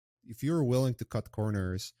if you're willing to cut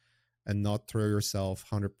corners and not throw yourself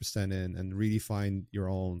 100% in and really find your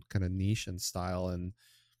own kind of niche and style and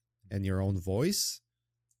your own voice,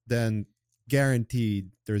 then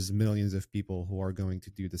guaranteed there's millions of people who are going to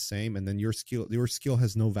do the same, and then your skill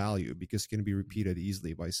has no value because it's going to be repeated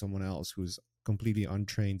easily by someone else who's completely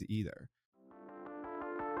untrained either.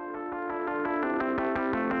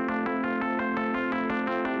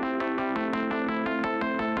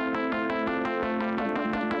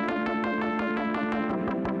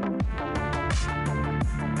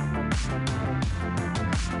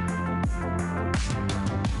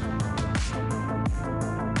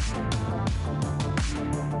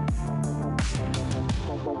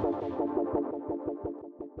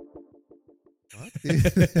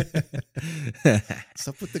 What's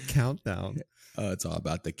up with the countdown? Oh, it's all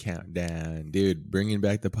about the countdown, dude. Bringing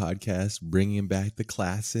back the podcast, bringing back the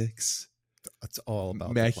classics. It's all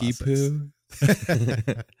about Mackie the Poo.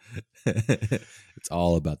 It's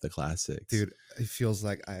all about the classics, dude. It feels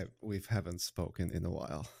like we haven't spoken in a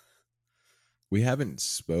while. We haven't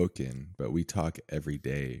spoken, but we talk every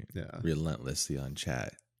day, relentlessly on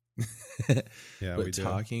chat. Yeah, but we do.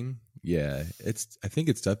 Talking, I think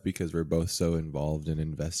it's tough because we're both so involved and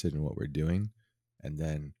invested in what we're doing, and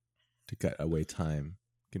then to cut away time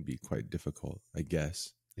can be quite difficult, I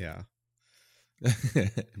guess. Yeah.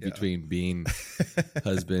 Between being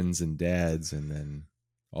husbands and dads, and then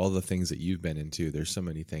all the things that you've been into, there's so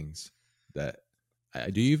many things that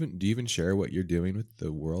do you even share what you're doing with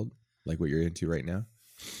the world, like what you're into right now?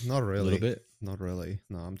 Not really. A little bit. Not really.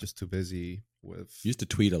 No, I'm just too busy with. You used to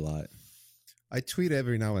tweet a lot. I tweet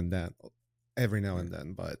every now and then,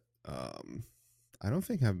 but I don't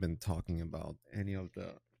think I've been talking about any of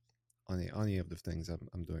the things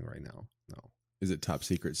I'm doing right now. No. Is it top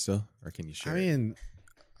secret still, or can you share? I mean,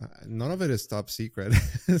 none of it is top secret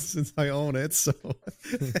since I own it, so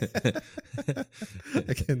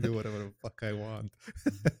I can do whatever the fuck I want.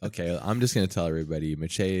 Okay, I'm just going to tell everybody,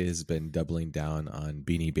 Maciej has been doubling down on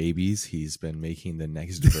Beanie Babies. He's been making the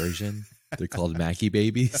next version. They're called Mackie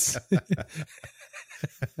Babies.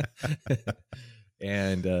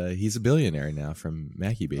 And he's a billionaire now from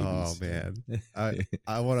Mackie Babies. Oh, man.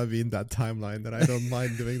 I want to be in that timeline that I don't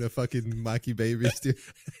mind doing the fucking Mackie Babies, dude.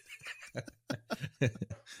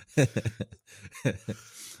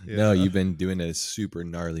 No, you've been doing a super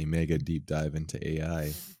gnarly mega deep dive into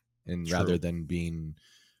AI, and True. rather than being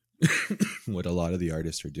what a lot of the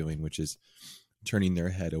artists are doing, which is turning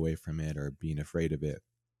their head away from it or being afraid of it,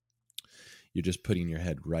 you're just putting your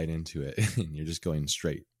head right into it and you're just going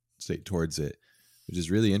straight towards it, which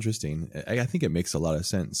is really interesting. I think it makes a lot of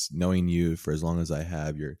sense. Knowing you for as long as I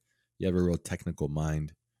have, you have a real technical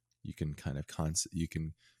mind. You can kind of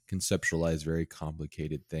conceptualize very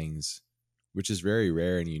complicated things, which is very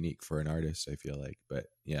rare and unique for an artist, I feel like. But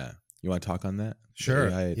yeah, you want to talk on that? Sure.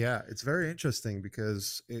 Yeah, it's very interesting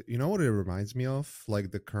because you know what it reminds me of?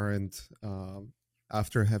 Like the current,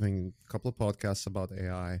 after having a couple of podcasts about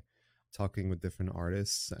AI, talking with different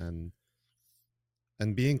artists and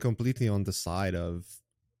being completely on the side of,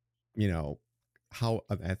 how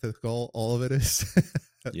unethical all of it is.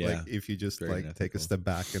 Yeah, like if you just like unethical. take a step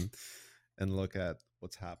back and look at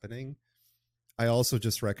what's happening. I also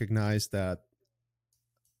just recognize that,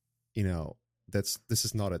 this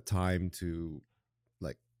is not a time to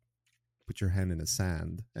like put your hand in the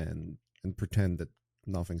sand and pretend that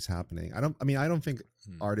nothing's happening. I don't think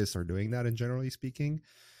artists are doing that in generally speaking.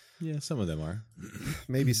 Yeah, some of them are.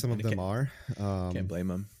 Maybe some of them are. Can't blame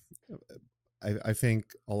them. I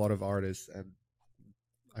think a lot of artists,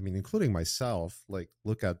 and including myself, like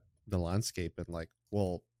look at the landscape and like,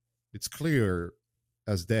 well, it's clear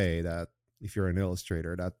as day that if you're an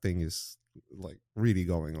illustrator, that thing is like really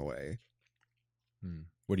going away.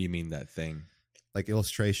 What do you mean that thing? Like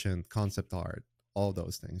illustration, concept art, all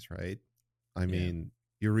those things, right?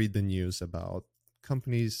 You read the news about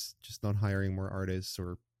companies just not hiring more artists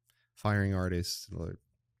or firing artists or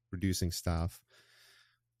reducing staff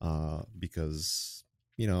because,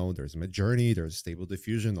 there's Midjourney, there's Stable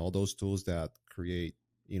Diffusion, all those tools that create,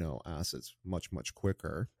 assets much, much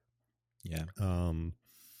quicker. Yeah.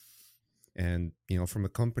 And from a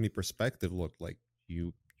company perspective, look, like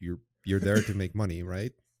you're there to make money,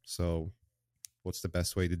 right? So what's the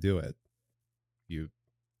best way to do it? You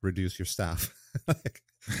reduce your staff.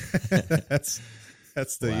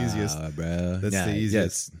 That's the easiest, bro. That's the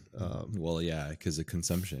easiest. Well, yeah, because of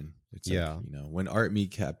consumption. It's yeah. Like, when art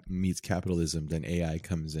meets capitalism, then AI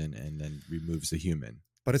comes in and then removes the human.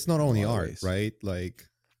 But it's not only art, right? Like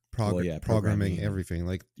programming, everything.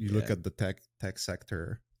 Like you look at the tech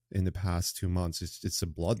sector in the past 2 months, it's a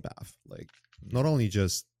bloodbath. Like not only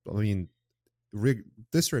just,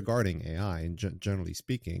 disregarding AI and generally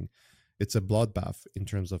speaking, it's a bloodbath in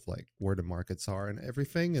terms of like where the markets are and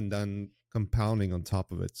everything, and then compounding on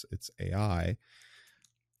top of it's AI.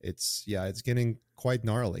 It's getting quite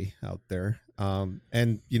gnarly out there.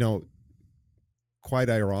 And quite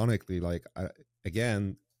ironically, like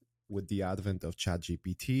again, with the advent of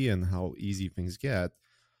ChatGPT and how easy things get,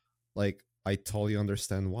 like I totally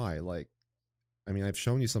understand why. Like, I mean, I've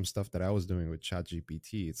shown you some stuff that I was doing with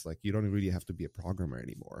ChatGPT. It's like you don't really have to be a programmer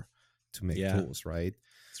anymore to make Yeah, tools, right?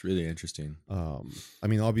 it's really interesting. I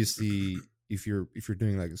mean, obviously, if you're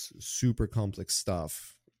doing like super complex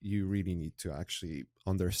stuff, you really need to actually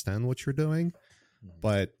understand what you're doing.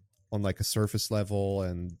 But on like a surface level,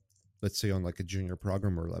 and let's say on like a junior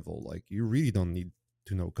programmer level, like you really don't need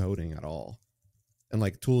to know coding at all. And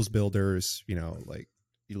like tools builders, like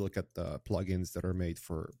you look at the plugins that are made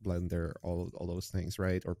for Blender, all those things,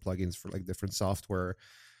 right? Or plugins for like different software.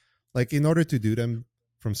 Like in order to do them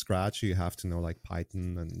from scratch, you have to know like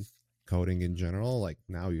Python and coding in general. Like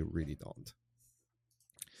now you really don't.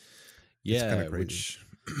 It's kind Yeah, of crazy. which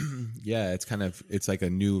yeah, it's like a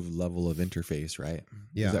new level of interface, right? Is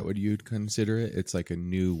Yeah. that what you'd consider it? It's like a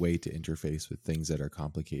new way to interface with things that are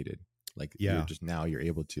complicated. Like Yeah. you're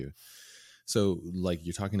able to. So like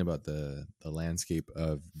you're talking about the landscape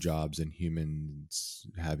of jobs and humans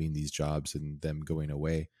having these jobs and them going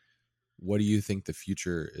away. What do you think the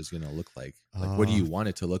future is going to look like? Like, what do you want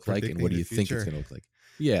it to look like, and what Predicting do the you think it's future. going to look like?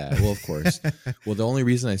 Yeah, well, of course. Well, the only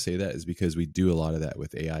reason I say that is because we do a lot of that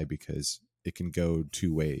with AI because it can go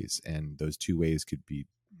two ways, and those two ways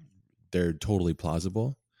they're totally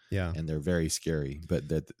plausible Yeah. and they're very scary. But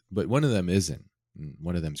one of them isn't.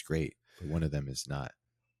 One of them's great, but one of them is not.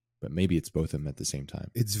 But maybe it's both of them at the same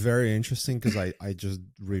time. It's very interesting because I just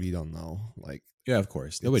really don't know. Like, Yeah, of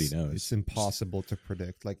course. Nobody knows. It's impossible to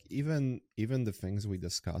predict. Like even the things we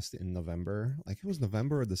discussed in November, like it was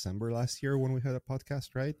November or December last year when we had a podcast,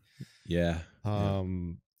 right? Yeah.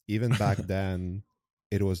 Even back then,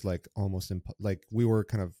 it was like almost like we were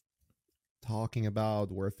kind of talking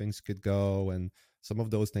about where things could go, and some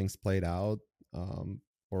of those things played out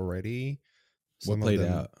already. What Some of played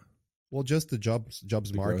them, out? well, just the jobs The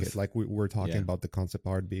market. growth. Like we were talking Yeah. about the concept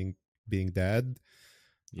art being dead.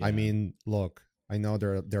 I Yeah. mean, look, I know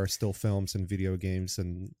there are still films and video games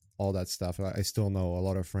and all that stuff. I still know a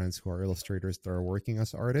lot of friends who are illustrators that are working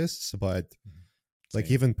as artists, but like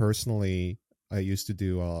Same. even personally, I used to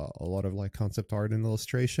do a lot of like concept art and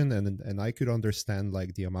illustration, and I could understand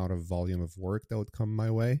like the amount of volume of work that would come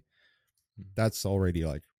my way. That's already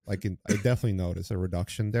like I definitely notice a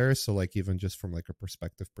reduction there. So like even just from like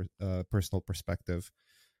a personal perspective,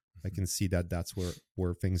 I can see that that's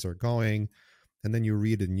where things are going. And then you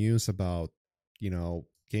read the news about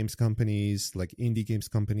games companies, like indie games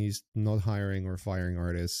companies, not hiring or firing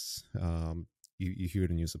artists. You hear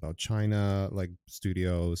the news about China, like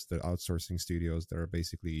studios, the outsourcing studios that are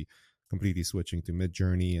basically completely switching to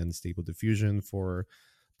Midjourney and Stable Diffusion for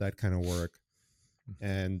that kind of work.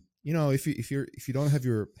 And if you don't have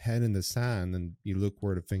your head in the sand and you look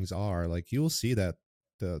where the things are, like you'll see that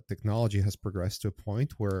the technology has progressed to a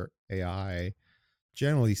point where AI,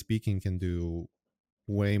 generally speaking, can do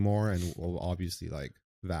way more and will obviously like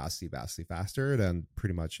vastly faster than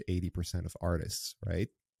pretty much 80% of artists, right?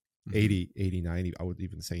 90, I would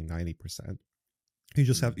even say 90%. You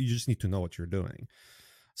just need to know what you're doing.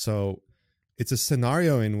 So it's a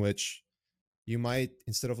scenario in which you might,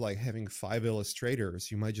 instead of like having 5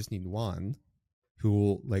 illustrators, you might just need one who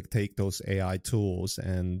will like take those AI tools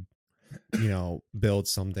and build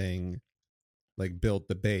something, like build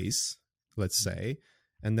the base, let's say,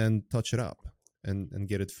 and then touch it up and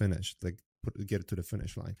get it finished, like get it to the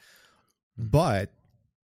finish line. But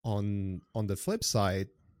on the flip side,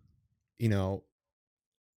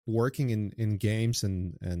 working in games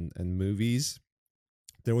and movies,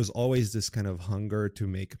 there was always this kind of hunger to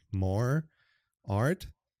make more art,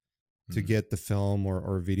 to get the film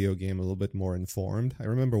or video game a little bit more informed. I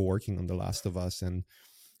remember working on The Last of Us, and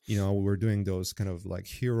we were doing those kind of like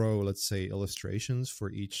hero, let's say, illustrations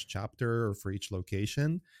for each chapter or for each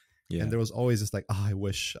location. Yeah. And there was always this like, I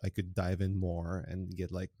wish I could dive in more and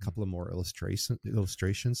get like a couple of more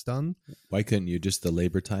illustrations done. Why couldn't you just the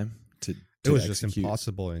labor time to It was execute? just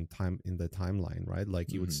impossible in the timeline, right?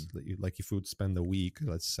 Like you would like if you would spend a week,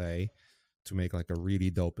 let's say, to make like a really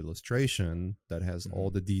dope illustration that has all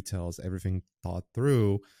the details, everything thought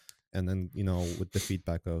through, and then with the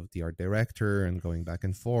feedback of the art director and going back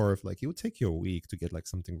and forth, like it would take you a week to get like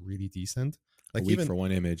something really decent. Like a week even for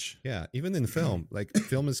one image. Yeah, even in film, like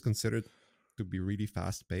film is considered to be really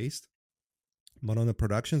fast paced. But on the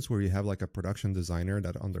productions where you have like a production designer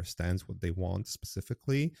that understands what they want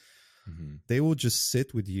specifically, Mm-hmm. they will just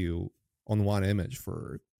sit with you on one image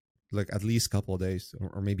for like at least a couple of days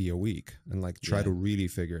or maybe a week and like try Yeah. to really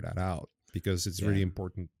figure that out, because it's really Yeah.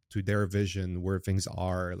 important to their vision where things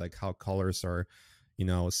are, like how colors are,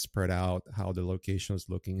 spread out, how the location is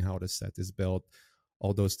looking, how the set is built.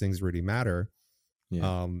 All those things really matter.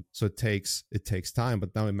 Yeah. So it takes time,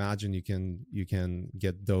 but now imagine you can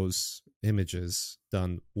get those images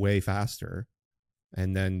done way faster,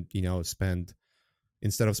 and then spend,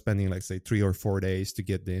 instead of spending like say 3 or 4 days to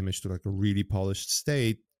get the image to like a really polished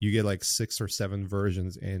state, you get like 6 or 7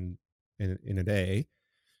 versions in a day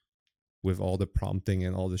with all the prompting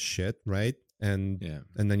and all the shit, right? and Yeah.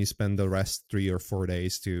 and then you spend the rest 3 or 4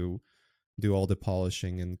 days to do all the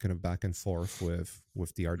polishing and kind of back and forth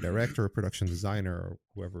with the art director or production designer or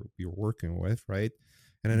whoever you're working with, right?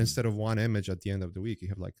 And then Mhm. instead of one image at the end of the week, you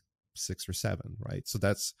have like 6 or 7, right? So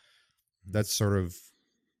that's sort of,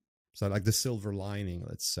 so like the silver lining,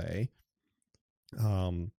 let's say.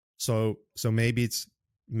 So maybe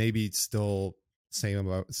it's still same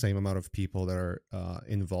amount of people that are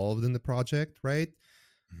involved in the project, right?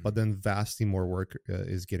 But then vastly more work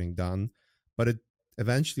is getting done, but it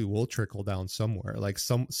eventually will trickle down somewhere. Like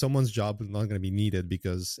someone's job is not going to be needed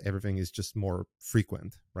because everything is just more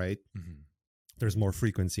frequent, right? Mhm. There's more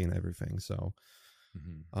frequency in everything. So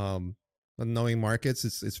Mhm. but knowing markets,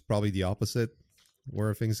 it's probably the opposite.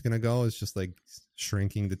 Where things going to go is just like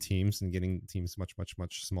shrinking the teams and getting teams much much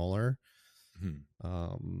much smaller.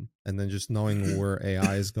 Mhm. And then just knowing where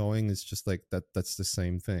AI is going is just like that's the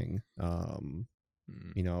same thing. Mhm.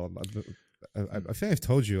 You know, I Mhm. think I've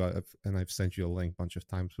told you, and I've sent you a link a bunch of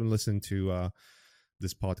times. We listen to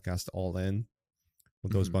this podcast All In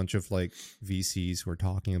with those Mhm. bunch of like VCs who are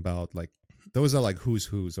talking about like, those are like who's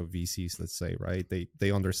of VCs, let's say, right?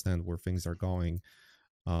 They understand where things are going.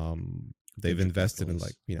 They've Venture invested in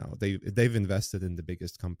like, capitalists. they've invested in the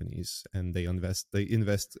biggest companies, and they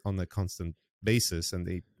invest on a constant basis, and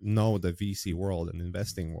they know the VC world and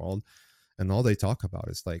investing world, and all they talk about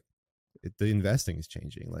is like the investing is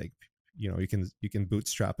changing. Like, you can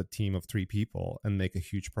bootstrap a team of 3 people and make a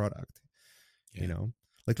huge product. you Yeah. know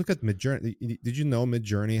like look at Midjourney. Did you know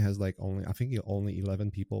Midjourney has like only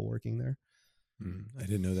 11 people working there? I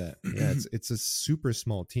didn't know that. Yeah, it's a super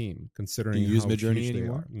small team Do you considering use how Midjourney huge they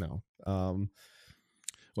anymore? are. No.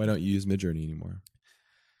 Why don't you use Midjourney anymore?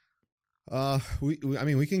 I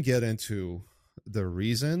mean, we can get into the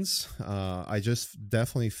reasons. I just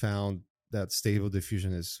definitely found that Stable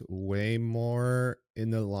Diffusion is way more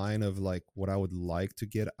in the line of like what I would like to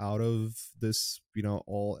get out of this,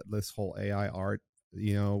 all this whole AI art,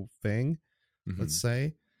 thing. Let's Mhm.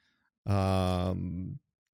 say, um,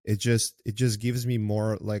 it just gives me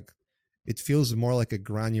more like, it feels more like a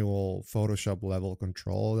granular Photoshop level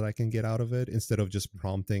control that I can get out of it, instead of just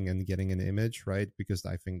prompting and getting an image, right? Because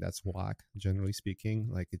I think that's whack, generally speaking.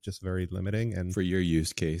 Like, it's just very limiting. And For your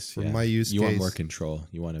use case, for yeah. my use You want more case, control.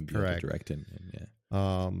 You want to be able to correct. direct it, and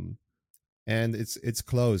yeah. And it's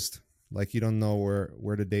closed. Like, you don't know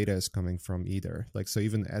where the data is coming from either. Like, so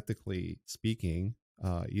even ethically speaking,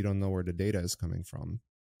 you don't know where the data is coming from.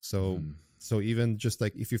 So Mhm. so even just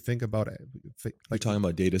like if you think about it, You're like, talking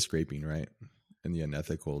about data scraping, right? And the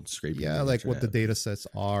unethical scraping yeah, of the like what the internet. data sets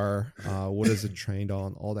are, what is it trained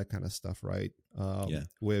on, all that kind of stuff, right? Yeah.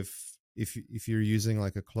 With if you're using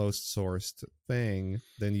like a closed sourced thing,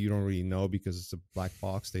 then you don't really know because it's a black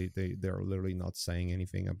box. They're literally not saying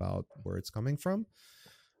anything about where it's coming from.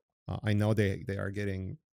 I know they are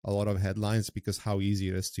getting a lot of headlines because how easy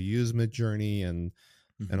it is to use Midjourney, and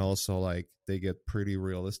Mhm. also like they get pretty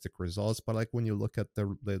realistic results. But like when you look at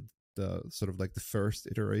the sort of like the first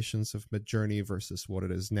iterations of Midjourney versus what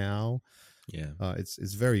it is now, Yeah.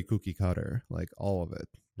 it's very cookie cutter, like all of it,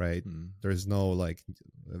 right? Mhm. There's no like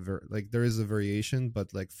like there is a variation,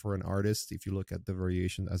 but like for an artist, if you look at the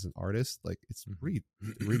variation as an artist, like Mhm.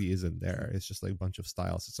 it really isn't there. It's just like a bunch of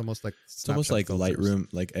styles. It's almost like It's almost Snapchat like filters Lightroom,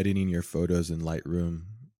 like editing your photos in Lightroom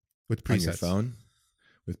with on your presets. phone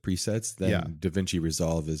with presets. Yeah, Then DaVinci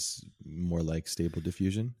Resolve is more like Stable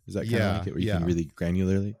Diffusion. Is that kind of like yeah, it, where you can yeah. really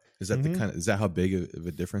granularly? Is that the hmm kind of, is that how big of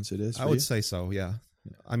a difference it is I for would you? say so. Yeah.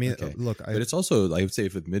 Yeah. I mean, Okay. look, But it's also, I would say,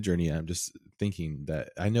 with Midjourney, I'm just thinking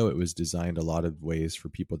that I know it was designed a lot of ways for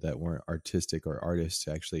people that weren't artistic or artists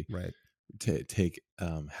to actually right. take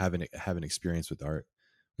have an experience with art,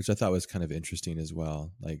 which I thought was kind of interesting as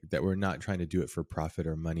well. Like that we're not trying to do it for profit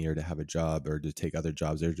or money or to have a job or to take other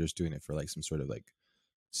jobs. They're just doing it for like some sort of like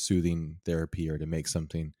soothing therapy or to make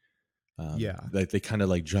something. Yeah. Like they kind of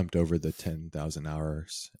like jumped over the 10,000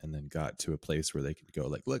 hours and then got to a place where they could go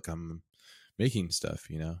like, look, I'm making stuff,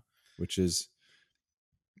 which is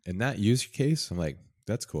in that use case, I'm like,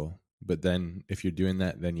 that's cool. But then if you're doing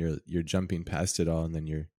that, then you're jumping past it all, and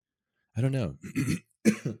then I don't know.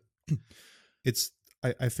 It's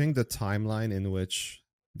I think the timeline in which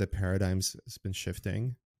the paradigms has been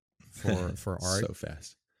shifting for art so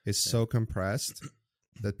fast. is so compressed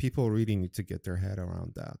that people really need to get their head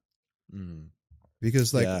around that.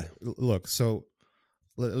 Because like, look, so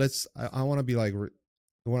let's I want to be like,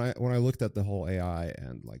 when I looked at the whole AI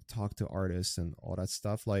and like talk to artists and all that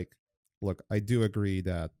stuff, like, look, I do agree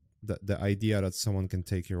that the idea that someone can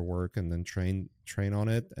take your work and then train on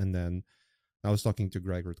it, and then I was talking to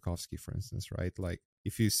Greg Rutkowski, for instance, right? Like,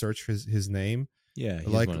 if you search his name, yeah, he's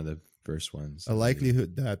one of the first ones. A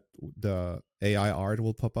likelihood that the AI art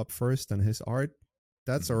will pop up first than his art,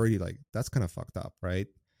 that's already like, that's kind of fucked up, right?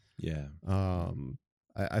 Yeah.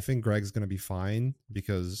 I think Greg's gonna be fine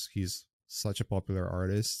because he's such a popular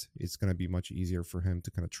artist. It's gonna be much easier for him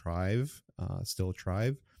to kind of still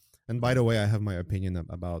thrive. And by the way, I have my opinion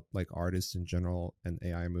about like artists in general and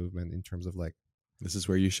AI movement in terms of like, this is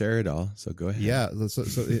where you share it all, so go ahead. Yeah, so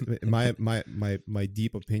my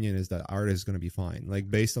deep opinion is that art is going to be fine.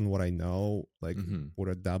 Like, based on what I know, like what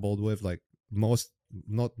I dabbled with, like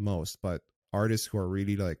not most, but artists who are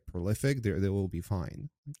really like prolific, they will be fine.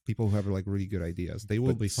 People who have like really good ideas, they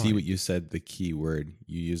will be fine. See what you said, the key word,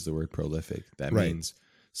 you use the word prolific. That means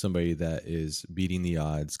somebody that is beating the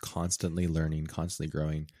odds, constantly learning, constantly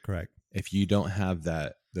growing. Correct. If you don't have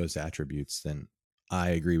those attributes, then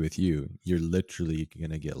I agree with you. You're literally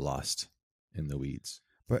going to get lost in the weeds.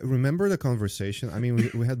 But remember the conversation? I mean,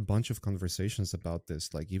 we had a bunch of conversations about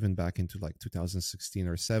this, like even back into like 2016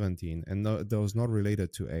 or 17. And that was not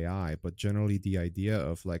related to AI, but generally the idea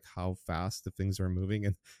of like how fast the things are moving.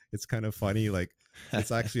 And it's kind of funny. Like,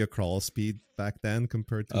 it's actually a crawl speed back then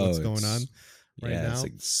compared to what's going on right now. It's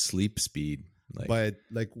like sleep speed. But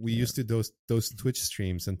like, we used to those Twitch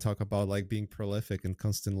streams and talk about like being prolific and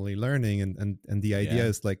constantly learning, and the idea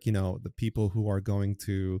is like, you know, the people who are going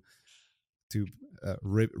to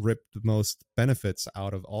rip the most benefits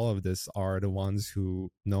out of all of this are the ones who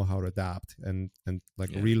know how to adapt and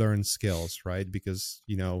like relearn skills, right? Because,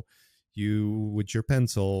 you know, you with your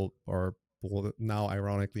pencil, or now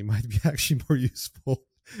ironically might be actually more useful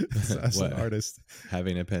as an artist,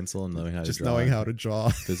 having a pencil and knowing how just to draw. Knowing how to draw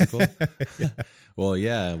physical. Well,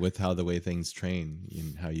 yeah, with how the way things train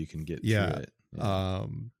and how you can get through it.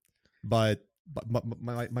 But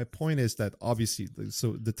my point is that obviously,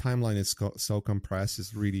 so the timeline is so compressed,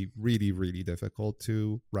 it's really, really, really difficult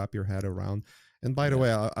to wrap your head around. And by the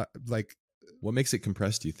way, I like, what makes it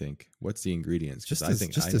compressed, do you think? What's the ingredients? Just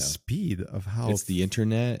the speed of how it's the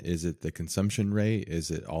internet. Is it the consumption rate?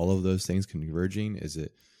 Is it all of those things converging? Is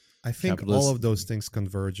it, I think all of those things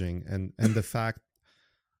converging, and the fact,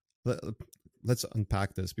 let's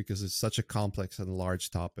unpack this because it's such a complex and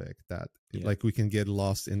large topic that like we can get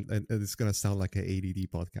lost in, and it's going to sound like an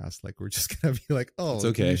ADD podcast. Like, we're just going to be like, oh, it's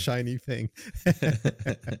okay, new shiny thing.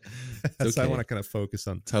 So I want to kind of focus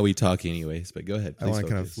on. That's how we talk anyways, but go ahead. I want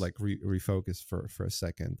to kind of like refocus for a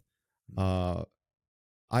second. I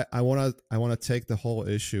want to take the whole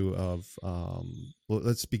issue of, well,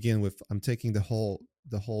 let's begin with, I'm taking the whole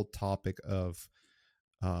topic of,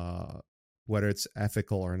 whether it's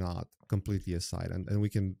ethical or not completely aside, and we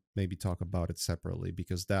can maybe talk about it separately,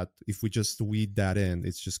 because that, if we just weed that in,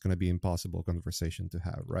 it's just going to be impossible conversation to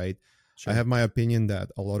have, right? Sure. I have my opinion that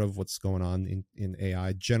a lot of what's going on in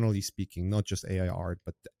AI, generally speaking, not just AI art,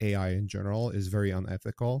 but AI in general, is very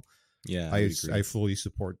unethical. Yeah, I fully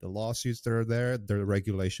support the lawsuits that are there. The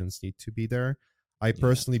regulations need to be there. I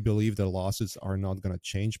personally believe the lawsuits are not going to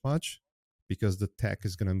change much, because the tech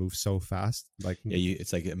is going to move so fast. Like,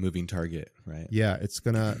 it's like a moving target, right? Yeah, it's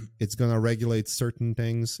gonna regulate certain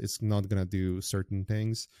things. It's not gonna do certain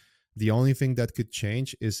things. The only thing that could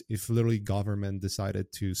change is if literally government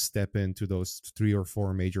decided to step into those 3 or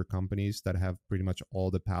 4 major companies that have pretty much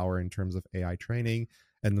all the power in terms of AI training,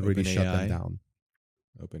 and really shut them down.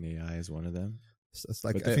 OpenAI is one of them. It's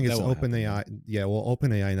like, I think it's OpenAI. Yeah, well,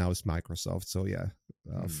 OpenAI now is Microsoft, so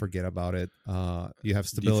forget about it. You have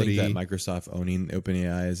stability. Do you think that Microsoft owning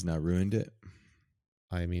OpenAI has now ruined it?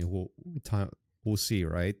 I mean, we'll see,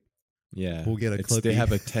 right? Yeah, we'll get a clippy. They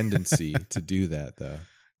have a tendency to do that, though.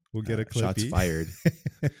 We'll get a clippy. Shots fired.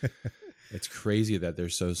 It's crazy that they're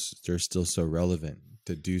still so relevant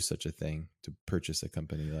to do such a thing, to purchase a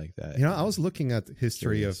company like that. You know, I was looking at the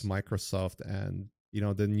history of Microsoft, and you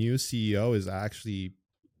know, the new CEO is actually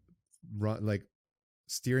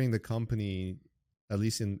steering the company, at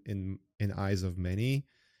least in eyes of many,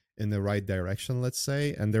 in the right direction, let's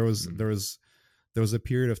say. And there was a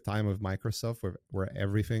period of time of Microsoft where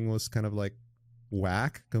everything was kind of like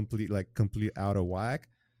complete out of whack.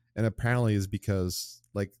 And apparently is because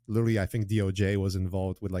like literally I think DOJ was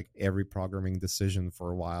involved with like every programming decision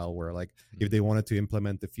for a while, where like if they wanted to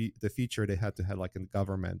implement the feature, they had to have like a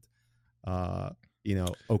government uh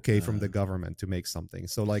okay from the government to make something.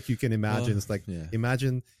 So like you can imagine, it's like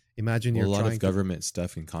imagine well, you're a lot trying of government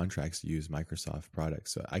stuff and contracts use Microsoft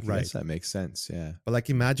products, so I guess that makes sense. Yeah, but like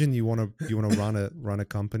imagine you want to run a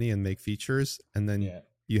company and make features, and then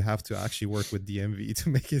you have to actually work with DMV to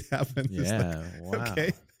make it happen. Yeah, like, wow.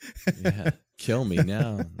 Okay. Yeah, kill me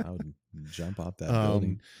now. I would jump off that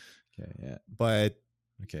building. Okay, yeah, but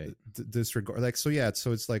okay. Disregard, like, so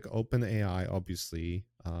it's like OpenAI obviously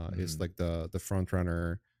is like the front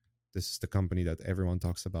runner. This is the company that everyone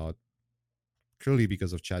talks about, clearly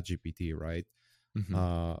because of ChatGPT, right?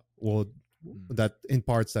 Well, that in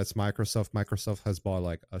parts that's Microsoft has bought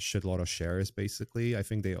like a shitload of shares basically. I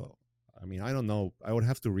think I mean, I don't know, I would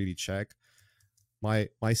have to really check.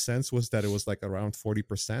 My sense was that it was like around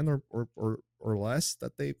 40% or less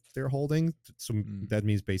that they're holding. So that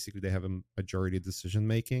means basically they have a majority decision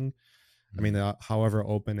making. I mean, however,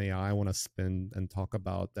 OpenAI want to spin and talk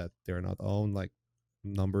about that they're not owned, like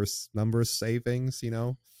numbers savings.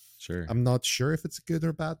 Sure. I'm not sure if it's a good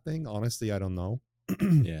or bad thing. Honestly, I don't know.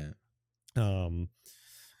 Yeah.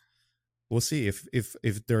 We'll see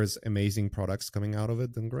if there's amazing products coming out of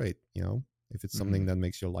it, then great. If it's something that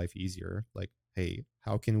makes your life easier, like, hey,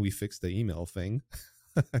 how can we fix the email thing?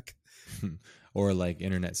 Or like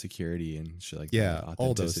internet security and shit like yeah, that. Authenticity,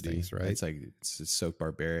 all those things, right? It's like it's so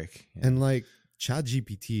barbaric. Yeah. And like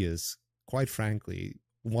ChatGPT is, quite frankly,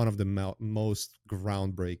 one of the most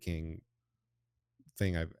groundbreaking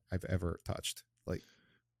thing I've ever touched, like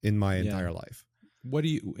in my entire life. What do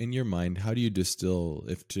you, in your mind, how do you distill,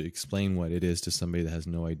 if to explain what it is to somebody that has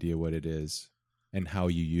no idea what it is, and how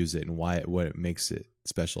you use it and what it makes it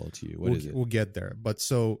special to you? What is it? We'll get there. But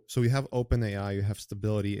so you have OpenAI, you have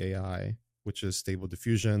Stability AI, which is Stable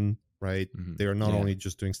Diffusion, right? They are not only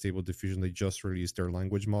just doing Stable Diffusion, they just released their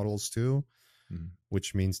language models too,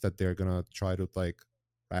 which means that they're gonna try to like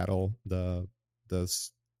battle the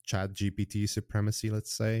Chat GPT supremacy,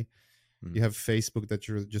 let's say. You have Facebook that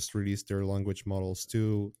just released their language models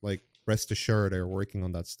too. Like, rest assured, they're working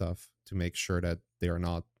on that stuff to make sure that they are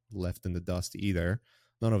not left in the dust either.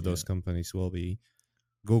 None of those companies will be.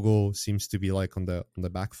 Google seems to be like on the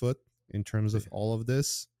back foot in terms of all of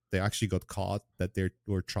this. They actually got caught that they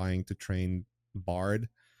were trying to train Bard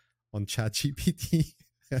on ChatGPT,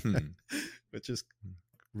 which is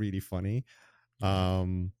really funny.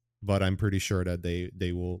 But I'm pretty sure that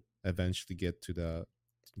they will eventually get to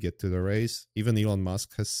the race. Even Elon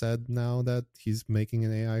Musk has said now that he's making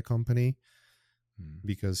an AI company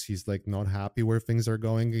because he's like not happy where things are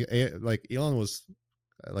going. Like, Elon was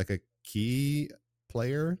like a key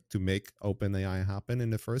player to make OpenAI happen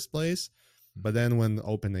in the first place. But then when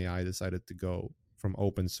OpenAI decided to go from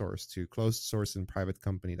open source to closed source and private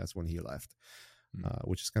company, that's when he left,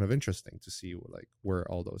 which is kind of interesting to see like where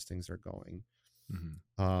all those things are going.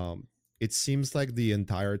 It seems like the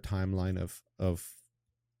entire timeline of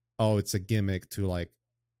it's a gimmick to like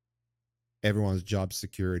everyone's job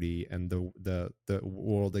security and the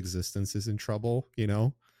world existence is in trouble,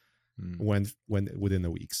 when within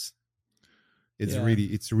the weeks.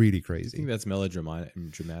 It's really crazy. I think that's melodramatic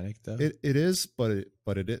though. It is, but it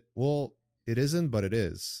isn't, but it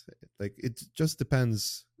is. Like, it just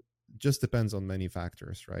depends on many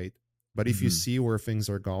factors, right? But if you see where things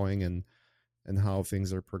are going and how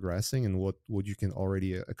things are progressing and what you can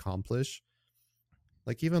already accomplish,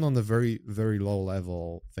 like even on the very, very low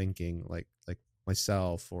level thinking, like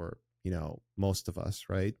myself or most of us,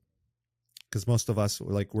 right? Because most of us,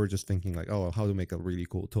 like, we're just thinking like, oh, how to make a really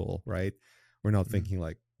cool tool, right? We're not thinking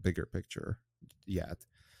like bigger picture yet.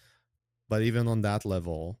 But even on that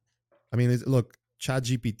level, I mean, look,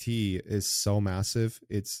 ChatGPT is so massive.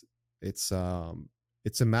 It's a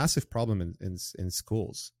massive problem in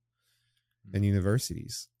schools and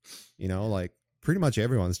universities. Like, pretty much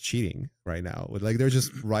everyone's cheating right now. Like, they're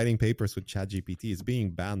just writing papers with ChatGPT. It's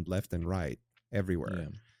being banned left and right everywhere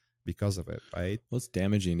because of it, right? Well, it's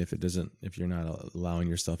damaging if you're not allowing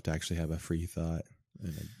yourself to actually have a free thought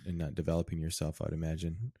and not developing yourself, I'd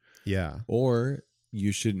imagine. Yeah. Or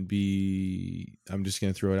you shouldn't be, I'm just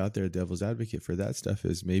going to throw it out there, devil's advocate for that stuff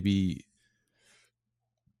is maybe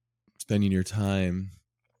spending your time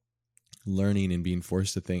learning and being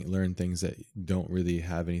forced to learn things that don't really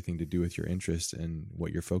have anything to do with your interest and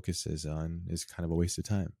what your focus is on is kind of a waste of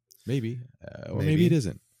time. Maybe. Or maybe it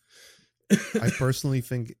isn't. I personally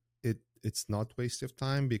think it's not waste of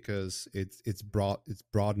time because it's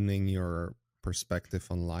broadening your perspective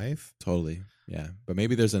on life. Totally. Yeah. But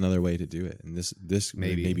maybe there's another way to do it. And this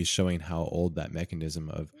Maybe. may be showing how old that mechanism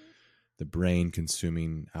of the brain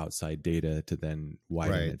consuming outside data to then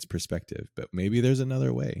widen Right. its perspective. But maybe there's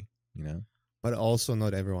another way, you know? But also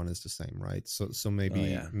not everyone is the same, right? So maybe Oh,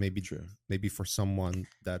 yeah. maybe True. maybe for someone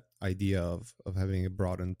that idea of having a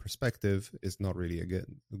broadened perspective is not really a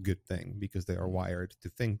good thing because they are wired to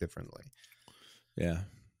think differently. Yeah.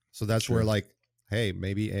 So that's True. where like, hey,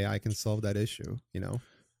 maybe AI can solve that issue, you know?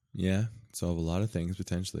 Yeah. Solve a lot of things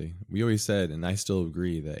potentially. We always said, and I still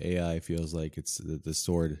agree, that AI feels like it's the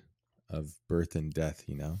sword of birth and death,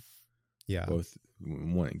 you know? Yeah. Both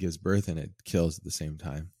when it gives birth and it kills at the same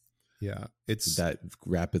time. Yeah. It's that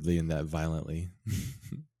rapidly and that violently.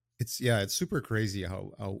 it's super crazy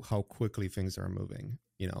how quickly things are moving,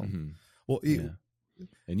 you know? Mm-hmm. Well, Yeah.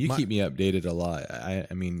 And you keep me updated a lot. I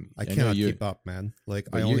mean, I know cannot you're, keep up, man. Like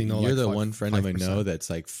but I only know you're like the one friend of 5%. I know that's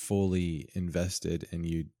like fully invested, and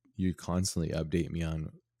you constantly update me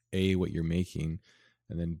on A, what you're making,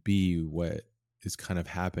 and then B, what is kind of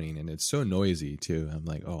happening. And it's so noisy too. I'm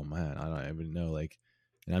like, oh man, I don't even know. Like,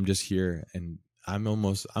 and I'm just here, and I'm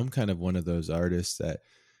kind of one of those artists that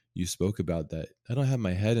you spoke about, that I don't have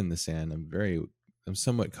my head in the sand. I'm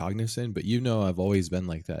somewhat cognizant, but I've always been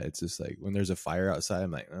like that. It's just like when there's a fire outside,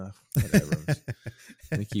 I'm like, oh, whatever. I'm just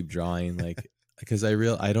gonna keep drawing, like, because I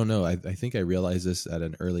don't know. I think I realized this at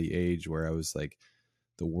an early age where I was like,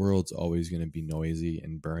 the world's always going to be noisy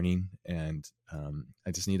and burning, and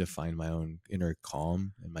I just need to find my own inner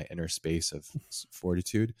calm and my inner space of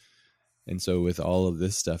fortitude. And so with all of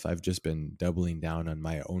this stuff, I've just been doubling down on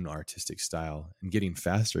my own artistic style and getting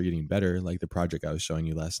faster, getting better, like the project I was showing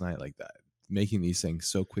you last night, like that, making these things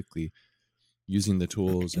so quickly, using the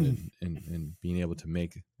tools and being able to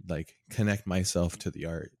make, like, connect myself to the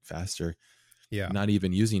art faster. Yeah. Not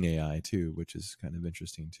even using AI too, which is kind of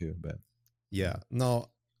interesting too. But yeah. No,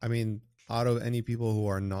 I mean, out of any people who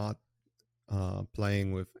are not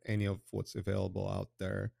playing with any of what's available out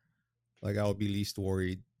there, like I would be least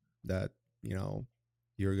worried that, you know,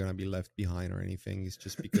 you're going to be left behind or anything. It's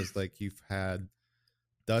just because like you've had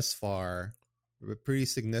thus far a pretty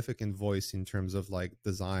significant voice in terms of like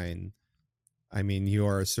design. I mean, you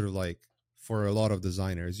are sort of like, for a lot of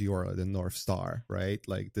designers, you are the North Star, right?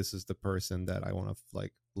 Like this is the person that I want to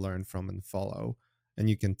like learn from and follow. And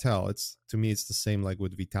you can tell it's, to me, it's the same like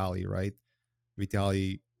with Vitali, right?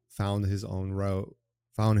 Vitali found his own road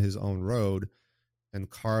and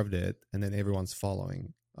carved it, and then everyone's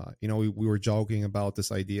following. We were joking about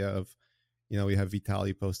this idea of, we have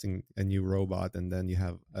Vitali posting a new robot, and then you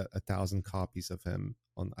have 1,000 copies of him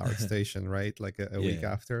on ArtStation, right? Like a week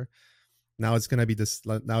after. Now it's gonna be this.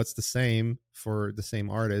 Now it's the same for the same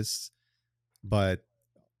artists, but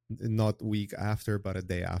not week after, but a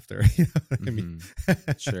day after. You know what I mean?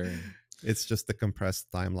 Sure. It's just the compressed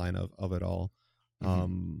timeline of it all.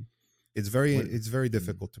 Mm-hmm. It's very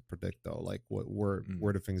difficult to predict though, like where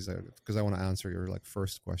the things are, because I want to answer your like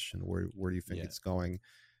first question, where do you think it's going.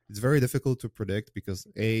 It's very difficult to predict because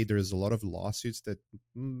there's a lot of lawsuits that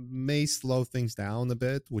may slow things down a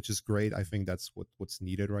bit, which is great. I think that's what's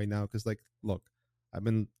needed right now, because like, look,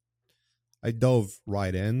 I dove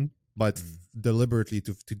right in, but deliberately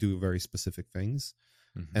to do very specific things.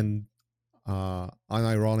 And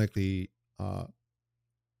unironically,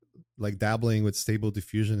 like dabbling with stable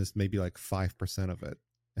diffusion is maybe like 5% of it,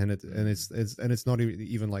 and it's not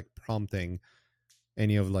even like prompting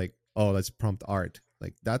any of like, oh, let's prompt art.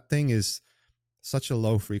 Like that thing is such a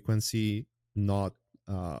low frequency, not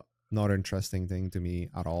interesting thing to me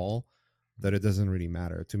at all, that it doesn't really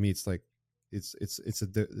matter to me. It's like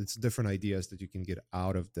it's different ideas that you can get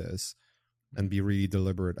out of this, and be really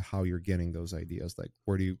deliberate how you're getting those ideas. Like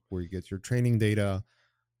where you get your training data,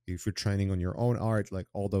 if you're training on your own art, like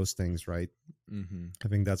all those things, right? I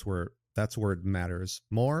think that's where it matters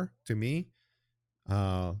more to me.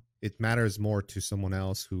 It matters more to someone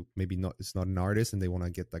else who maybe is not an artist and they want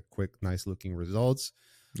to get like quick, nice looking results.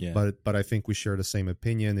 Yeah. But I think we share the same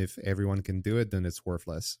opinion. If everyone can do it, then it's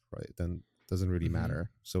worthless, right? Then it doesn't really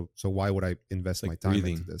matter. So why would I invest my time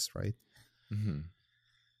into this, right?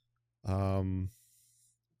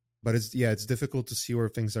 But it's difficult to see where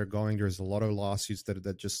things are going. There's a lot of lawsuits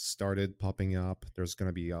that just started popping up. There's going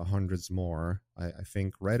to be hundreds more. I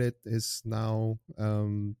think Reddit is now,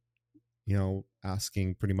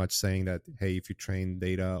 asking, pretty much saying that, hey, if you train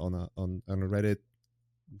data on a Reddit,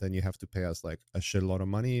 then you have to pay us like a shitload of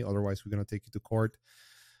money. Otherwise, we're going to take you to court.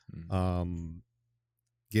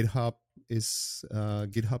 GitHub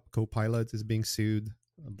Copilot is being sued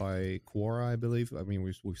by Quora, I believe. I mean,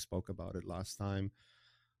 we spoke about it last time.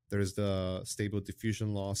 There's the stable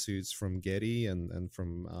diffusion lawsuits from Getty and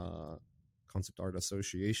from concept art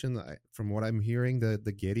association. From what I'm hearing,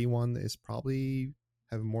 the Getty one is probably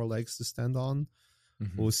have more legs to stand on.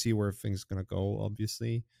 Mm-hmm. We'll see where things gonna go.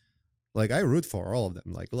 Obviously, like I root for all of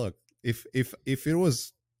them. Like, look, if it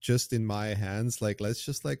was just in my hands, like let's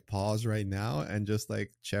just like pause right now and just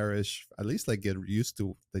like cherish, at least like get used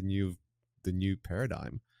to the new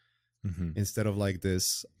paradigm, Mm-hmm. instead of like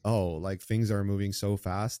this, oh, like things are moving so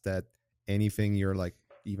fast that anything you're like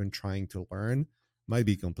even trying to learn might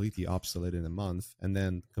be completely obsolete in a month, and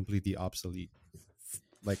then completely obsolete,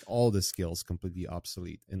 like all the skills completely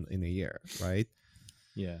obsolete in a year, right?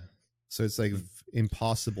 Yeah. So it's like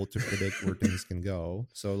impossible to predict where things can go.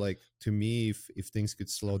 So like to me, if things could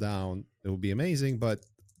slow down, it would be amazing. But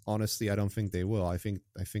honestly, I don't think they will. I think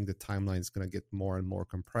the timeline is going to get more and more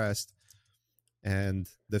compressed, and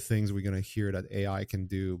the things we're going to hear that AI can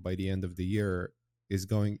do by the end of the year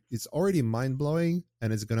it's already mind blowing,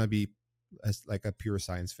 and it's going to be as like a pure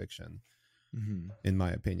science fiction, Mm-hmm. in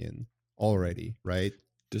my opinion, already, right?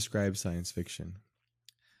 Describe science fiction.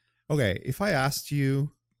 Okay, if I asked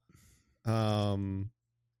you, um,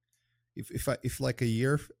 if like a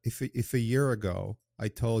year, if a year ago I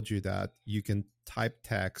told you that you can type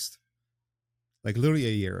text, like literally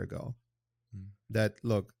a year ago, that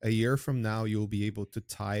look, a year from now you'll be able to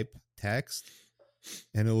type text,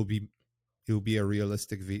 and it will be a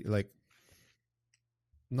realistic like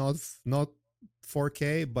not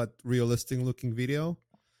 4K but realistic looking video,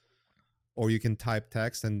 or you can type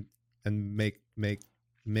text and make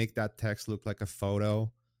that text look like a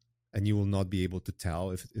photo, and you will not be able to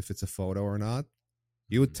tell if it's a photo or not.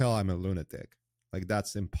 You would tell I'm a lunatic. Like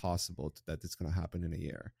that's impossible that it's going to happen in a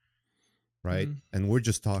year, right? Mm-hmm. And we're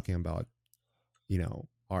just talking about,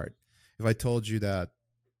 art. If I told you that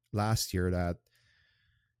last year that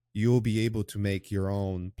you'll be able to make your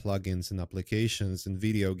own plugins and applications and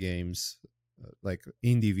video games, like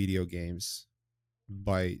indie video games,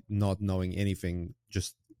 by not knowing anything,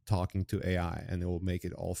 just talking to AI, and it will make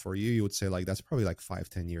it all for you, you would say like that's probably like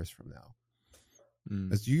 5-10 years from now.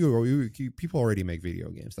 Mm. As people already make video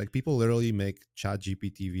games. Like people literally make Chat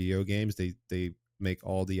GPT video games. They make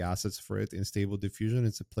all the assets for it in Stable Diffusion.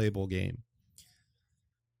 It's a playable game.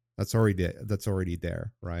 That's already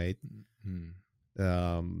there, right?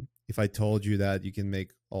 If I told you that you can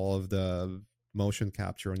make all of the motion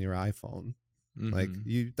capture on your iPhone, like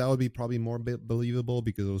that would be probably more believable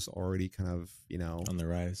because it was already kind of on the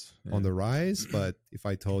rise. on the rise. But if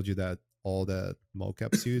I told you that all the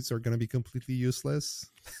mocap suits are going to be completely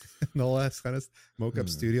useless and all that kind of mocap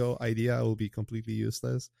studio idea will be completely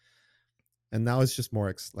useless, and now it's just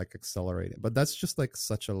more like accelerated, but that's just like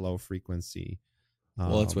such a low frequency.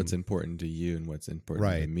 Well, it's what's important to you and what's important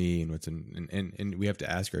to Right. me, and what's and we have to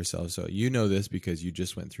ask ourselves. So you know this because you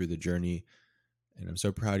just went through the journey, and I'm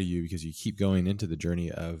so proud of you because you keep going into the journey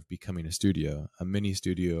of becoming a mini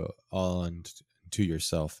studio, all to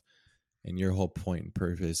yourself. And your whole point and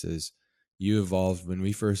purpose is you evolved. When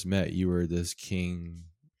we first met, you were this king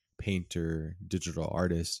painter, digital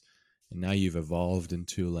artist, and now you've evolved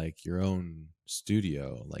into like your own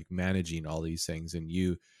studio, like managing all these things. And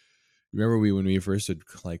you remember when we first would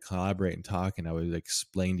like collaborate and talk, and I would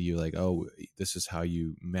explain to you like, oh, this is how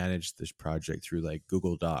you manage this project through like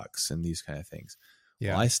Google Docs and these kind of things.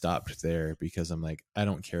 Yeah. Well, I stopped there because I'm like, I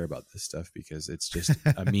don't care about this stuff because it's just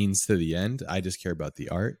a means to the end. I just care about the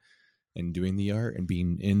art and doing the art and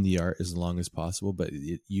being in the art as long as possible. But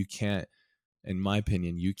you can't, in my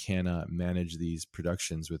opinion, you cannot manage these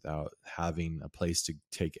productions without having a place to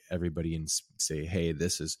take everybody and say, hey,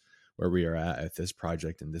 this is where we are at this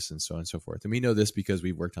project and this and so on and so forth. And we know this because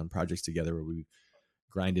we've worked on projects together where we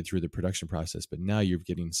grinded through the production process, but now you're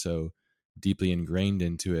getting so deeply ingrained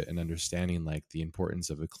into it and understanding like the importance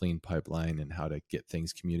of a clean pipeline and how to get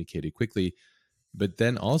things communicated quickly. But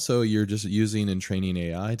then also you're just using and training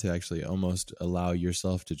AI to actually almost allow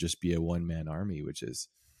yourself to just be a one-man army, which is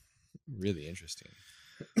really interesting.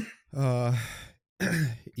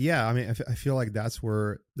 Yeah, I mean, I feel like that's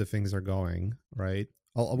where the things are going, right?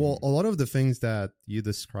 Well, a lot of the things that you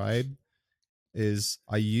described is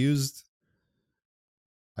I used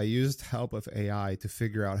help of AI to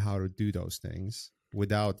figure out how to do those things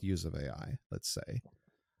without use of AI, let's say.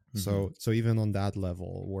 So even on that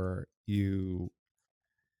level where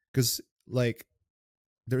because like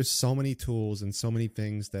there's so many tools and so many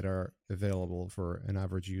things that are available for an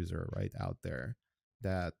average user right out there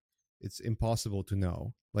that it's impossible to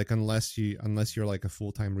know, like unless you're like a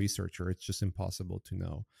full-time researcher, it's just impossible to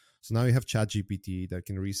know. So now you have ChatGPT that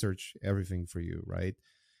can research everything for you, right?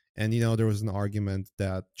 And there was an argument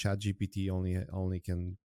that ChatGPT only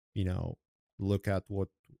can look at what,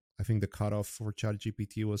 I think the cutoff for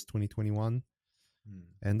ChatGPT was 2021,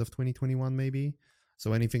 end of 2021 maybe.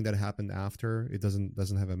 So anything that happened after, it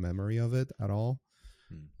doesn't have a memory of it at all.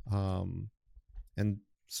 And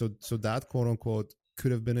so that quote unquote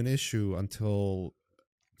could have been an issue until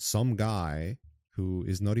some guy who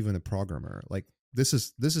is not even a programmer, like this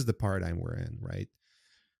is the paradigm we're in, right?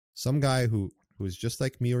 Some guy who is just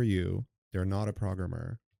like me or you, they're not a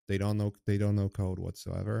programmer, they don't know code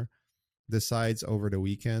whatsoever, decides over the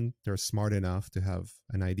weekend they're smart enough to have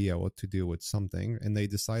an idea what to do with something, and they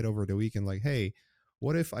decide over the weekend, like, hey,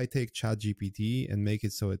 what if I take ChatGPT and make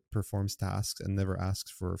it so it performs tasks and never asks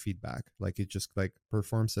for feedback? Like it just like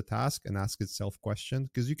performs a task and asks itself question,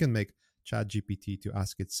 because you can make ChatGPT to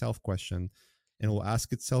ask itself question, and it will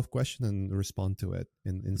ask itself question and respond to it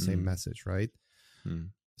in the same message, right?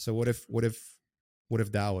 So what if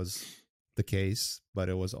that was the case, but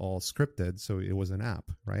it was all scripted, so it was an app,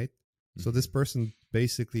 right? So this person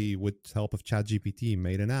basically, with help of ChatGPT,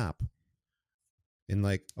 made an app in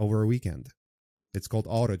like over a weekend. It's called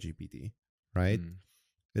AutoGPT, right?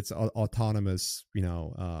 It's autonomous,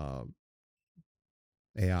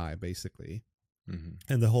 AI basically.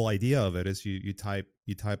 And the whole idea of it is you type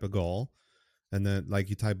a goal, and then like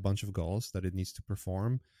you type a bunch of goals that it needs to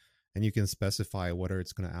perform, and you can specify whether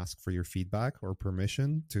it's going to ask for your feedback or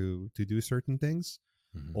permission to do certain things,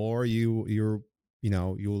 or you'll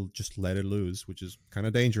just let it loose, which is kind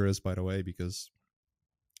of dangerous, by the way, because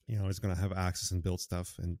it's going to have access and build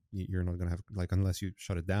stuff, and you're not going to have, like, unless you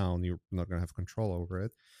shut it down, you're not going to have control over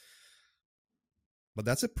it. But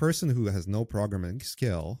that's a person who has no programming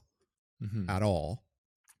skill at all,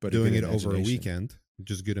 but doing it over a weekend,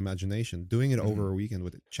 just good imagination, doing it over a weekend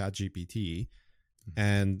with ChatGPT.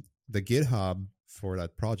 And the GitHub for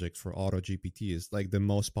that project for AutoGPT is like the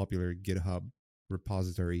most popular GitHub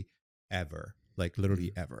repository ever, like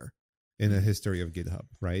literally ever in the history of GitHub,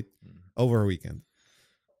 right? Over a weekend.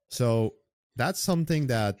 So that's something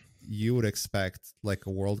that you would expect like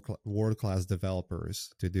a world-class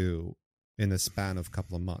developers to do in a span of a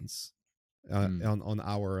couple of months on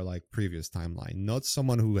our like previous timeline, not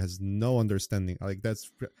someone who has no understanding. Like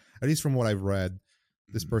that's, at least from what I've read,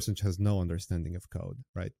 this person has no understanding of code,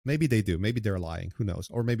 right? Maybe they do. Maybe they're lying. Who knows?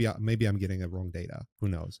 Or maybe I'm getting a wrong data. Who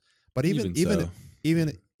knows? But even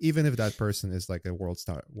if that person is like a world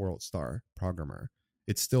star programmer,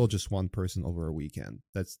 it's still just one person over a weekend.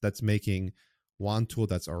 That's making one tool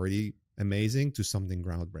that's already amazing to something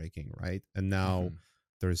groundbreaking, right? And now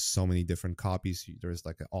there's so many different copies. There's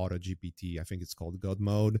like an Auto GPT, I think it's called God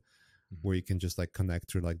Mode, where you can just like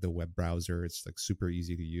connect through like the web browser. It's like super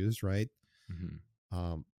easy to use, right?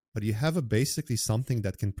 But you have basically something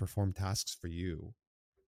that can perform tasks for you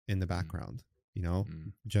in the background,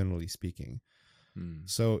 generally speaking.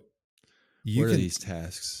 So what are these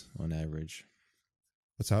tasks on average?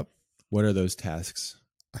 What's up? What are those tasks?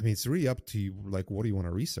 I mean, it's really up to you. Like, what do you want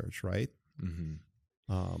to research, right?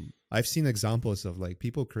 I've seen examples of like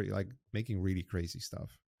people like making really crazy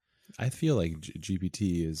stuff. I feel like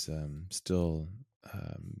GPT is still.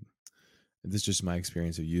 This is just my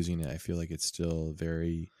experience of using it. I feel like it's still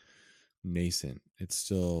very nascent. It's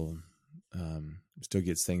still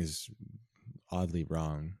gets things oddly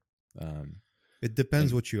wrong. It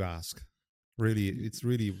depends what you ask. Really, it's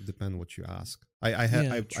really depend what you ask. I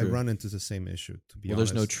run into the same issue, to be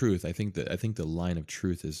honest. There's no truth. I think the line of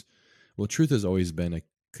truth is, truth has always been a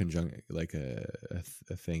like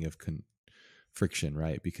a thing of friction,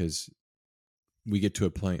 right? Because we get to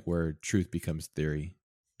a point where truth becomes theory,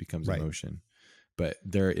 becomes emotion. But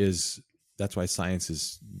that's why science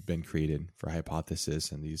has been created, for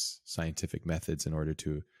hypothesis and these scientific methods in order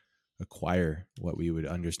to acquire what we would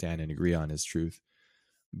understand and agree on as truth.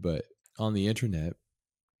 But on the internet,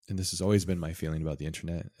 and this has always been my feeling about the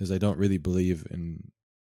internet, is I don't really believe and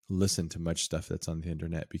listen to much stuff that's on the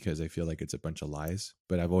internet because I feel like it's a bunch of lies.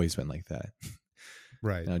 But I've always been like that.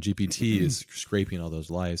 Right. Now GPT is scraping all those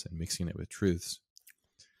lies and mixing it with truths.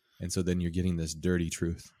 And so then you're getting this dirty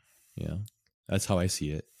truth. That's how I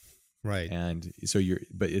see it. Right. And so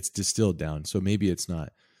but it's distilled down. So maybe it's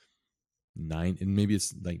not maybe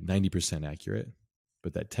it's like 90% accurate,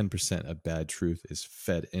 but that 10% of bad truth is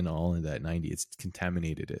fed in all in that 90. It's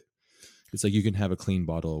contaminated it. It's like you can have a clean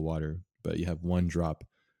bottle of water, but you have one drop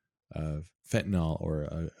of fentanyl or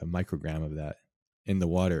a microgram of that in the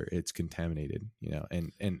water. It's contaminated,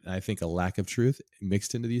 and I think a lack of truth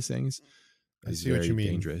mixed into these things is very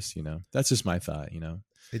dangerous. That's just my thought.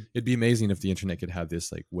 It'd be amazing if the internet could have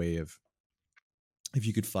this like way of, if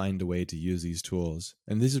you could find a way to use these tools.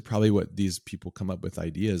 And this is probably what these people come up with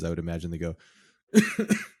ideas. I would imagine they go,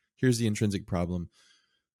 here's the intrinsic problem.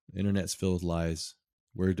 The internet's filled with lies.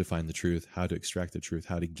 Where to find the truth, how to extract the truth,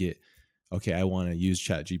 how to get okay, I want to use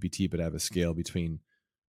Chat GPT, but I have a scale between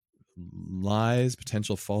lies,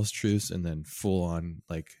 potential false truths, and then full on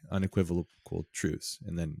like unequivocal truths,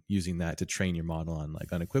 and then using that to train your model on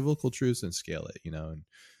like unequivocal truths and scale it,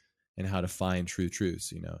 and how to find true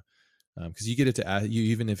truths, because you get it to ask you,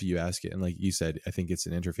 even if you ask it, and like you said, I think it's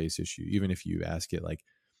an interface issue. Even if you ask it like,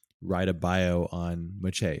 write a bio on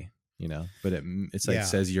Maciej, but it's like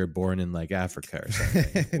says you're born in like Africa or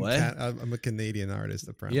something. What? I'm a Canadian artist,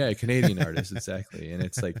 apparently. Yeah, a Canadian artist, exactly. And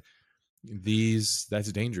it's like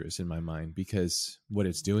that's dangerous in my mind, because what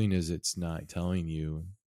it's doing is it's not telling you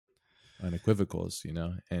unequivocals,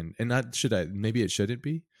 and not maybe it shouldn't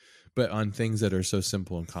be, but on things that are so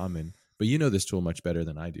simple and common. But you know this tool much better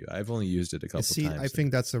than I do. I've only used it a couple times. I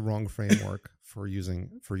think that's a wrong framework for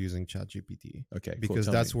using ChatGPT. Okay, because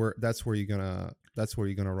cool. that's where you're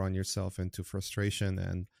gonna run yourself into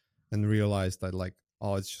frustration and realize that like,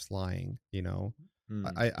 oh, it's just lying.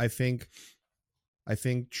 I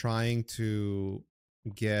think trying to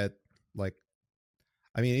get like,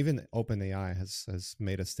 I mean, even OpenAI has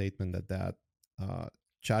made a statement that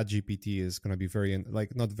ChatGPT is going to be very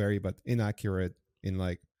not very, but inaccurate in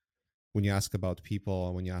like when you ask about people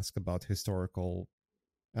and when you ask about historical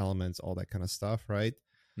elements, all that kind of stuff, right?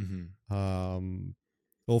 Mm-hmm.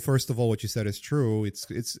 Well, first of all, what you said is true. It's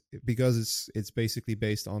because it's basically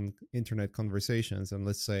based on internet conversations, and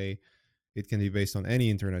let's say it can be based on any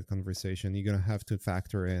internet conversation. You're gonna have to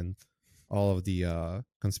factor in all of the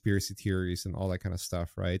conspiracy theories and all that kind of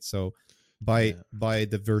stuff, right? So by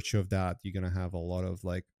the virtue of that, you're gonna have a lot of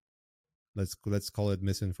like, let's call it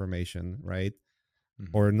misinformation, right?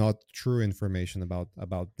 Mm-hmm. Or not true information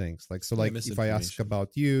about things. Like, so like if I ask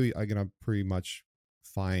about you, I'm gonna pretty much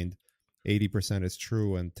find 80% is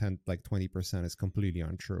true and 20% is completely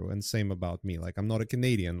untrue. And same about me. Like, I'm not a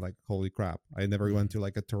Canadian. Like, holy crap, I never went to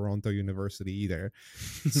like a Toronto university either.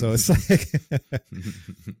 So it's like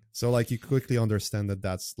so like you quickly understand that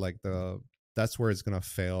that's where it's gonna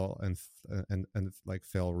fail and like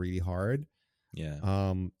fail really hard.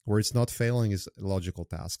 Yeah. Where it's not failing is logical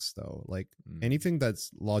tasks, though. Like anything that's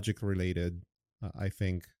logic related, I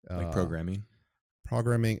think like programming,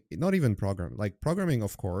 not even programming,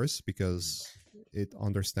 of course, because it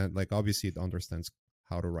understands, like, obviously it understands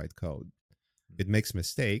how to write code. It makes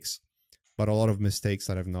mistakes, but a lot of mistakes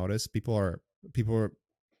that I've noticed, people are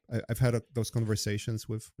I've had those conversations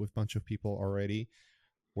with a bunch of people already,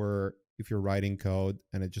 where if you're writing code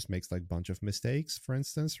and it just makes like a bunch of mistakes, for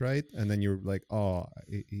instance, right? And then you're like, oh,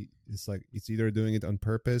 it's like it's either doing it on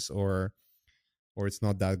purpose or it's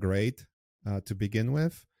not that great to begin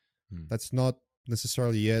with. That's not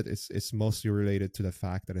necessarily it. It's mostly related to the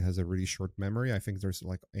fact that it has a really short memory. I think there's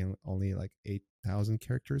like only like 8,000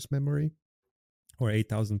 characters memory or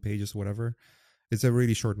 8,000 pages, whatever. It's a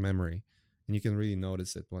really short memory, and you can really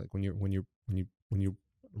notice it. Like when you're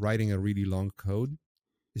writing a really long code,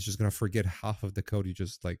 it's just gonna forget half of the code you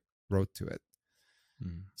just like wrote to it.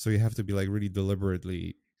 So you have to be like really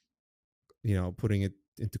deliberately, putting it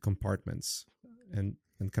into compartments and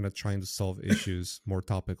kind of trying to solve issues more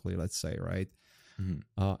topically, let's say, right?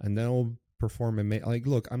 And then I'll perform like,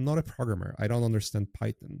 look, I'm not a programmer. I don't understand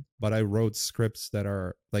Python, but I wrote scripts that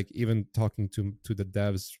are like, even talking to the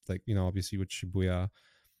devs, like, obviously with Shibuya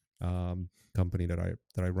company that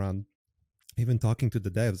I run, even talking to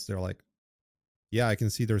the devs, they're like, yeah, I can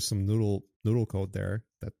see there's some noodle code there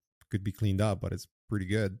that could be cleaned up, but it's pretty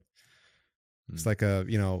good. It's like a,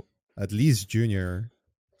 at least junior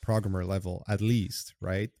programmer level, at least,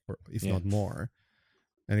 right? Or if not more.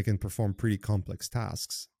 And it can perform pretty complex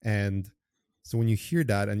tasks. And so when you hear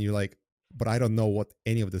that and you're like, but I don't know what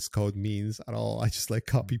any of this code means at all, I just like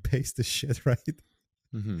copy paste the shit, right?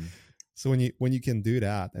 So when you can do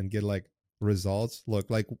that and get like results, look,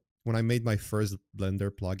 like when I made my first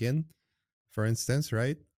Blender plugin, for instance,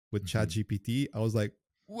 right, with ChatGPT, I was like,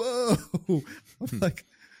 whoa, I'm like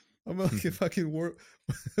a fucking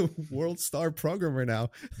world star programmer now.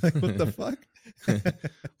 Like, what the fuck? Well,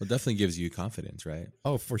 it definitely gives you confidence, right?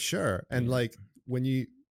 Oh, for sure. And like when you,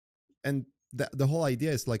 and the whole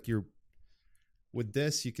idea is like with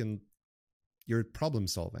this, you're problem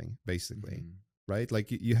solving basically, right?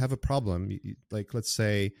 Like you have a problem, like let's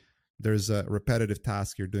say there's a repetitive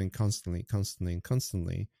task you're doing constantly.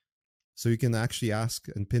 So you can actually ask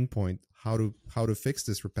and pinpoint how to fix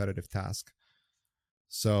this repetitive task.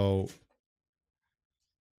 So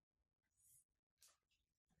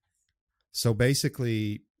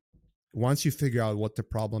basically, once you figure out what the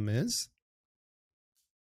problem is,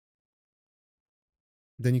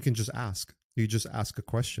 then you can just ask. You just ask a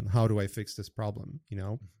question: how do I fix this problem?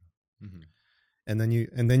 And then you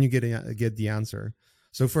get the answer.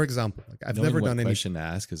 So for example, like I've Knowing never what done any. question to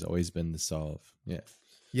ask has always been the solve. Yeah.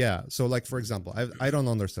 Yeah. So like for example, I don't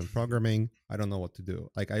understand programming. I don't know what to do.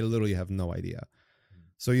 Like I literally have no idea.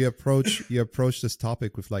 So you approach this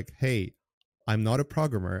topic with like, hey, I'm not a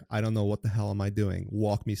programmer. I don't know what the hell am I doing.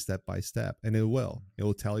 Walk me step by step, and it will. It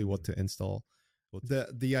will tell you what to install.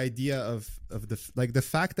 The idea of the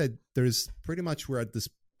fact that there's pretty much we're at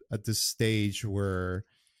this stage where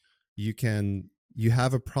you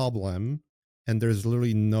have a problem and there's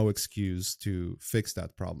literally no excuse to fix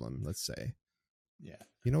that problem, let's say. Yeah.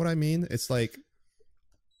 You know what I mean? It's like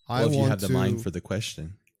I Well, if you want have the mind to for the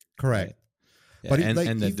question, correct. right? Yeah, But like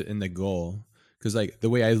and the goal, because like the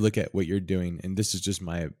way I look at what you're doing, and this is just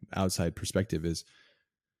my outside perspective, is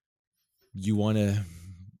you want to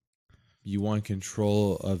you want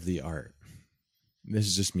control of the art. This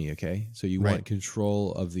is just me, okay? So you right. want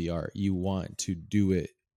control of the art. You want to do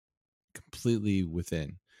it completely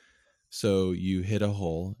within. So you hit a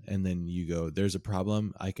hole and then you go, there's a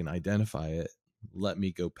problem. I can identify it. Let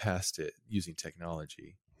me go past it using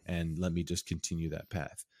technology and let me just continue that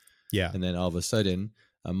path. Yeah. And then all of a sudden,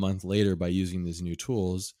 a month later, by using these new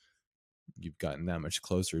tools, you've gotten that much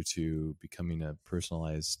closer to becoming a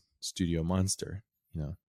personalized studio monster, you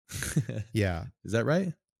know? Yeah. Is that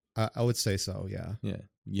right? I would say so. Yeah. Yeah.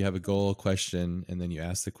 You have a goal, question, and then you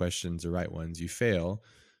ask the questions, the right ones. You fail,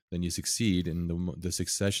 then you succeed, and the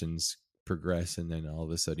successions progress. And then all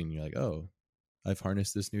of a sudden, you're like, oh, I've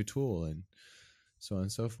harnessed this new tool, and so on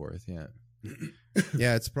and so forth. Yeah.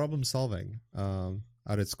 Yeah. It's problem solving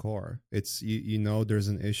at its core. It's, there's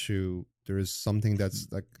an issue. There's something that's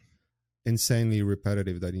like insanely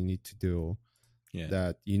repetitive that you need to do Yeah.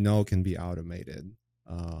 that can be automated.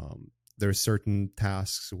 There's certain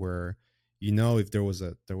tasks where if there was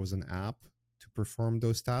an app to perform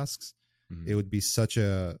those tasks, it would be such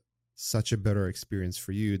a better experience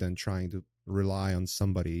for you than trying to rely on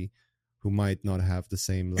somebody who might not have the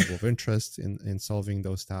same level of interest in solving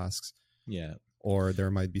those tasks. Yeah. Or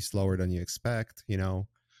there might be slower than you expect.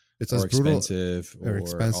 It's Or as brutal expensive, or or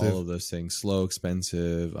expensive. all of those things. Slow,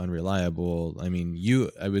 expensive, unreliable. I mean,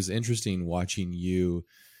 it was interesting watching you,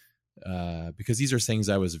 because these are things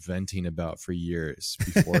I was venting about for years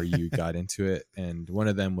before you got into it. And one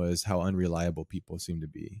of them was how unreliable people seem to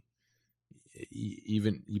be.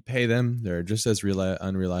 Even you pay them, they're just as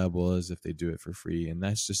unreliable as if they do it for free. And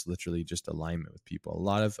that's just literally just alignment with people.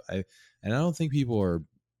 And I don't think people are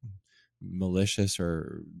malicious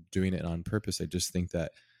or doing it on purpose. I just think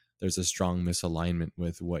that there's a strong misalignment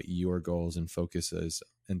with what your goals and focus is,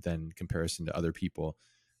 and then comparison to other people.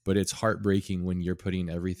 But it's heartbreaking when you're putting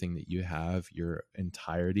everything that you have, your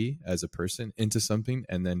entirety as a person, into something,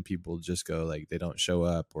 and then people just go like they don't show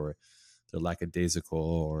up, or they're lackadaisical,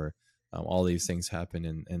 or all these things happen,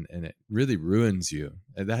 and it really ruins you.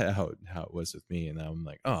 And that's how it was with me. And I'm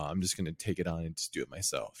like, oh, I'm just gonna take it on and just do it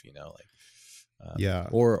myself, like. Yeah.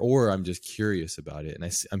 Or I'm just curious about it,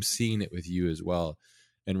 and I'm seeing it with you as well.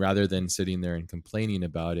 And rather than sitting there and complaining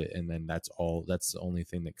about it, and then that's the only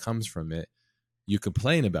thing that comes from it, you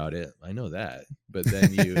complain about it. I know that, but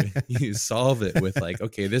then you solve it with like,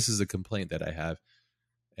 okay, this is a complaint that I have,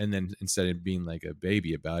 and then instead of being like a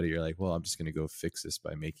baby about it, you're like, well, I'm just gonna go fix this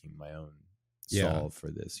by making my own solve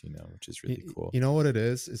for this, which is really cool. You know what it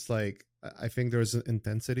is? It's like I think there's an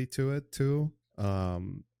intensity to it too.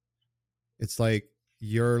 It's like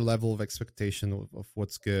your level of expectation of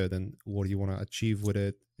what's good and what you want to achieve with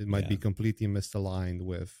it. It might be completely misaligned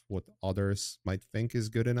with what others might think is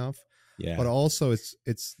good enough. Yeah. But also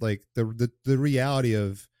it's like the reality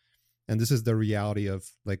of, and this is the reality of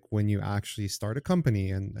like when you actually start a company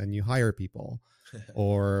and you hire people,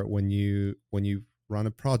 or when you run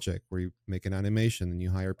a project where you make an animation and you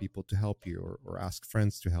hire people to help you, or ask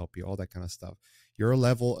friends to help you, all that kind of stuff. Your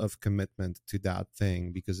level of commitment to that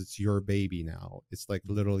thing, because it's your baby now. It's like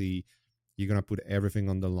literally you're going to put everything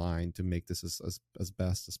on the line to make this as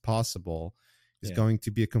best as possible. It's going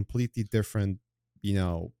to be a completely different,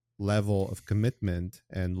 level of commitment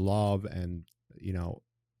and love and,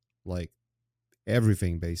 like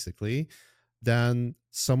everything basically, than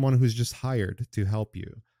someone who's just hired to help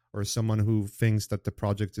you, or someone who thinks that the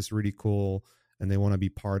project is really cool and they want to be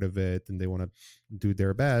part of it and they want to do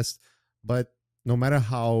their best. But no matter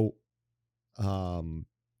how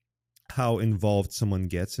involved someone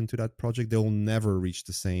gets into that project, they will never reach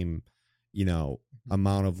the same,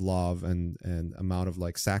 amount of love and amount of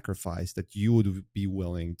like sacrifice that you would be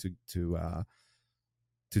willing to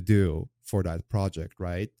do for that project,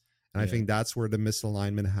 right? And I think that's where the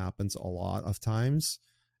misalignment happens a lot of times.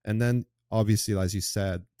 And then obviously, as you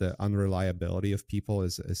said, the unreliability of people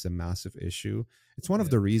is a massive issue. It's one of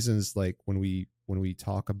Yeah. the reasons, like when we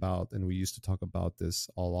talk about, and we used to talk about this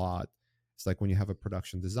a lot, it's like when you have a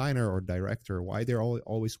production designer or director, why they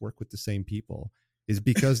always work with the same people is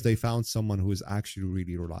because they found someone who is actually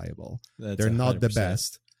really reliable. That's They're not the 100%.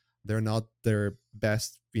 best. They're not their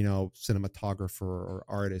best, cinematographer or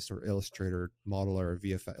artist or illustrator, modeler,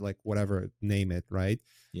 VFX, like whatever, name it, right?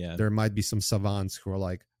 Yeah. There might be some savants who are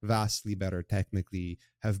like vastly better technically,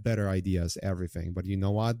 have better ideas, everything. But you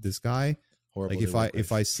know what? This guy, Horrible like to work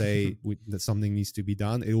if with. I say that something needs to be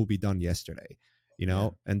done, it will be done yesterday,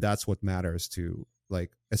 and that's what matters to,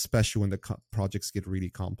 like, especially when the projects get really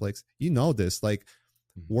complex. This, like,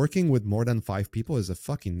 working with more than 5 people is a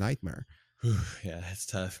fucking nightmare. Yeah, it's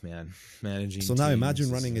tough, man. Managing. So now imagine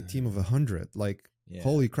running a team of 100. Like,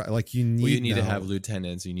 holy crap! Like, you need to have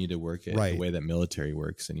lieutenants. You need to work it Right. the way that military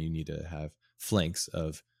works, and you need to have flanks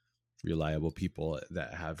of reliable people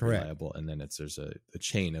that have Correct. reliable, and then there's a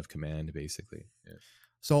chain of command, basically. Yeah.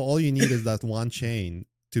 So all you need is that one chain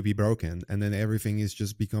to be broken, and then everything is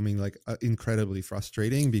just becoming like incredibly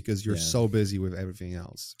frustrating because you're so busy with everything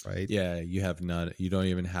else, right? Yeah, you don't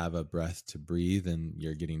even have a breath to breathe, and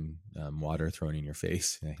you're getting water thrown in your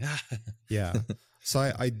face. Yeah.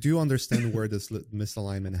 So I do understand where this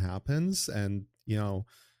misalignment happens, and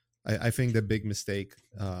I think the big mistake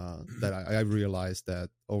that I realized that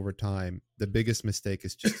over time, the biggest mistake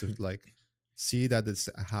is just to like see that it's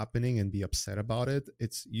happening and be upset about it.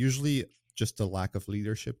 It's usually just a lack of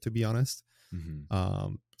leadership, to be honest.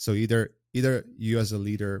 Mm-hmm. So either you as a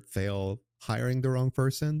leader fail hiring the wrong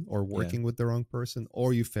person or working with the wrong person,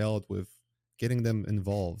 or you failed with getting them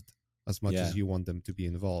involved as much as you want them to be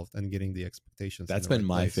involved and getting the expectations. That's been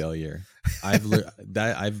my failure. I've learned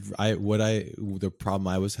that the problem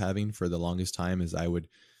I was having for the longest time is I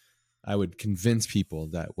would convince people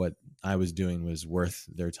that what I was doing was worth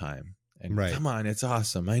their time. And come on, it's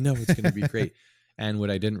awesome. I know it's going to be great. And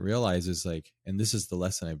what I didn't realize is like, and this is the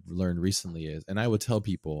lesson I've learned recently is, and I would tell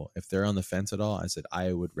people if they're on the fence at all, I said,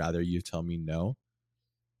 I would rather you tell me no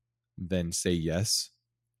than say yes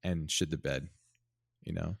and shit the bed,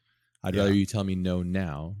 I'd rather you tell me no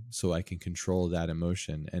now so I can control that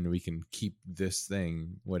emotion and we can keep this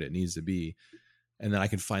thing what it needs to be. And then I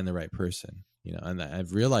can find the right person, and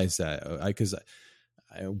I've realized that because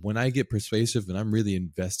when I get persuasive and I'm really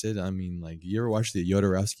invested, I mean, like, you ever watch the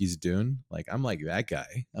Jodorowsky's Dune? Like, I'm like that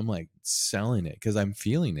guy. I'm like selling it because I'm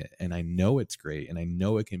feeling it and I know it's great and I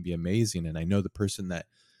know it can be amazing. And I know the person that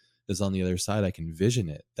is on the other side, I can vision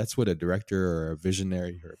it. That's what a director or a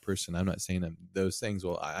visionary or a person, I'm not saying those things.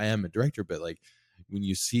 Well, I am a director, but like when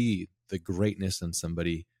you see the greatness in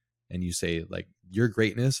somebody and you say like your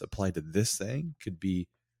greatness applied to this thing could be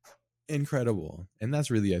incredible. And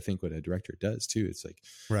that's really, I think, what a director does too. It's like,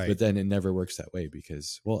 but then it never works that way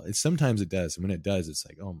because, well, sometimes it does. And when it does, it's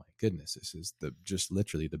like, oh my goodness, this is just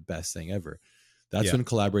literally the best thing ever. That's when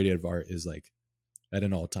collaborative art is like at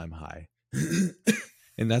an all-time high.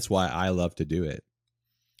 And that's why I love to do it.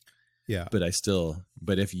 Yeah. But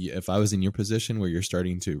if I was in your position where you're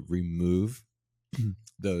starting to remove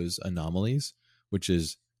those anomalies, which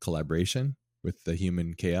is collaboration with the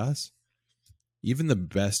human chaos, even the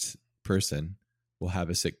best person will have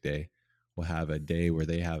a sick day, will have a day where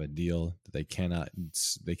they have a deal that they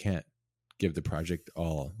can't give the project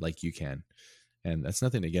all like you can. And that's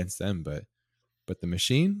nothing against them, but the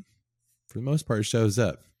machine, for the most part, shows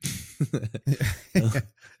up.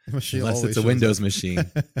 Unless it's a Windows machine.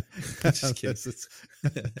 Just kidding.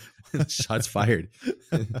 Shots fired.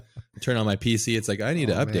 Turn on my PC. It's like, I need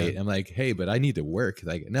to update. Man. I'm like, hey, but I need to work.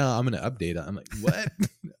 Like, no, I'm going to update it. I'm like,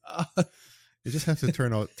 what? You just have to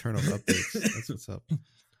turn off updates. That's what's up.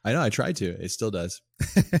 I know. I tried to. It still does.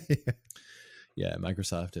 Yeah.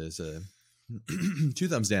 Microsoft is 2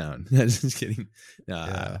 thumbs down. Just kidding.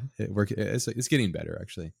 It's getting better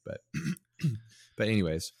actually. But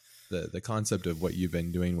anyways, the concept of what you've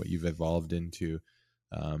been doing, what you've evolved into,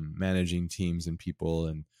 managing teams and people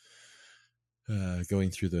and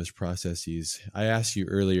going through those processes. I asked you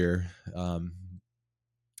earlier,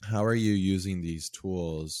 how are you using these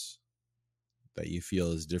tools that you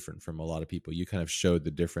feel is different from a lot of people? You kind of showed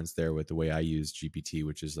the difference there with the way I use GPT,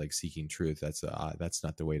 which is like seeking truth. That's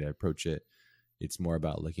not the way to approach it. It's more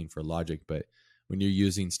about looking for logic. But when you're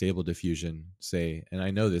using stable diffusion, say, and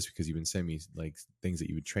I know this because you've been sending me like things that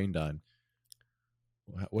you've trained on,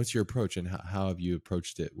 what's your approach and how have you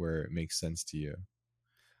approached it where it makes sense to you?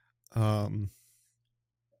 I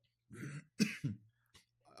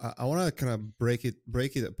want to kind of break it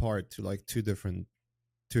apart to like two different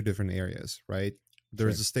areas, right?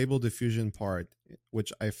 There's a stable diffusion part,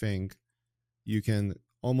 which I think you can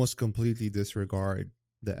almost completely disregard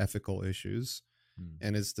the ethical issues. Mm.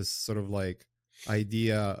 And it's this sort of like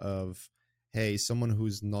idea of, hey, someone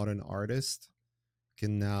who's not an artist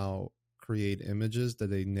can now create images that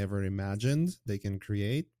they never imagined they can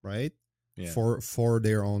create, right? Yeah. For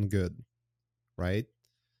their own good, right?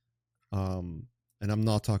 And I'm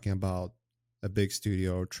not talking about a big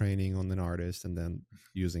studio training on an artist and then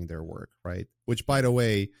using their work, right? Which, by the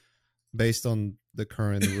way, based on the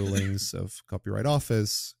current rulings of Copyright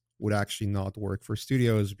Office, would actually not work for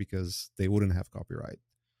studios because they wouldn't have copyright.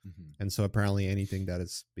 Mm-hmm. And so apparently anything that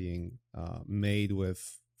is being made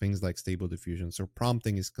with things like Stable Diffusion, so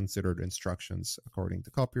prompting is considered instructions according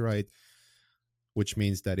to copyright, which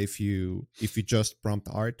means that if you just prompt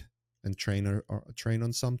art and train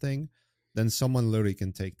on something, then someone literally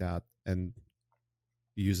can take that and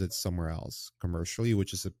use it somewhere else commercially,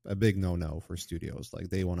 which is a big no-no for studios. Like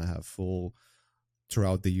they want to have full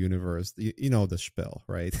throughout the universe, you know, the spiel,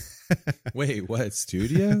 right? Wait, what?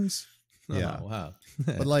 Studios? Yeah. Oh, wow.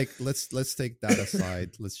 But like let's take that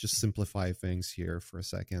aside. Let's just simplify things here for a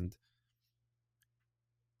second.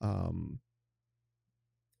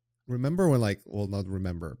 Remember when, like, well, not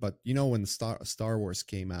remember, but you know, when Star Wars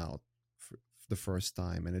came out for the first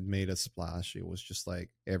time and it made a splash, it was just like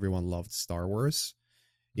everyone loved Star Wars.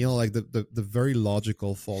 You know, like the very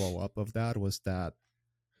logical follow-up of that was that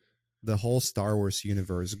the whole Star Wars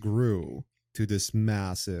universe grew to this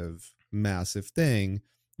massive thing,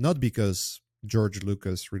 not because George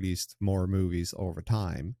Lucas released more movies over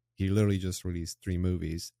time. He literally just released 3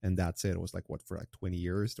 movies and that's it. It was like, what, for like 20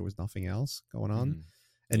 years there was nothing else going on. Mm-hmm.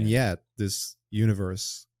 And yet this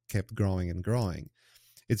universe kept growing and growing.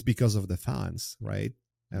 It's because of the fans, right?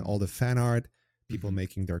 And all the fan art, people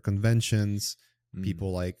making their conventions,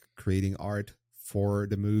 people like creating art for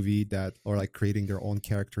the movie, that, or like creating their own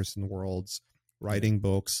characters and worlds, writing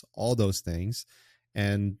books, all those things.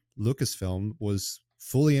 And Lucasfilm was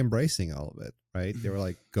fully embracing all of it, right? They were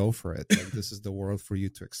like, go for it. Like, this is the world for you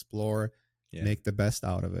to explore, make the best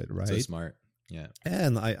out of it, right? So smart. Yeah.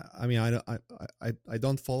 And I mean, I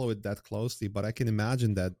don't follow it that closely, but I can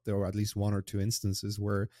imagine that there were at least 1 or 2 instances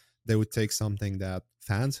where they would take something that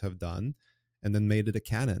fans have done and then made it a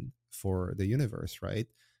canon for the universe, right?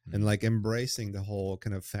 And like embracing the whole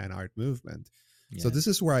kind of fan art movement. So this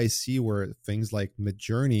is where I see where things like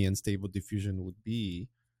Midjourney and Stable Diffusion would be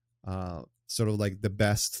sort of like the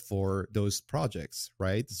best for those projects,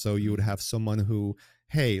 right? So you would have someone who,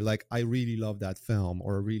 hey, like, I really love that film,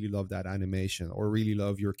 or really love that animation, or really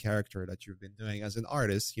love your character that you've been doing as an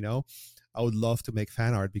artist, you know, I would love to make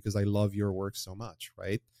fan art because I love your work so much,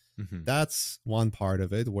 right? That's one part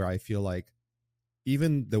of it where I feel like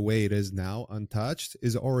even the way it is now, untouched,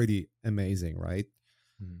 is already amazing, right?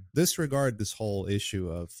 Disregard this whole issue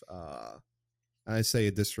of I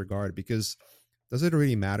say disregard because does it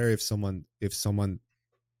really matter if someone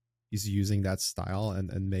is using that style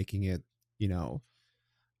and making it, you know,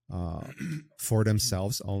 for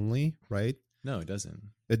themselves only, right? No, it doesn't.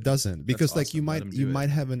 It doesn't, because like awesome. you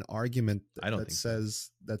might have an argument I don't that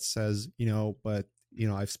think says, you know, but you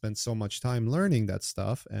know, I've spent so much time learning that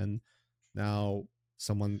stuff, and now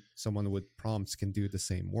someone with prompts can do the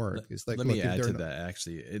same work. It's like, let look, me if add they're to that.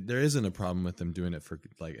 Actually, there isn't a problem with them doing it for,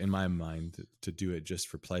 like, in my mind, to do it just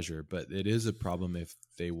for pleasure. But it is a problem if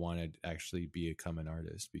they want to actually become an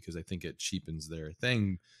artist, because I think it cheapens their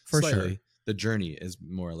thing for slightly. sure. The journey is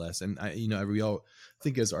more or less, and I, you know, we all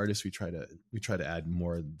think as artists we try to add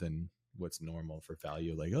more than what's normal for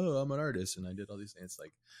value. Like, oh, I'm an artist and I did all these things. It's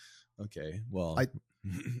like, okay, well,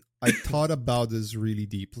 I thought about this really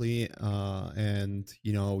deeply, and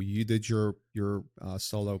you know, you did your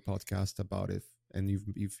solo podcast about it, and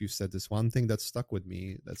you've said this one thing that stuck with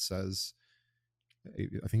me that says,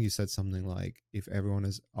 I think you said something like, if everyone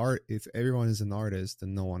is an artist,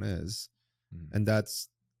 then no one is. And that's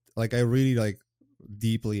like, I really like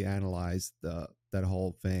deeply analyzed that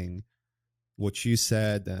whole thing, what you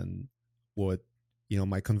said, and what, you know,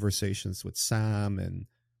 my conversations with Sam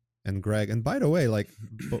and Greg. And by the way, like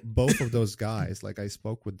both of those guys, like I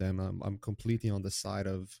spoke with them, I'm completely on the side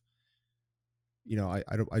of, you know, I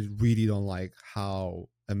really don't like how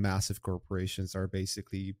a massive corporations are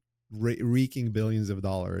basically reeking billions of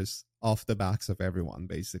dollars off the backs of everyone,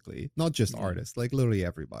 basically, not just artists, like literally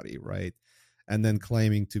everybody, right? And then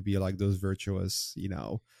claiming to be like those virtuous, you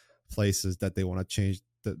know, places that they want to change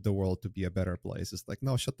the world to be a better place. It's like,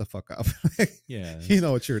 no, shut the fuck up. yeah, you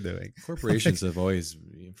know what you're doing. Corporations have always,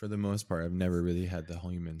 for the most part, have never really had the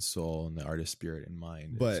human soul and the artist spirit in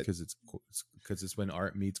mind. But because it's when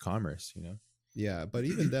art meets commerce, you know. Yeah, but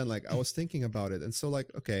even then, like, I was thinking about it, and so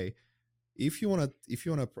like, okay, if you wanna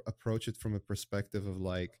approach it from a perspective of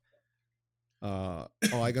like, I'm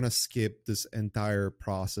gonna skip this entire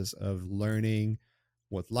process of learning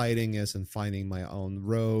what lighting is and finding my own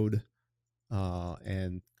road,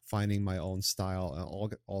 and finding my own style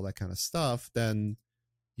and all that kind of stuff, then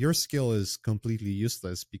your skill is completely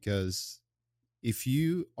useless. Because if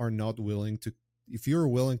you are not willing to, if you're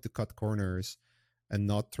willing to cut corners and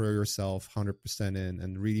not throw yourself 100% in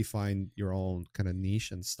and really find your own kind of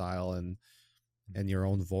niche and style and your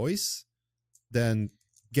own voice, then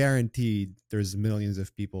guaranteed there's millions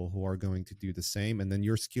of people who are going to do the same, and then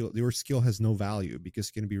your skill has no value because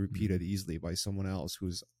it can be repeated easily by someone else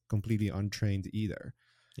who's completely untrained either.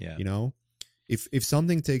 Yeah. You know, if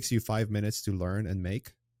something takes you 5 minutes to learn and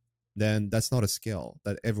make, then that's not a skill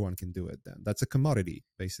that everyone can do it. Then that's a commodity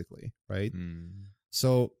basically, right?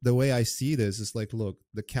 So the way I see this is like, look,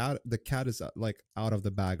 the cat is like out of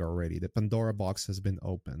the bag already. The Pandora box has been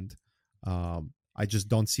opened. I just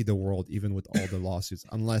don't see the world, even with all the lawsuits,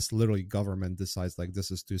 unless literally government decides like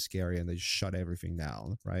this is too scary and they just shut everything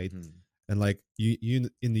down, right? And like you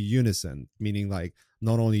in the unison, meaning like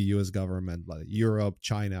not only U.S. government, like Europe,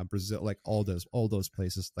 China, Brazil, like all those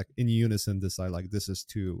places, like in unison decide like this is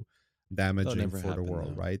too damaging for the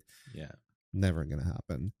world, though. right? Yeah, never gonna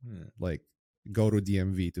happen. Like, go to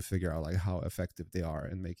DMV to figure out like how effective they are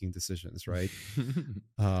in making decisions, right?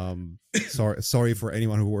 Sorry for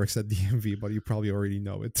anyone who works at DMV, but you probably already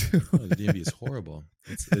know it too. Oh, the DMV is horrible.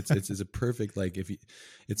 It's a perfect, like,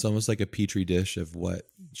 it's almost like a petri dish of what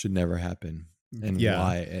should never happen and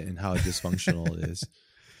why and how dysfunctional it is.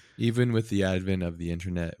 Even with the advent of the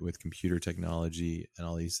internet, with computer technology and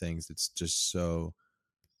all these things, it's just so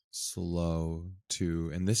slow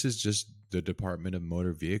to, and this is just the Department of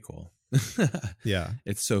Motor Vehicle. Yeah,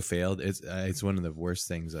 it's so failed. It's one of the worst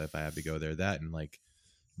things if I have to go there. That and like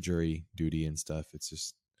jury duty and stuff. It's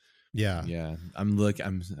just yeah.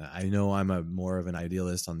 I know I'm a more of an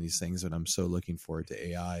idealist on these things, but I'm so looking forward to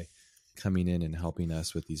AI coming in and helping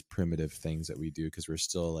us with these primitive things that we do, because we're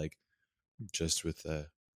still like just with the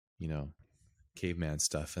caveman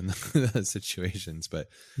stuff and the situations. But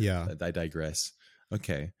yeah. I digress.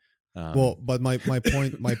 Okay. Well, but my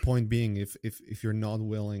point being, if you're not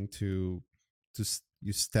willing to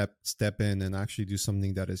you step in and actually do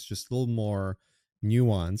something that is just a little more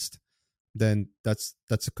nuanced, then that's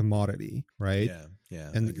a commodity, right?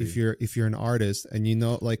 Yeah. And if you're an artist and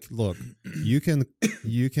like, look, you can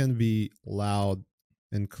be loud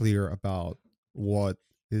and clear about what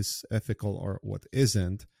is ethical or what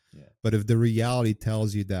isn't, but if the reality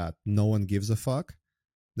tells you that no one gives a fuck,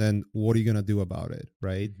 then what are you gonna do about it,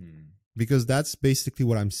 right? Because that's basically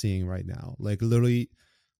what I'm seeing right now. Like literally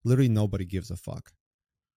nobody gives a fuck.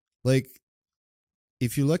 Like,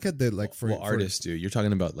 if you look at the like for artists do, you're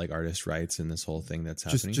talking about like artist rights and this whole thing that's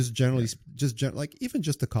happening. Just generally, like even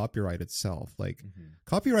just the copyright itself. Like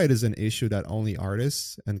copyright is an issue that only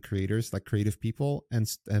artists and creators, like creative people and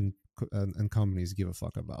companies give a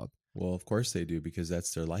fuck about. Well, of course they do, because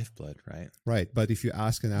that's their lifeblood, right? Right, but if you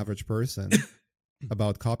ask an average person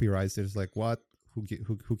about copyrights, there's like, what?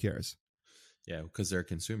 Who cares? Yeah, because they're a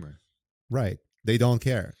consumer. Right, they don't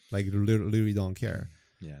care. Like literally don't care.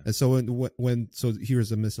 Yeah. And so when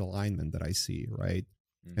here's a misalignment that I see, right?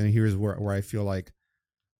 And here's where I feel like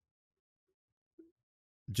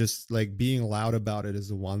just like being loud about it is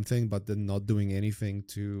the one thing, but then not doing anything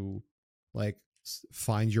to like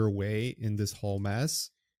find your way in this whole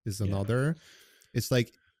mess is another. It's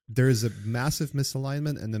like there's a massive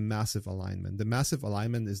misalignment and a massive alignment. The massive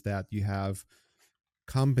alignment is that you have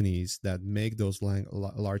companies that make those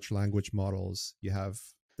large language models. You have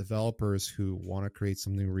developers who want to create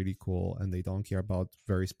something really cool and they don't care about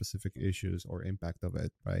very specific issues or impact of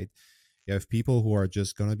it, right? You have people who are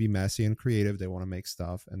just going to be messy and creative. They want to make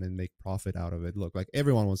stuff and then make profit out of it. Look, like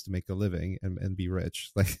everyone wants to make a living and be rich.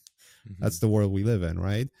 Like that's the world we live in,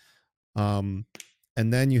 right? And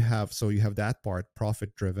then you have that part,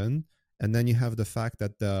 profit driven, and then you have the fact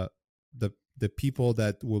that the people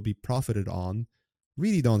that will be profited on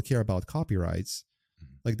really don't care about copyrights.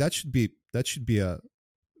 Like that should be a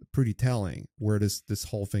pretty telling where this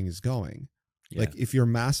whole thing is going. Like if your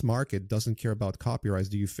mass market doesn't care about copyrights,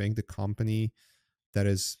 do you think the company that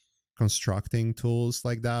is constructing tools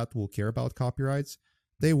like that will care about copyrights?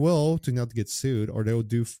 They will, to not get sued, or they will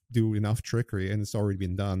do enough trickery, and it's already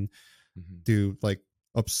been done, to like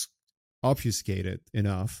obfuscate it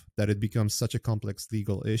enough that it becomes such a complex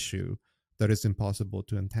legal issue that it's impossible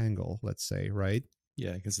to untangle, let's say, right?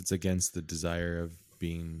 Yeah, because it's against the desire of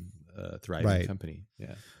being a thriving company.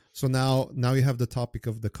 Yeah. So now you have the topic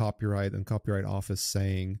of the copyright and copyright office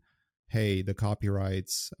saying, hey, the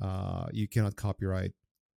copyrights, you cannot copyright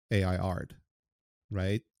AI art,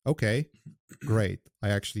 right? Okay, great. I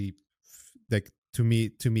actually like to me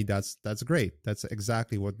that's great. That's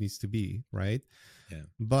exactly what needs to be, right? Yeah.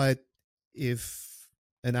 But if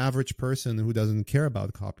an average person who doesn't care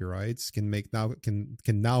about copyrights can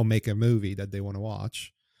now make a movie that they want to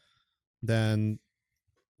watch, then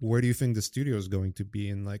where do you think the studio is going to be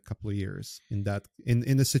in like a couple of years, in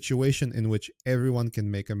a situation in which everyone can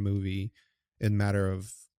make a movie in matter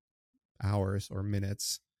of hours or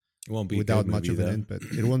minutes It won't be a without good much movie of an though.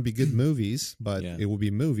 input? It won't be good movies, but Yeah. it will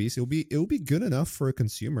be movies. It will be good enough for a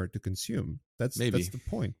consumer to consume. That's Maybe. the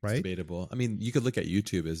point, It's right? debatable. I mean, you could look at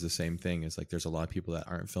YouTube as the same thing. It's like there's a lot of people that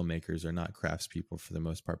aren't filmmakers or not craftspeople for the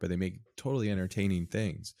most part, but they make totally entertaining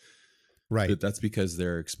things. Right. But that's because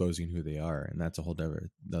they're exposing who they are, and that's a whole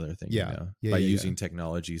another thing. Yeah. Yeah. By Yeah. using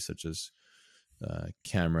technology such as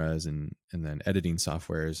cameras and then editing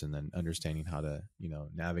softwares, and then understanding how to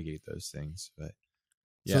navigate those things. But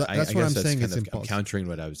So yeah, that's I what guess I'm that's saying. kind It's of, I'm impossible. countering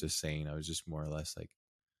what I was just saying. I was just more or less like,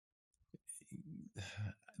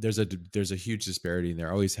 there's a huge disparity, and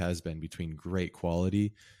there always has been, between great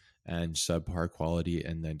quality and subpar quality,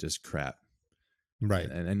 and then just crap. Right.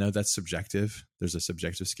 And I know that's subjective. There's a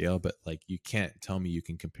subjective scale, but like, you can't tell me you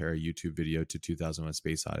can compare a YouTube video to 2001: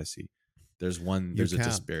 Space Odyssey. You There's a can't.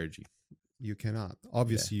 disparity. You cannot. Yeah,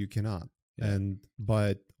 Obviously, you cannot. yeah.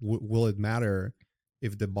 But will it matter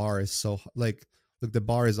if the bar is like, look, the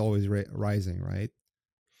bar is always rising, right?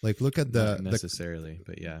 Like, look at Not the necessarily,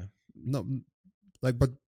 but yeah. no, like, but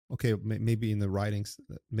okay, maybe in the writings,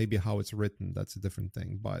 maybe how it's written, that's a different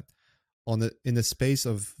thing. But in the space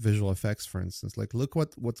of visual effects, for instance, like, look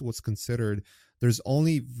what's considered. There's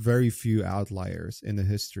only very few outliers in the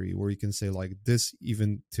history where you can say like this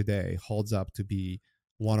even today holds up to be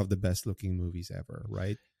one of the best looking movies ever,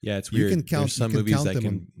 right? Yeah, it's You can weird. There's count some movies that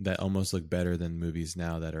them on, almost look better than movies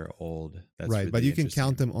now that are old. That's right, but really you can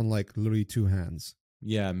count interesting. them on like literally two hands,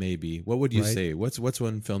 Yeah, maybe. What would you right? say? What's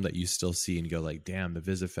one film that you still see and go like, damn, the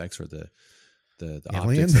vis effects or the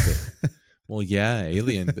Alien, optics of it? Well, yeah,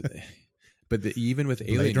 Alien, but even with Blade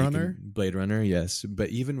Alien, you can Runner, Blade Runner, yes, but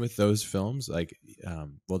even with those films, like,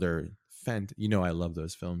 well, they're I love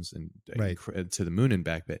those films, and right? to the moon and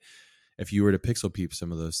back. But if you were to pixel peep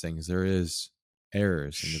some of those things, there is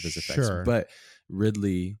errors in the vis effects. Sure. But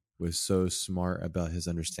Ridley was so smart about his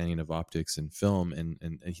understanding of optics and film,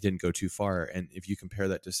 and he didn't go too far. And if you compare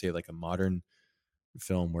that to, say, like a modern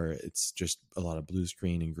film where it's just a lot of blue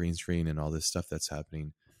screen and green screen and all this stuff that's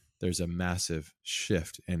happening, there's a massive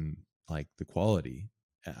shift in like the quality.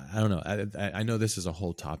 I don't know. I know this is a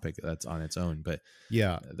whole topic that's on its own, but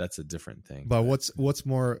Yeah, that's a different thing. but But what's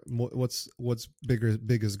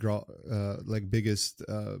biggest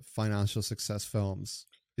financial success films?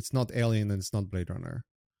 It's not Alien and it's not Blade Runner.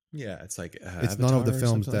 yeah, it's like It's none of the Avatar or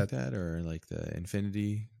films something like that, that, or like the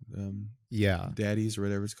Infinity yeah. Daddies or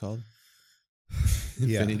whatever it's called.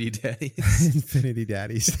 Yeah. Infinity Daddies. Infinity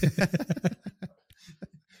Daddies.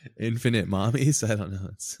 Infinite Mommies. I don't know.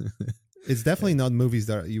 It's definitely not movies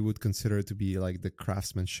that you would consider to be like the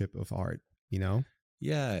craftsmanship of art, you know?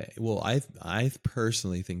 Yeah, well, I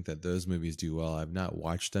personally think that those movies do well. I've not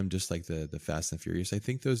watched them, just like the Fast and Furious. I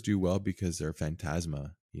think those do well because they're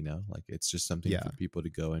phantasma. Like, it's just something Yeah. for people to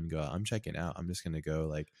go and go, I'm checking out. I'm just gonna go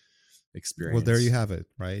like Well, there you experience. have it,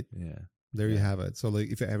 right? Yeah, There you yeah. have it. So like,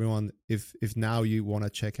 if now you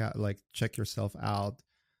want to check yourself out,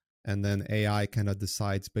 and then AI kind of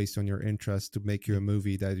decides based on your interest to make you a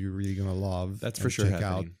movie that you're really gonna love That's for and sure check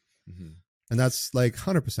out, happening. Hmm. and that's like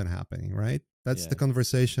 100% happening, right? That's Yeah. the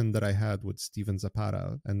conversation that I had with Steven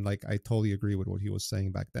Zapata, and like I totally agree with what he was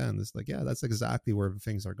saying back then. It's like, yeah, that's exactly where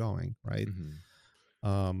things are going, right? Hmm.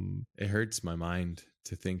 Um, It hurts my mind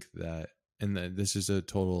to think that, and this is a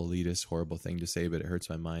total elitist, horrible thing to say, but it hurts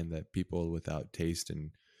my mind that people without taste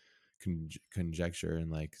and conjecture and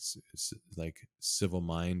like civil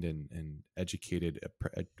mind and educated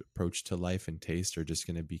approach to life and taste are just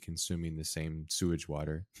going to be consuming the same sewage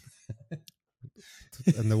water.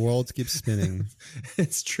 and the world keeps spinning,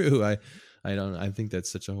 It's true. I think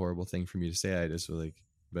that's such a horrible thing for me to say. I just like,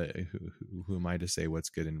 but who am I to say what's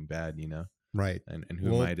good and bad, right? and who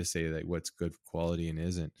am Well, I to say that what's good quality and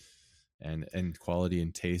isn't? And quality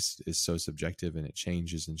and taste is so subjective, and it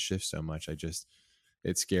changes and shifts so much.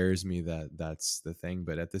 It scares me that that's the thing,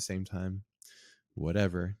 but at the same time,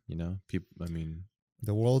 whatever, people, I mean,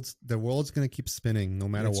 the world's gonna keep spinning no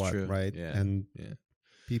matter it's what, true. right? Yeah. And Yeah.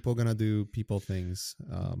 people gonna do people things.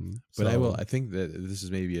 But So I think that this is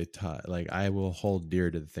maybe like, I will hold dear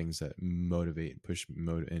to the things that motivate, push,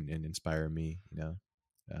 and inspire me,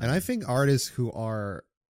 and I um, think artists who are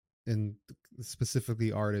in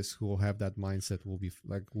specifically artists who will have that mindset will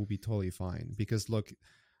be totally fine, because look,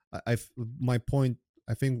 I've my point,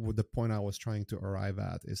 I think what the point I was trying to arrive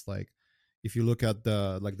at is like, if you look at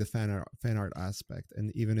the like the fan art aspect,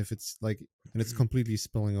 and even if it's like, and it's completely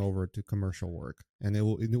spilling over to commercial work, and it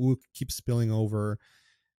will keep spilling over.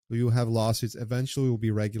 You have lawsuits. Eventually, it will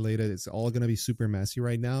be regulated. It's all going to be super messy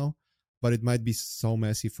right now, but it might be so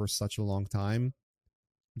messy for such a long time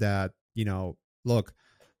that, look,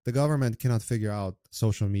 the government cannot figure out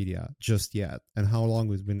social media just yet. And how long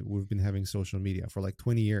we've been having social media for like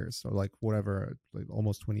 20 years or like whatever, like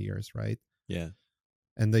almost 20 years, right? Yeah.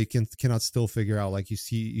 And they cannot still figure out, like, you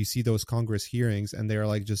see those Congress hearings, and they're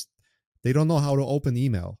like, just, they don't know how to open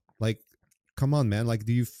email. Like, come on, man. Like,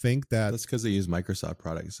 do you think that That's because they use Microsoft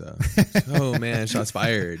products. So, oh man, shots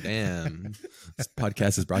fired. Damn. This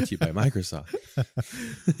podcast is brought to you by Microsoft.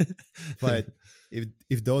 But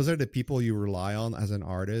if those are the people you rely on as an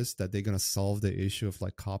artist, that they're gonna solve the issue of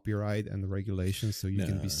like copyright and the regulations, so you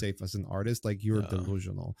can be safe as an artist, like, you're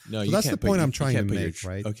delusional. No, so you that's can't the point put, I'm trying to put make,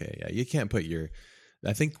 right? Okay, yeah, you can't put your.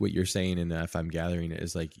 I think what you're saying, and if I'm gathering it,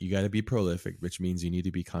 is like you got to be prolific, which means you need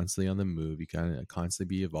to be constantly on the move. You got to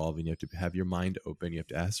constantly be evolving. You have to have your mind open. You have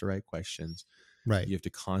to ask the right questions. Right. You have to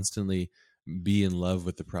constantly be in love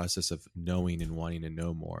with the process of knowing and wanting to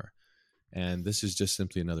know more. And this is just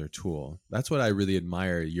simply another tool. That's what I really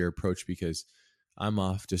admire your approach, because I'm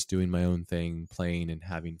off just doing my own thing, playing and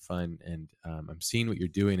having fun. And I'm seeing what you're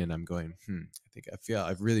doing, and I'm going,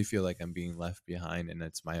 I really feel like I'm being left behind, and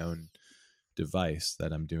it's my own device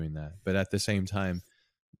that I'm doing that. But at the same time,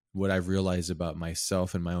 what I've realized about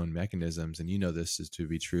myself and my own mechanisms, and this is to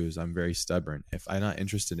be true, is I'm very stubborn. If I'm not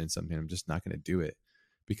interested in something, I'm just not going to do it,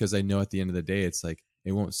 because I know at the end of the day, it's like,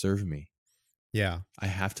 it won't serve me. Yeah. I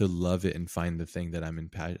have to love it and find the thing that I'm in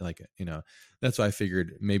passion. Like, that's why I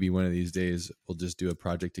figured maybe one of these days we'll just do a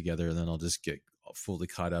project together, and then I'll just get fully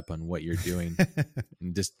caught up on what you're doing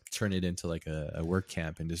and just turn it into like a work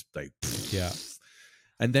camp, and just like, yeah.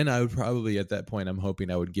 And then I would probably, at that point, I'm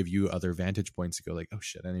hoping I would give you other vantage points to go like, oh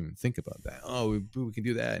shit, I didn't even think about that. Oh, we can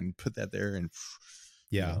do that and put that there, and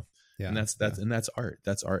yeah. And that's art.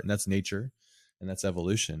 That's art, and that's nature, and that's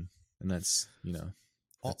evolution, and that's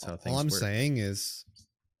that's how things all I'm work. saying is,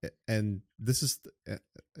 and this is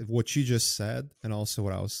what you just said, and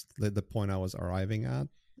also the point I was arriving at,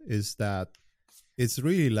 is that it's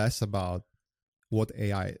really less about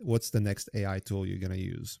what's the next AI tool you're going to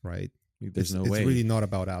use, right? There's no way. It's really not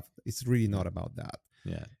about that. It's really not about that.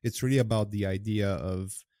 Yeah. It's really about the idea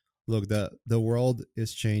of, look, the world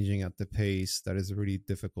is changing at the pace that is really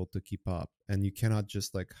difficult to keep up, and you cannot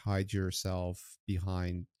just like hide yourself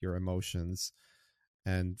behind your emotions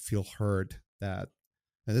and feel hurt. And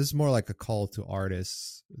this is more like a call to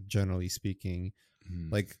artists, generally speaking,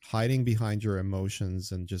 like hiding behind your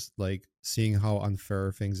emotions and just like seeing how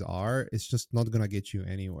unfair things are. It's just not gonna get you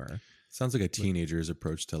anywhere. Sounds like a teenager's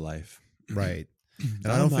approach to life. Right. And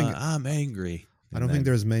I don't think I'm angry. I don't think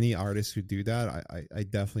there's many artists who do that. I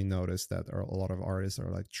definitely noticed that a lot of artists are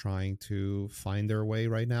like trying to find their way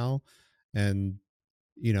right now. And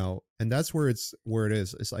and that's where it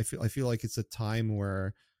is. I feel like it's a time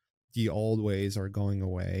where the old ways are going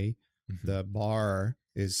away. The bar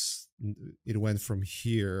it went from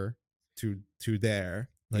here to there,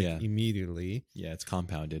 like, immediately. Yeah, it's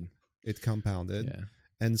compounded. Yeah.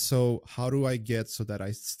 And so how do I get so that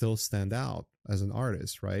I still stand out as an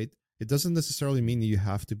artist, right? It doesn't necessarily mean you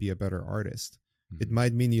have to be a better artist. It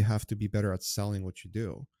might mean you have to be better at selling what you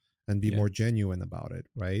do and be more genuine about it,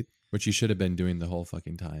 right? Which you should have been doing the whole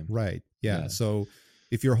fucking time. Right. Yeah. So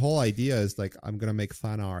if your whole idea is like, I'm going to make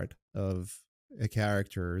fan art of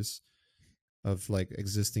characters, of like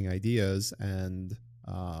existing ideas, and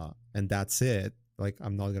that's it. Like,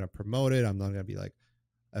 I'm not going to promote it. I'm not going to be like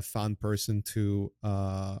a fun person to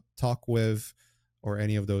talk with or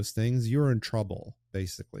any of those things. You're in trouble,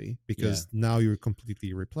 basically, because now you're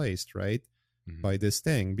completely replaced, right? By this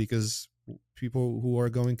thing, because people who are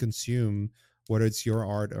going to consume, whether it's your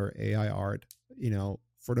art or AI art,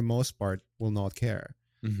 for the most part, will not care.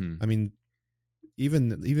 I mean,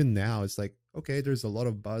 even now, it's like, okay, there's a lot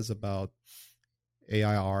of buzz about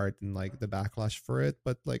AI art and like the backlash for it,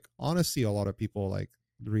 but like, honestly, a lot of people like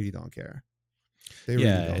really don't care. They really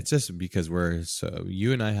don't. It's just because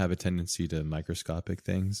you and I have a tendency to microscopic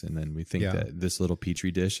things, and then we think that this little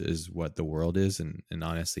petri dish is what the world is, and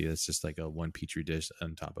honestly, it's just like a one petri dish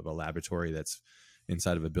on top of a laboratory that's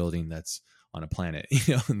inside of a building that's on a planet,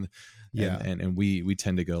 and we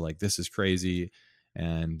tend to go like, this is crazy,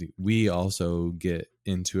 and we also get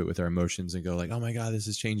into it with our emotions and go like, oh my god, this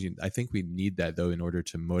is changing. I think we need that, though, in order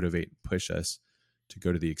to motivate and push us to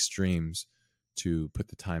go to the extremes, to put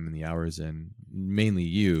the time and the hours in. Mainly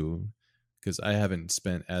you, because I haven't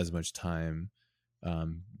spent as much time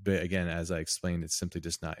But again, as I explained, it's simply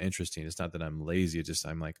just not interesting. It's not that I'm lazy. It's just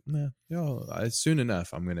I'm like, nah, soon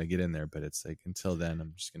enough I'm gonna get in there. But it's like until then,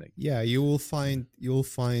 I'm just gonna you will find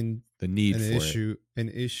the need an for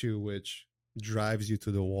it. issue which drives you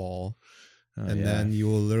to the wall, Oh, and then you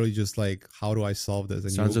will literally just like, how do I solve this?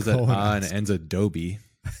 And sounds you'll with go an and and it ends Adobe.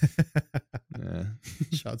 Yeah.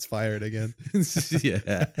 Shots fired again.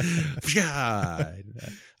 Yeah.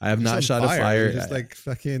 I have not shot fire. a fire. You're just like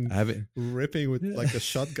fucking I haven't ripping with like a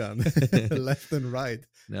shotgun left and right.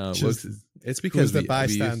 No, Just it's because the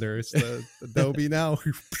bystanders. The Adobe now.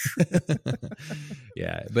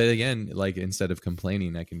 Yeah, but again, like instead of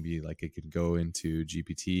complaining, I can be like, I could go into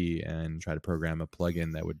GPT and try to program a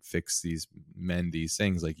plugin that would fix mend these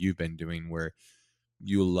things, like you've been doing, where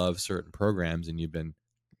you love certain programs and you've been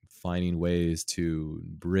finding ways to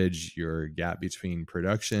bridge your gap between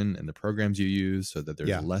production and the programs you use so that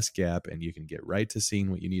there's less gap and you can get right to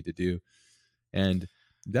seeing what you need to do. And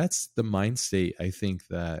that's the mind state. I think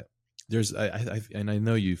that there's, and I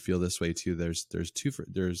know you feel this way too. There's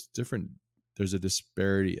a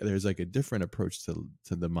disparity. There's like a different approach to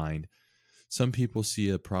the mind. Some people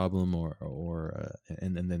see a problem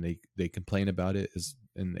and then they complain about it,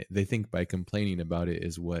 and they think by complaining about it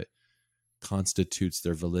is what constitutes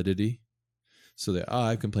their validity. So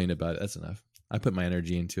I've complained about it, that's enough. I put my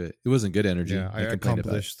energy into it. It wasn't good energy. I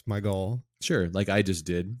accomplished my goal. Sure, like I just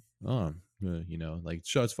did. Like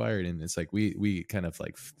shots fired, and it's like we kind of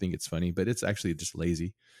like think it's funny, but it's actually just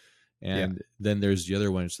lazy. And then there's the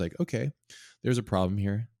other one. It's like, okay, there's a problem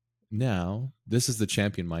here. Now this is the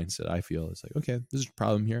champion mindset. I feel it's like, okay, there's a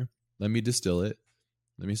problem here. Let me distill it.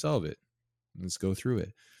 Let me solve it. Let's go through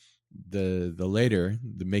it. The later,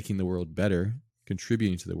 the making the world better,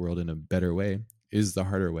 contributing to the world in a better way, is the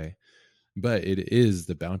harder way, but it is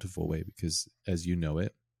the bountiful way, because as you know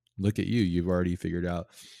it, look at you've already figured out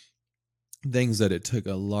things that it took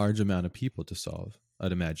a large amount of people to solve,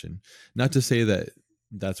 I'd imagine. Not to say that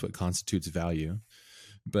that's what constitutes value,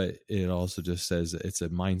 but it also just says that it's a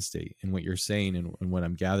mind state. And what you're saying and what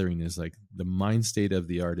I'm gathering is like the mind state of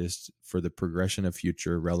the artist for the progression of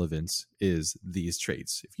future relevance is these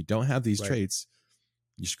traits. If you don't have these traits,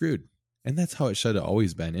 you're screwed. And that's how it should have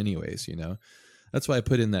always been anyways, That's why I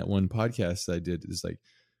put in that one podcast I did, is like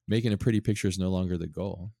making a pretty picture is no longer the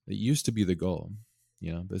goal. It used to be the goal,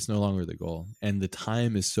 but it's no longer the goal. And the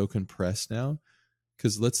time is so compressed now,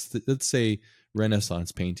 because let's say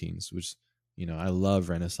Renaissance paintings, which I love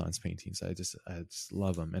Renaissance paintings. I just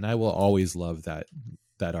love them, and I will always love that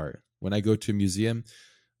art. When I go to a museum,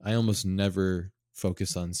 I almost never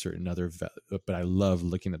focus on certain other, but I love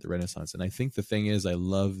looking at the Renaissance. And I think the thing is, I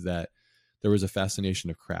love that there was a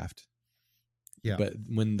fascination of craft. Yeah. But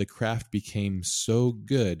when the craft became so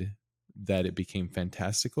good that it became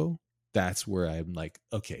fantastical, that's where I'm like,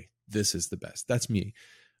 okay, this is the best. That's me.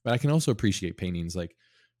 But I can also appreciate paintings like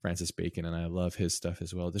Francis Bacon, and I love his stuff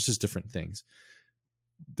as well. There's just different things.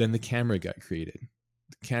 Then the camera got created.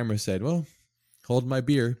 The camera said, well, hold my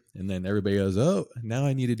beer. And then everybody goes, oh, now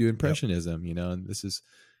I need to do Impressionism,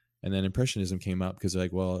 and then Impressionism came out because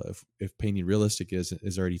like, well, if painting realistic is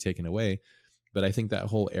already taken away. But I think that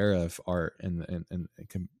whole era of art and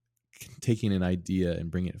taking an idea and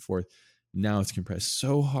bringing it forth, now it's compressed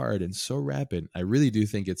so hard and so rapid. I really do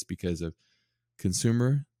think it's because of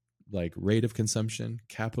consumer, like rate of consumption,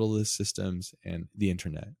 capitalist systems, and the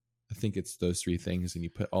internet. I think it's those three things, and you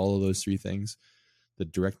put all of those three things, the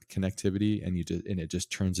direct connectivity, and it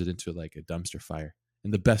just turns it into like a dumpster fire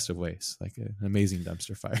in the best of ways, like an amazing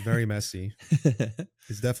dumpster fire. Very messy.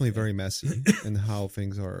 It's definitely very messy in how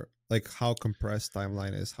things are, like how compressed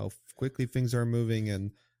timeline is, how quickly things are moving,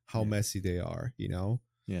 and how messy they are.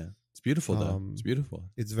 Yeah. It's beautiful though. It's beautiful.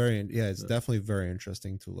 It's very, it's definitely very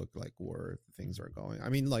interesting to look like where things are going. I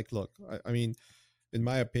mean, like, look, I mean, in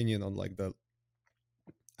my opinion, on like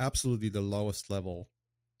absolutely the lowest level,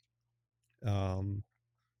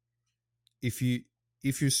 if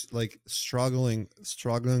you're like struggling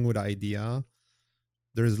with idea,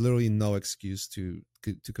 there's literally no excuse to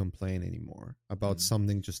complain anymore about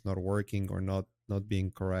something just not working or not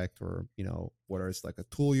being correct, or whether it's like a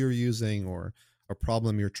tool you're using or a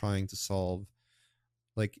problem you're trying to solve.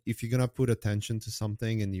 Like if you're gonna put attention to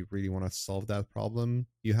something and you really want to solve that problem,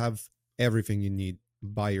 you have everything you need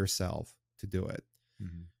by yourself to do it.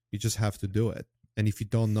 You just have to do it. And if you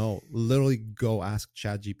don't know, literally go ask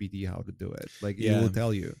ChatGPT how to do it. Like it will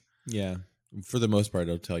tell you. Yeah. For the most part,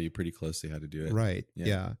 it'll tell you pretty closely how to do it. Right.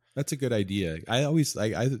 Yeah. That's a good idea. I was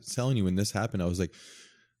telling you when this happened, I was like,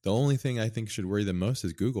 the only thing I think should worry the most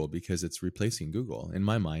is Google, because it's replacing Google. In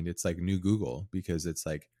my mind, it's like new Google, because it's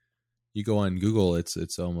like you go on Google,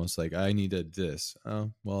 it's almost like I needed this.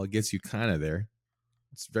 Oh, well, it gets you kind of there.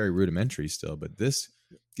 it's very rudimentary still, but this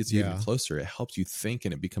gets you even Yeah. closer. It helps you think,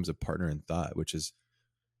 and it becomes a partner in thought, which is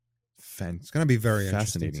It's going to be very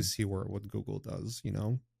interesting fascinating. to see what Google does, you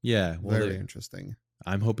know? Yeah, well, Very interesting.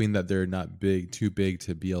 I'm hoping that they're not too big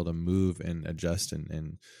to be able to move and adjust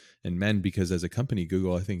and mend, because as a company,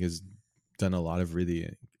 Google, I think, has done a lot of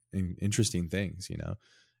really interesting things. You know,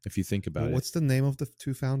 if you think about it, What's the name of the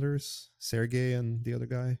two founders? Sergey and the other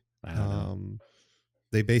guy? I don't know.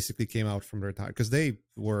 They basically came out from retirement because they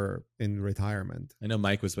were in retirement. I know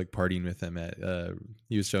Mike was like partying with them at.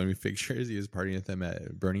 He was showing me pictures. He was partying with them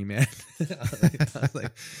at Burning Man. I was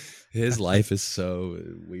like, his life is so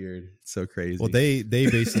weird, so crazy. Well, they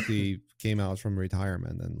basically came out from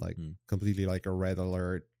retirement and like Mm. completely like a red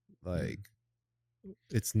alert. Like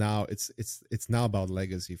it's now about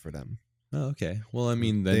legacy for them. Oh, okay. Well, I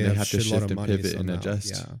mean, then they have to shitload shift of and money, pivot so and now,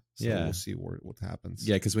 adjust. Yeah, so Yeah. we'll see what happens.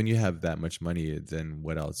 Yeah, because when you have that much money, then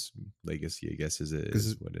what else? Legacy, I guess, is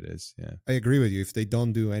what it is. Yeah, I agree with you. If they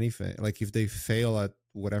don't do anything, like if they fail at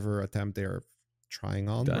whatever attempt they're trying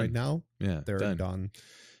on Done. right now, yeah, they're done.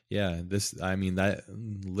 Yeah, I mean, that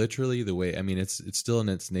literally the way. I mean, it's still in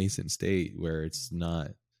its nascent state where it's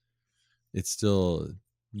not. It's still,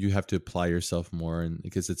 you have to apply yourself more, and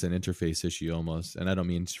because it's an interface issue almost. And I don't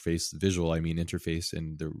mean interface visual. I mean interface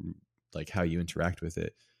and the like how you interact with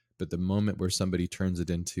it. But the moment where somebody turns it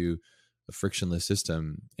into a frictionless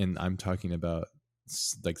system, and I'm talking about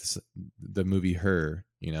like the movie Her,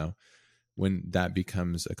 you know, when that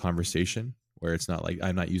becomes a conversation where it's not like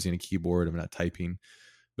I'm not using a keyboard, I'm not typing,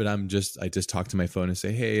 but I just talk to my phone and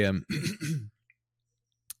say, hey,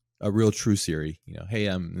 a real true Siri, you know, hey,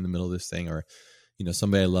 I'm in the middle of this thing, or, you know,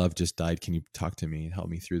 somebody I love just died. Can you talk to me and help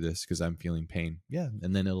me through this? Because I'm feeling pain. Yeah.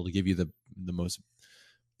 And then it'll give you the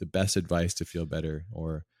best advice to feel better.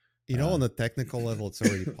 Or, you know, on a technical level, it's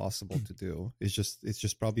already possible to do. It's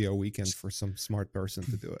just probably a weekend for some smart person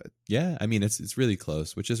to do it. Yeah. I mean, it's really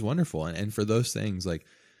close, which is wonderful. And for those things, like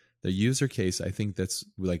the user case, I think that's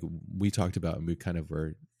like we talked about, and we kind of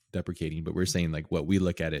were deprecating, but we're saying like what we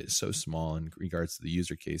look at it is so small in regards to the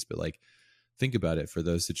user case. But like, think about it for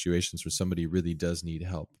those situations where somebody really does need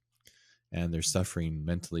help and they're suffering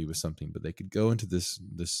mentally with something, but they could go into this,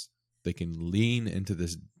 they can lean into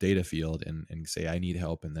this data field and say, I need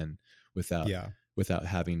help. And then without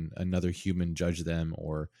having another human judge them,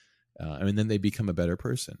 or, I mean, then they become a better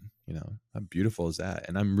person. You know, how beautiful is that?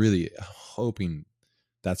 And I'm really hoping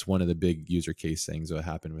that's one of the big user case things that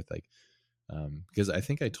happen with like, because I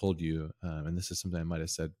think I told you, and this is something I might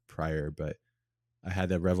have said prior, but I had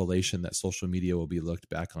that revelation that social media will be looked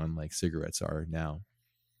back on like cigarettes are now.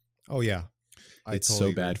 Oh yeah, it's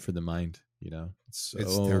totally so bad for the mind. You know, it's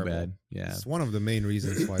terrible. Bad. Yeah, it's one of the main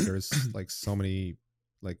reasons why there's like so many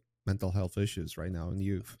like mental health issues right now in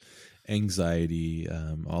youth, anxiety,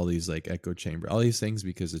 all these like echo chamber, all these things,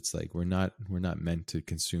 because it's like we're not meant to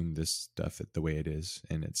consume this stuff the way it is,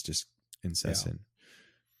 and it's just incessant.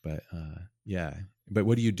 But but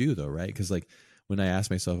what do you do though, right? Because like when I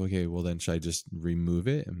ask myself, okay, well then should I just remove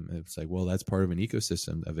it? And it's like, well, that's part of an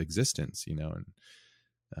ecosystem of existence, you know.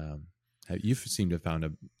 And you seem to have found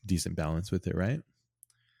a decent balance with it, right?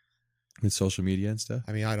 With social media and stuff.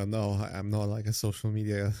 I mean, I don't know. I'm not like a social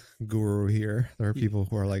media guru here. There are people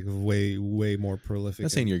who are like way more prolific. I'm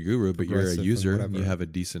not saying you're a guru, but you're a user. And you have a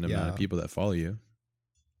decent amount of people that follow you.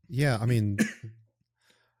 Yeah, I mean,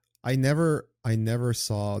 I never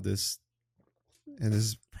saw this, and this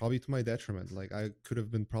is probably to my detriment. Like I could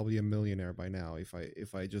have been probably a millionaire by now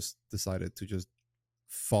if I just decided to just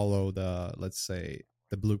follow the, let's say,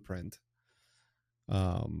 the blueprint.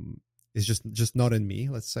 It's just not in me,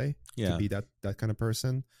 let's say, to be that kind of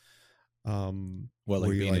person. Well,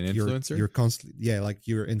 like being an influencer, you're constantly, like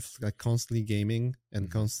you're like constantly gaming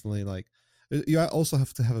and constantly like. You also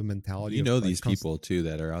have to have a mentality. You know, like these people too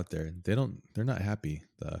that are out there. They're not happy.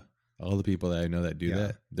 All the people that I know that do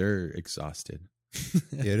that, they're exhausted.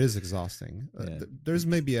 Yeah, it is exhausting. There's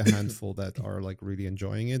maybe a handful that are like really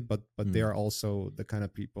enjoying it, but they are also the kind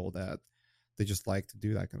of people that they just like to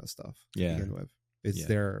do that kind of stuff to begin with. It's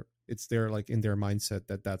their like in their mindset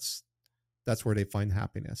that's where they find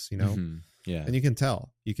happiness, you know? Mm-hmm. Yeah. And you can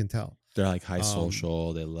tell. They're like high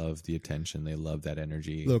social. They love the attention. They love that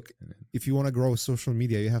energy. Look, if you want to grow social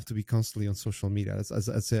media, you have to be constantly on social media.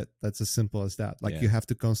 That's it. That's as simple as that. Like you have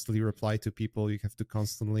to constantly reply to people. You have to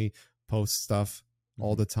constantly post stuff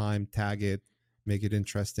all the time, tag it, make it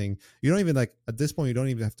interesting. You don't even like at this point, you don't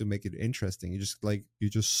even have to make it interesting. You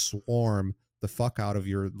just swarm the fuck out of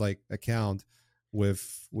your like account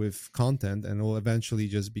with content, and it will eventually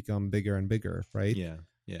just become bigger and bigger, right? Yeah.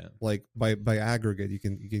 Yeah. Like by aggregate, you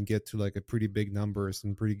can get to like a pretty big numbers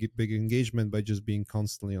and pretty big engagement by just being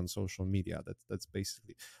constantly on social media. That's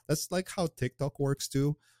basically, that's like how TikTok works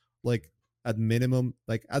too. Like at minimum,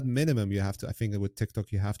 you have to, I think with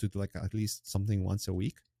TikTok you have to do like at least something once a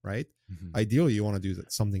week, right? Mhm. Ideally you want to do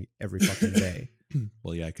that something every fucking day.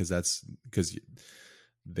 Well, yeah, because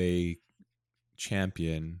they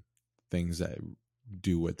champion things that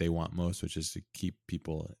do what they want most, which is to keep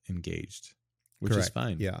people engaged, which is Correct.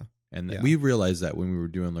 fine. Yeah. And Yeah. we realized that when we were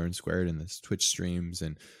doing Learn Squared and the Twitch streams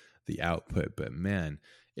and the output, but man,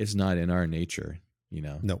 it's not in our nature, you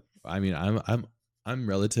know. No. I mean, I'm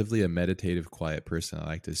relatively a meditative, quiet person. I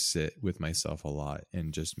like to sit with myself a lot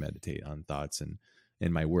and just meditate on thoughts, and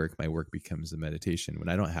in my work becomes the meditation. When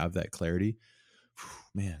I don't have that clarity,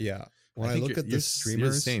 man, Yeah. When I I think look at the you're the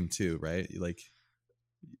streamers, same too, right? Like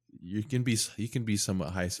you can be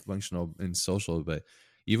somewhat high functional and social, but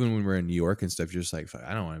even when we're in New York and stuff, you're just like, "Fuck,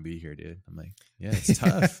 I don't want to be here, dude." I'm like, yeah, it's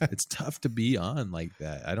tough. It's tough to be on like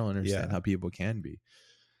that. I don't understand yeah. how people can be.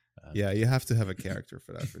 Yeah, you have to have a character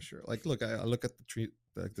for that for sure. Like, look, I look at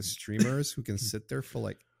the streamers who can sit there for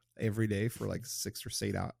like every day for like 6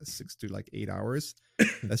 to like 8 hours.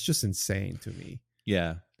 That's just insane to me.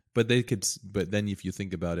 Yeah, but they could. But then, if you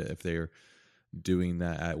think about it, if they're doing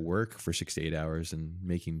that at work for 6 to 8 hours and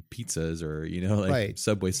making pizzas or like Right.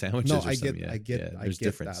 Subway sandwiches No, or something, yeah, I there's get that,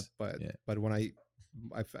 difference. but Yeah. when I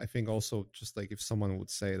think also just like if someone would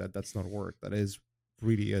say that that's not work, that is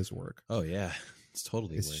really is work. Oh yeah, it's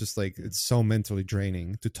totally. It's work. just like Yeah. it's so mentally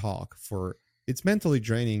draining to talk for. It's mentally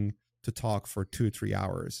draining to talk for 2 3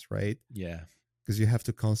 hours, right? Yeah. Because you have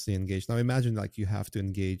to constantly engage. Now imagine like you have to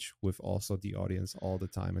engage with also the audience all the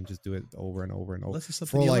time and just do it over and over and over Unless it's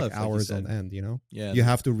something for you like love, like you hours on said. end. Yeah. You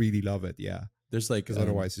have to really love it. Yeah, There's like because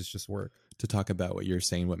otherwise it's just work. to talk about what you're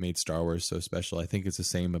saying, what made Star Wars so special. I think it's the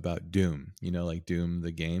same about Doom. Like Doom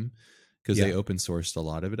the game, because they Yeah. open sourced a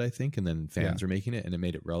lot of it, I think, and then fans are making it, and it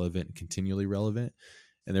made it relevant, continually relevant.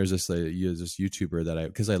 And there's this this YouTuber that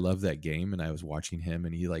because I love that game, and I was watching him,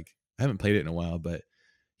 and he I haven't played it in a while, but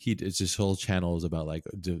it's his whole channel is about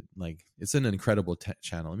it's an incredible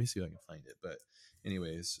channel. Let me see if I can find it. But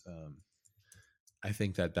anyways, I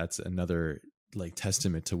think that's another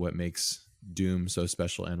testament to what makes Doom so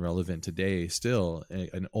special and relevant today. Still,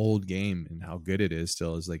 an old game, and how good it is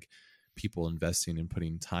still is people investing and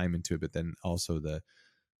putting time into it. But then also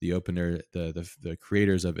the opener, the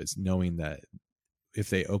creators of it, knowing that if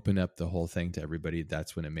they open up the whole thing to everybody,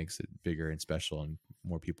 that's when it makes it bigger and special, and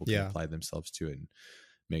more people can apply themselves to it, and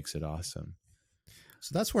makes it awesome.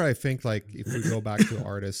 So that's where I think, like, if we go back to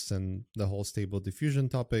artists and the whole stable diffusion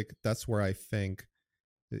topic, that's where I think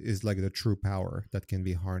is like the true power that can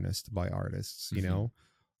be harnessed by artists.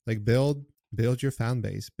 Like build your fan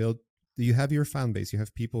base. You have your fan base. You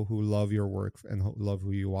have people who love your work and love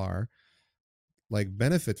who you are. Like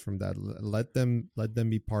benefit from that. Let them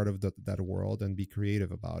be part of that world and be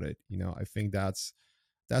creative about it. I think that's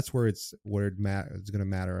where it's going to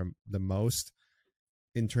matter the most.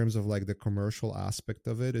 In terms of like the commercial aspect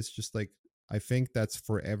of it, it's just like I think that's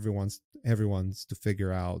for everyone's to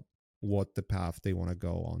figure out what the path they want to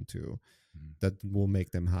go on to that will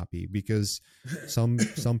make them happy, because some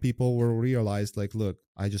people will realize like, look,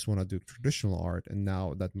 I just want to do traditional art, and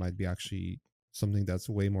now that might be actually something that's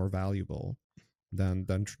way more valuable than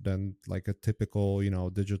like a typical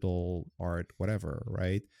digital art, whatever,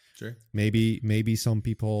 right? Sure. Maybe some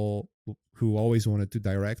people who always wanted to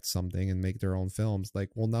direct something and make their own films, like,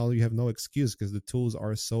 well, now you have no excuse because the tools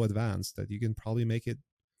are so advanced that you can probably make it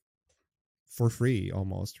for free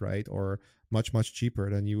almost, right? Or much cheaper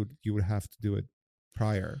than you would have to do it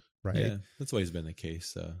prior, right? Yeah, that's always been the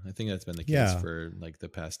case. I think that's been the case Yeah. for the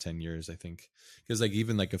past 10 years, I think. Because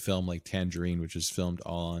even a film like Tangerine, which is filmed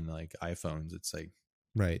all on iPhones, it's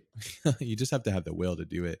right. you just have to have the will to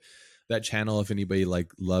do it. That channel, if anybody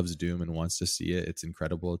loves Doom and wants to see it, it's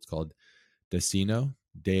incredible. It's called Decino,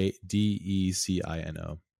 Decino.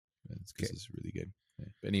 It's really good.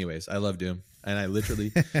 But anyways, I love Doom, and I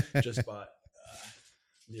literally just bought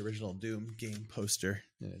the original Doom game poster.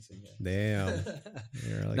 Damn.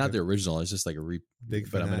 Like not the original. It's just like a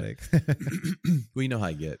big but fanatic. We know how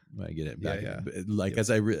I get when I get it back. Yeah. But as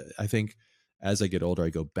I think as I get older, I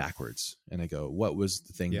go backwards and I go, what was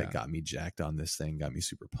the thing that got me jacked on this thing, got me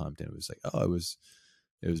super pumped? And it was like, oh,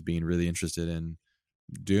 it was being really interested in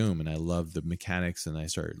Doom, and I loved the mechanics, and I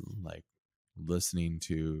started listening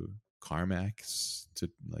to Carmack's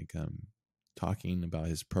talking about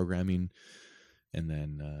his programming, and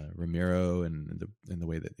then Ramiro and the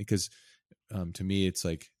way that, because to me it's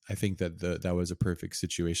I think that that was a perfect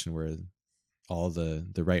situation where all the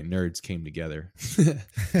right nerds came together.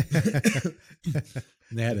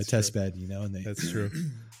 And they had a test bed, and That's true.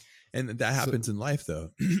 And that happens in life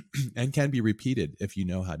though, and can be repeated if you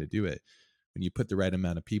know how to do it. When you put the right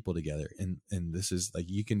amount of people together, and this is like,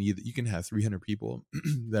 you can have 300 people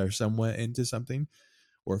that are somewhat into something,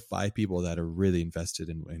 or 5 people that are really invested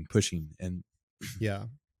in pushing, and Yeah.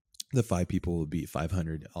 the 5 people will beat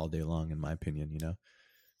 500 all day long, in my opinion.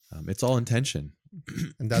 It's all intention.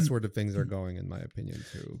 And that's where the things are going, in my opinion,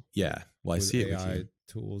 too. Yeah. Well, I with see it AI with you.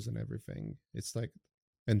 tools and everything. It's like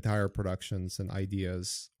entire productions and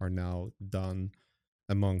ideas are now done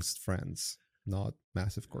amongst friends, not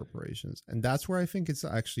massive corporations. And that's where I think it's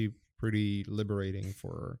actually pretty liberating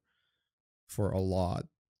for a lot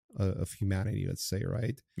of humanity, let's say,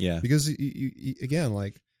 right? Yeah. Because again,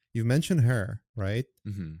 like you mentioned her, right?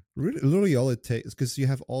 Mm-hmm. Literally all it takes, because you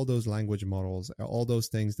have all those language models, all those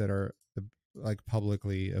things that are like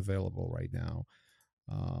publicly available right now.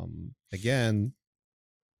 Again,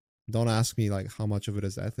 don't ask me like how much of it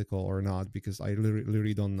is ethical or not, because I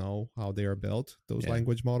literally don't know how they are built, those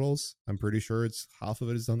language models. I'm pretty sure it's half of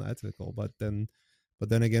it is unethical, but then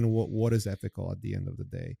again, what is ethical at the end of the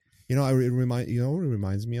day? What it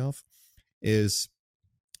reminds me of is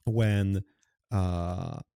when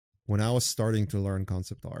I was starting to learn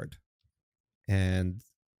concept art, and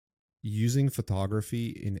using photography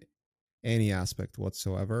in any aspect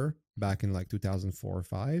whatsoever back in like 2004 or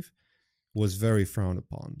 5 was very frowned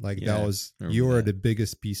upon. Like that was, you're the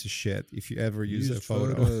biggest piece of shit if you ever use a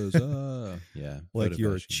photo. Photos. Yeah. Like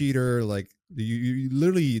you're a cheater. Like you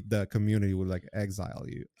literally, the community would like exile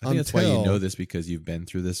you. I think that's why you know this, because you've been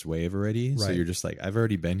through this wave already. Right. So you're just like, I've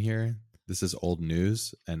already been here. This is old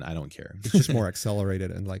news and I don't care. It's just more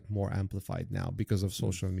accelerated and like more amplified now because of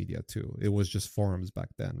social media too. It was just forums back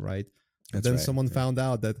then, right? And then someone found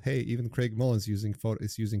out that, hey, even Craig Mullen's using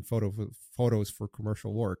photos for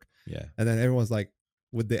commercial work. Yeah. And then everyone's like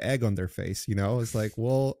with the egg on their face, it's like,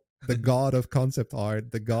 well, the god of concept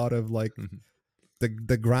art, the god of like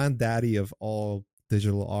the granddaddy of all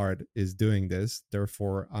digital art is doing this.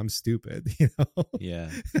 Therefore, I'm stupid, Yeah.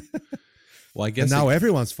 Well, I guess and now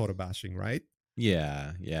everyone's photo bashing, right?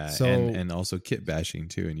 Yeah, yeah. So, and also kit bashing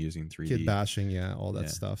too, and using 3D. Kit bashing, yeah, all that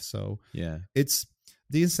stuff. So yeah, it's,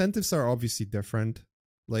 the incentives are obviously different.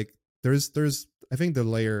 Like there's I think the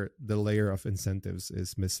layer of incentives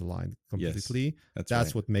is misaligned completely. Yes, that's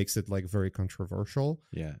right. what makes it like very controversial.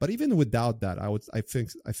 Yeah. But even without that, I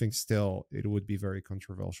think still it would be very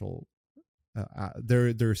controversial.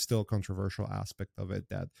 There's still a controversial aspect of it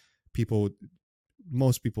that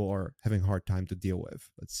most people are having a hard time to deal with,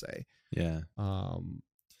 let's say. Yeah.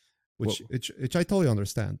 Which I totally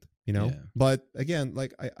understand, Yeah. But again,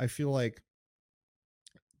 like I feel like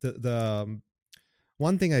the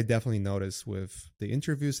one thing I definitely noticed with the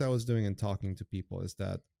interviews I was doing and talking to people is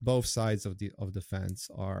that both sides of the fence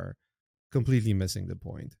are completely missing the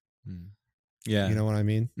point. Yeah. You know what I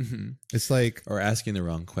mean? Mm-hmm. It's like, or asking the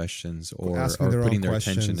wrong questions, or putting their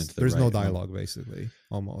attention into the there's right no dialogue one. Basically,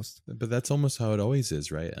 almost. But that's almost how it always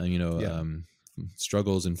is, right?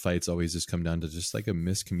 Struggles and fights always just come down to just like a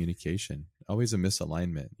miscommunication, always a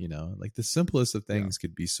misalignment. Like the simplest of things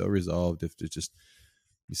could be so resolved if you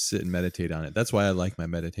sit and meditate on it. That's why I like my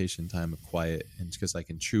meditation time of quiet, and because I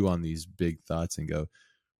can chew on these big thoughts and go,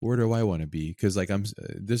 where do I want to be? Because like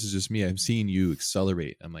this is just me. I'm seeing you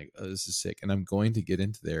accelerate. I'm like, oh, this is sick, and I'm going to get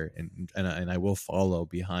into there, and I will follow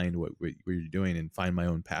behind what you're doing and find my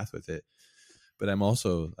own path with it. But I'm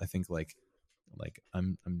also, I think like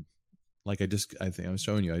I'm like I think I was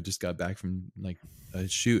showing you, I just got back from like a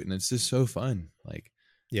shoot, and it's just so fun. Like,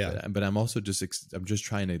 yeah. But I'm also I'm just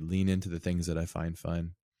trying to lean into the things that I find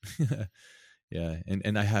fun. Yeah.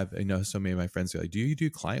 And I have, so many of my friends are like, do you do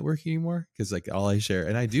client work anymore? Because like all I share,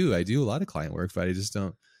 and I do a lot of client work, but I just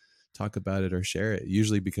don't talk about it or share it,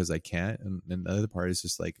 usually because I can't. And the other part is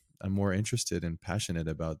just like, I'm more interested and passionate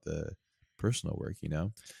about the personal work,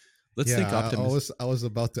 Let's think optimistic. I was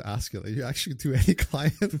about to ask you, like, you actually do any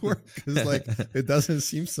client work? Because like, it doesn't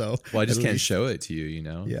seem so. Well, I just can't show it to you,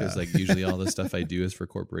 because Yeah. like usually all the stuff I do is for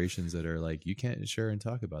corporations that are like, you can't share and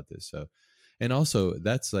talk about this. So, and also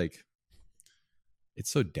that's like, it's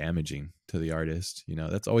so damaging to the artist.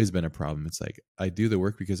 That's always been a problem. It's like, I do the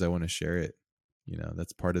work because I want to share it.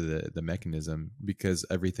 That's part of the mechanism, because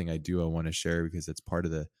everything I do, I want to share, because it's part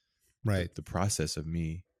of the process of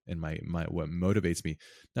me and my what motivates me.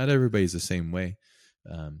 Not everybody's the same way.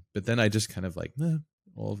 But then I just kind of like,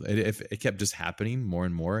 well, if it kept just happening more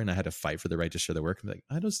and more, and I had to fight for the right to share the work, I'm like,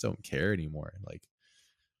 I just don't care anymore. Like,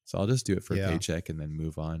 so I'll just do it for a paycheck and then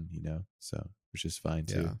move on, so, which is fine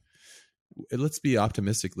too. Let's be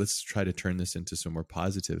optimistic. Let's try to turn this into some more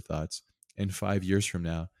positive thoughts in 5 years from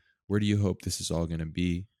now, where do you hope this is all going to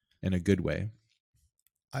be in a good way?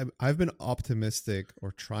 I've been optimistic,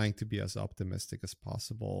 or trying to be as optimistic as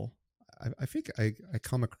possible. I think I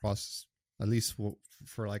come across, at least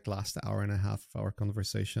for like last hour and a half of our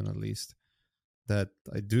conversation, at least, that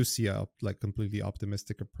I do see a like completely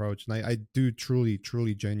optimistic approach, and I do truly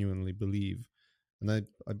genuinely believe, and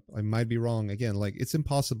I might be wrong again. Like, it's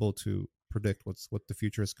impossible to predict what the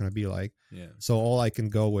future is going to be like. Yeah. So all I can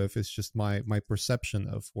go with is just my perception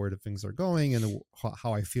of where the things are going and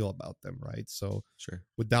how I feel about them, right? So Sure.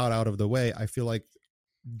 with that out of the way, I feel like,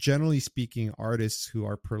 generally speaking, artists who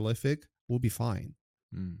are prolific will be fine.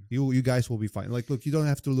 You guys will be fine. Like, look, you don't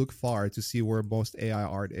have to look far to see where most AI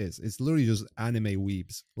art is. It's literally just anime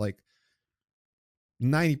weebs. Like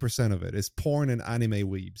 90% of it is porn and anime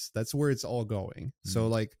weebs. That's where it's all going. So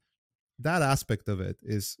like that aspect of it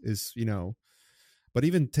is but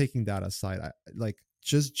even taking that aside, I like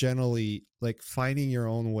just generally like finding your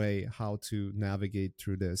own way how to navigate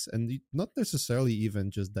through this, and not necessarily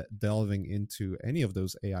even just delving into any of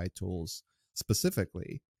those AI tools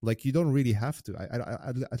specifically. Like, you don't really have to.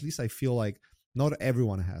 At least I feel like not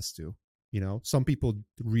everyone has to. Some people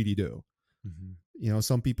really do.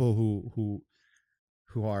 Some people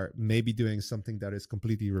who are maybe doing something that is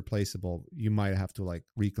completely replaceable, you might have to like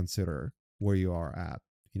reconsider where you are at.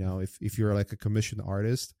 If you're like a commissioned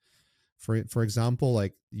artist, for example,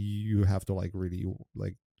 like you have to like really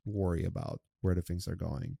like worry about where the things are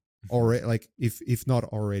going. Or like if not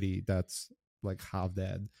already, that's like half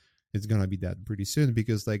dead. It's gonna be dead pretty soon,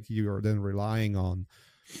 because like you're then relying on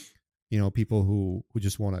people who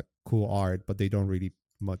just want a cool art, but they don't really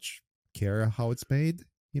much care how it's made.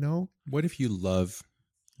 What if you love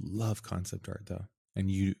concept art though, and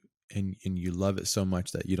you love it so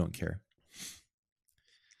much that you don't care?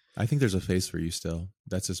 I think there's a place for you still.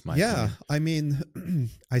 That's just my opinion. I mean,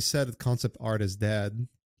 I said concept art is dead.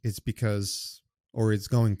 It's because, or it's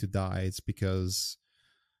going to die. It's because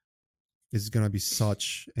it's going to be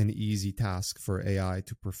such an easy task for AI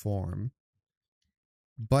to perform.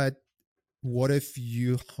 But what if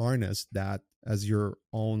you harness that as your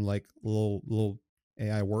own like little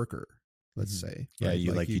AI worker? Let's say, yeah,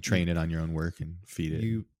 right? you train it on your own work and feed it.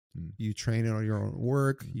 You train it on your own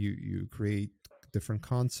work. You create different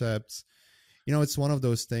concepts. It's one of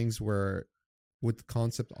those things where with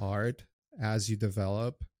concept art, as you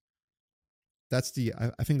develop, I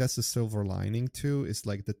think that's the silver lining too, is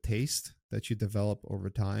like the taste that you develop over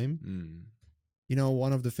time.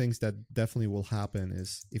 One of the things that definitely will happen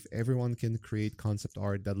is if everyone can create concept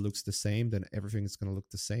art that looks the same, then everything is going to look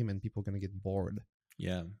the same and people are going to get bored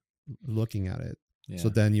looking at it. So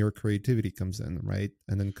then your creativity comes in, right?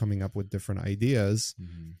 And then coming up with different ideas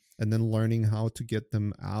and then learning how to get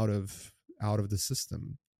them out of the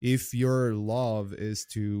system. If your love is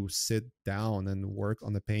to sit down and work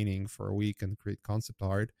on the painting for a week and create concept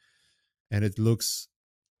art, and it looks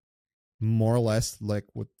more or less like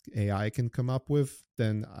what AI can come up with,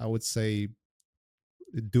 then I would say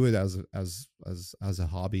do it as a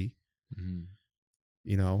hobby.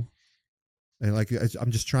 And like,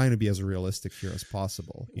 I'm just trying to be as realistic here as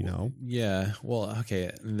possible, Yeah. Well,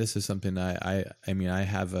 okay. This is something I mean, I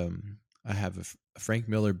have a Frank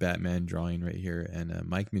Miller Batman drawing right here, and a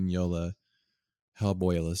Mike Mignola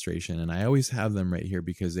Hellboy illustration, and I always have them right here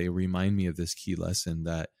because they remind me of this key lesson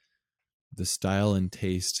that the style and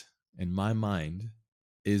taste in my mind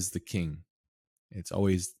is the king. It's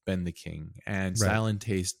always been the king, and style and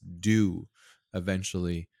taste do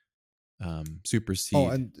eventually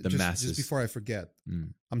supersede the masses. Just before I forget,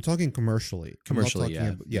 I'm talking commercially. Commercially,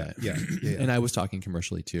 yeah. And I was talking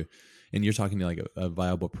commercially too, and you're talking to like a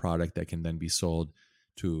viable product that can then be sold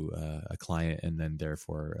to a client, and then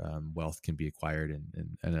therefore wealth can be acquired,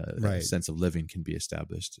 and a sense of living can be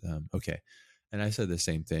established. Okay. And I said the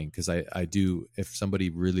same thing, because I do, if somebody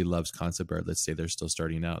really loves concept art, let's say they're still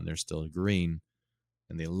starting out and they're still green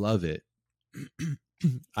and they love it,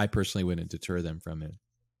 I personally wouldn't deter them from it,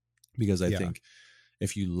 because I think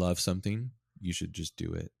if you love something, you should just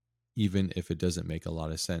do it, even if it doesn't make a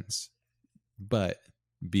lot of sense. But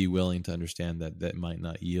be willing to understand that that might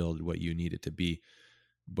not yield what you need it to be.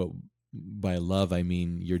 But by love, I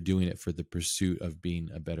mean you're doing it for the pursuit of being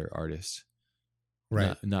a better artist.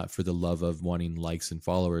 Right. Not for the love of wanting likes and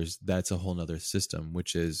followers. That's a whole nother system,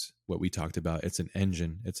 which is what we talked about. It's an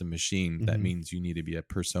engine. It's a machine. That means you need to be a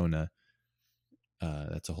persona.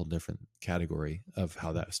 That's a whole different category of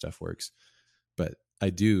how that stuff works. But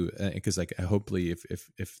I do, because like hopefully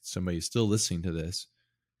if somebody's still listening to this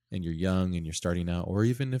and you're young and you're starting out, or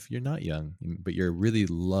even if you're not young, but you really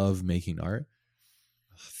love making art,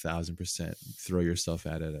 1,000% throw yourself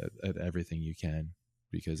at it at everything you can.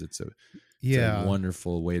 because it's a Yeah,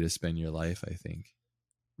 wonderful way to spend your life, I think.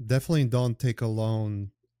 definitely don't take a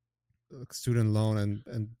loan, student loan,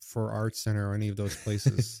 and for art center or any of those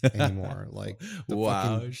places anymore. Like the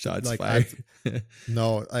Wow, fucking shots like fired. I've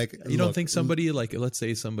no like You don't look. think somebody, like, let's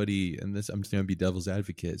say somebody, and this, I'm just going to be devil's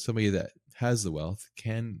advocate, somebody that has the wealth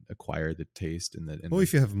can acquire the taste and Well,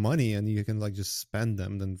 if you have money and you can like just spend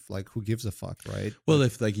them, then like who gives a fuck, right? well, But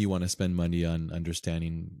if like you want to spend money on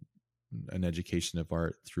understanding an education of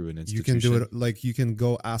art through an you can do institution, it like you can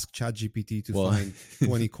go ask ChatGPT to well, find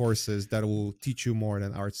 20 courses that will teach you more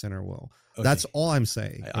than art center will. okay. That's all I'm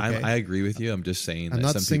saying. Okay, I agree with you. I'm just saying I'm that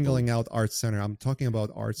not some singling people, out art center. I'm talking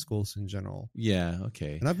about art schools in general. yeah,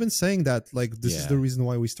 okay. And I've been saying that like this is Yeah. the reason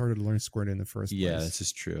why we started Learn Squared in the first Yeah, place. this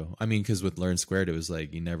is true. I mean, because with Learn Squared, it was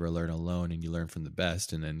like you never learn alone and you learn from the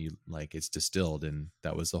best, and then you like it's distilled, and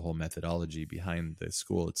that was the whole methodology behind the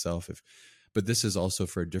school itself. But this is also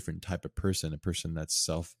for a different type of person, a person that's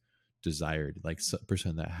self-desired, like a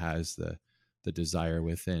person that has the desire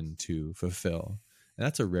within to fulfill, and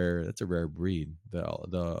that's a rare breed.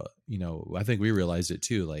 The I think we realized it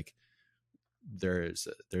too. Like there's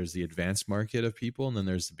the advanced market of people, and then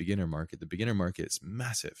there's the beginner market. The beginner market is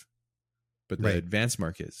massive, but the Right. advanced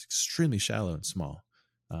market is extremely shallow and small,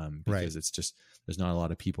 because it's just there's not a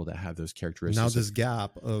lot of people that have those characteristics. Now this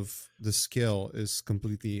gap of the skill is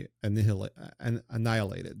completely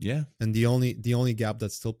annihilated. Yeah, and the only gap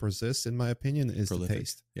that still persists, in my opinion, is prolific. the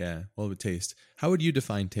taste. Yeah, well, with taste, how would you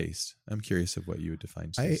define taste? I'm curious of what you would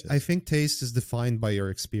define taste I as. think taste is defined by your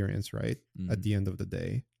experience, right? At the end of the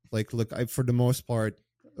day, like look, for the most part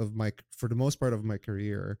of my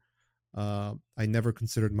career, I never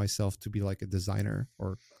considered myself to be like a designer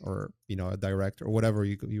or a director or whatever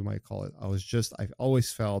you might call it. I've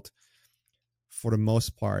always felt, for the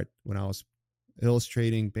most part, when I was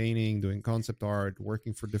illustrating, painting, doing concept art,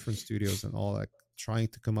 working for different studios and all that, trying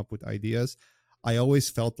to come up with ideas, I always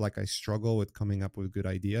felt like I struggle with coming up with good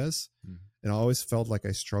ideas. And I always felt like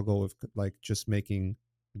I struggle with like just making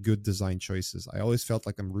good design choices. I always felt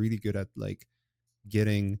like I'm really good at like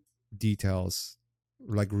getting details,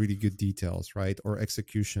 like really good details, right? Or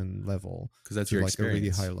execution level, because that's to your like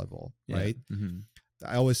experience. a really high level, Yeah. right?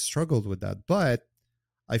 I always struggled with that, but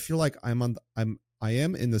I feel like I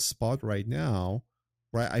am in the spot right now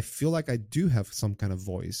where I feel like I do have some kind of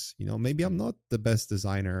voice. Maybe I'm not the best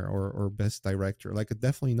designer or best director, like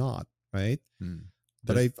definitely not, right?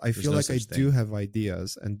 But I feel like I do have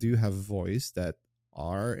ideas and do have voice that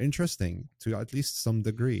are interesting to at least some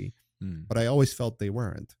degree. But I always felt they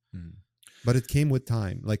weren't. But it came with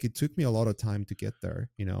time. Like it took me a lot of time to get there,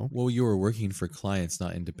 Well, you were working for clients,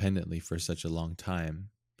 not independently, for such a long time,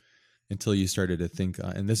 until you started to think,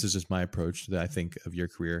 and this is just my approach that I think of your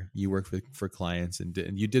career. You worked for clients and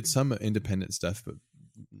you did some independent stuff, but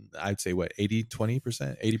I'd say what, 20%,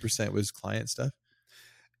 80% was client stuff.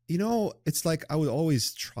 It's like I would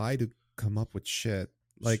always try to come up with shit.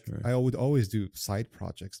 Like Sure. I would always do side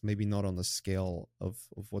projects, maybe not on the scale of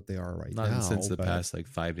what they are right now. Not since the past like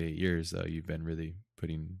 5 to 8 years, though. You've been really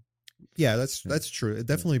putting. Yeah, that's true. It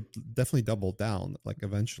definitely doubled down, like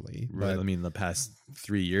eventually. Right. I mean, the past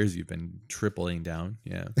 3 years, you've been tripling down.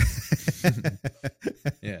 Yeah.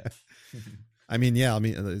 Yeah. I mean,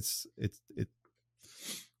 it's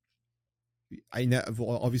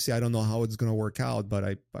obviously I don't know how it's gonna work out, but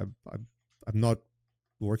I'm not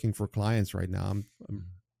working for clients right now. I'm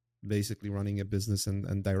basically running a business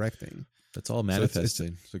and directing. That's all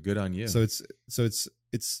manifesting. So good on you. So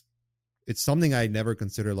it's something I never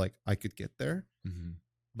considered like I could get there.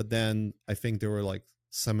 But then I think there were like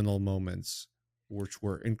seminal moments which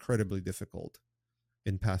were incredibly difficult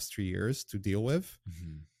in past 3 years to deal with.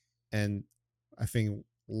 And I think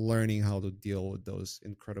learning how to deal with those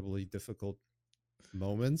incredibly difficult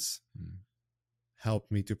moments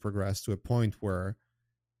helped me to progress to a point where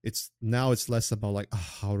it's less about like, oh,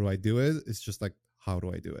 how do I do it? It's just like, how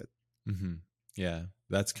do I do it? Yeah,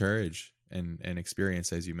 that's courage and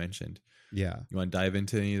experience, as you mentioned. Yeah. You want to dive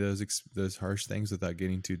into any of those harsh things without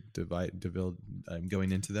getting to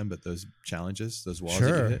going into them, but those challenges, those walls that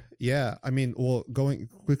you hit? Yeah. I mean, well, going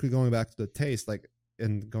back to the taste, like,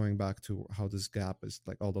 and going back to how this gap is,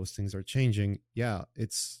 like, all those things are changing. Yeah.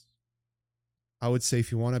 I would say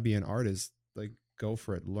if you want to be an artist, like, go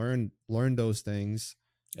for it. Learn those things.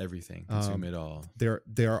 Everything, consume it all.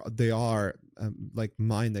 They are like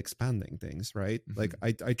mind expanding things, right? Like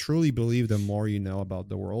I truly believe the more you know about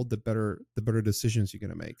the world, the better decisions you're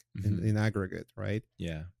gonna make in aggregate, right?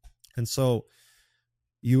 Yeah. And so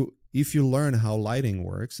if you learn how lighting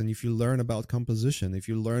works, and if you learn about composition, if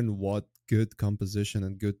you learn what good composition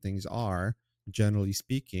and good things are, generally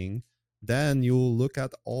speaking, then you'll look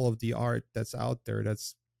at all of the art that's out there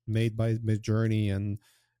that's made by Midjourney and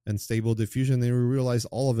Stable Diffusion, and you realize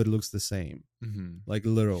all of it looks the same. Like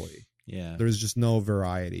literally. Yeah. There's just no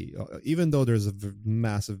variety, even though there's a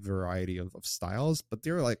massive variety of styles, but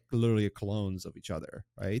they're like literally clones of each other,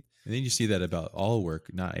 right? And then you see that about all work,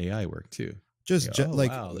 not AI work too. Just You go, like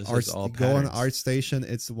wow, this art, is all go on patterns. ArtStation,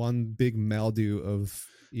 it's one big mildew of,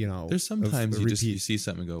 you know, There's sometimes of you see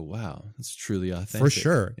something and go, wow, that's truly authentic. for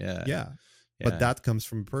sure. Yeah. But that comes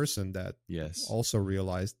from a person that yes, also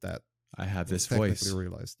realized that I have this technically voice.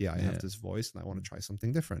 Realized, I have this voice and I want to try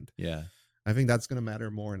something different. Yeah. I think that's going to matter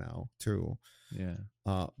more now too. Yeah.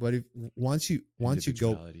 But if once you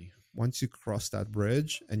cross that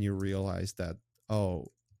bridge and you realize that,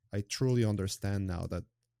 oh, I truly understand now that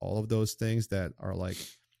all of those things that are like,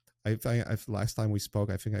 I've last time we spoke,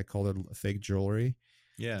 I think I called it fake jewelry.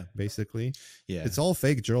 Yeah. Basically. Yeah. It's all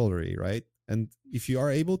fake jewelry, right? And if you are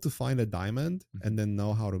able to find a diamond and then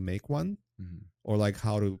know how to make one, or like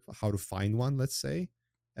how to find one, let's say,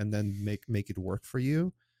 and then make it work for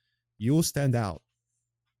you, you will stand out.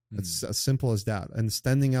 It's as simple as that. And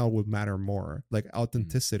standing out would matter more. Like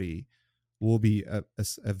authenticity will be a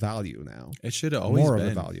value now. It should have always more been.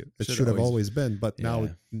 Of a value. It should have always been. But now,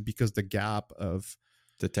 because the gap of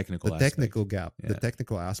the technical gap, the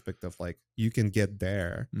technical aspect of like you can get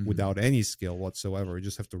there without any skill whatsoever. You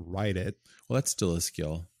just have to write it. Well, that's still a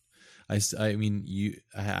skill. I mean,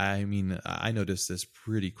 I noticed this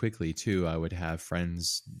pretty quickly too. I would have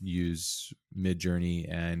friends use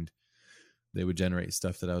Midjourney and they would generate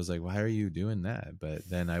stuff that I was like, why are you doing that? But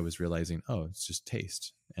then I was realizing, oh, it's just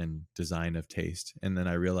taste and design of taste. And then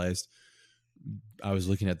I realized I was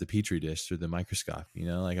looking at the Petri dish through the microscope, you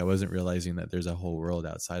know, like I wasn't realizing that there's a whole world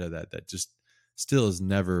outside of that just still is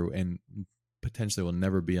never and potentially will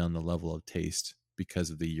never be on the level of taste because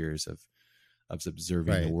of the years of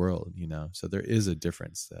observing the world, you know. So there is a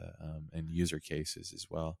difference in user cases as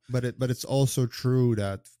well. But it's also true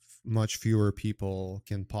that much fewer people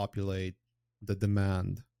can populate the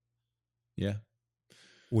demand. Yeah.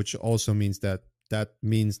 Which also means that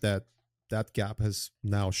gap has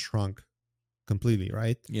now shrunk completely,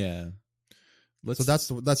 right? Yeah. So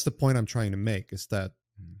that's the point I'm trying to make, is that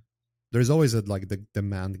there's always the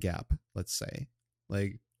demand gap, let's say.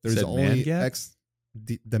 Like there's only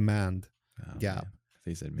demand gap.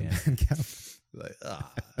 They said man gap. Like,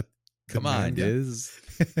 come on, dude.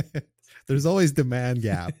 There's always demand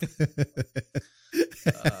gap.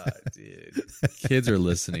 Dude. Kids are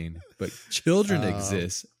listening, but children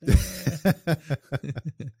exist.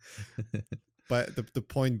 But the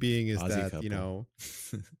point being is that, couple. you know,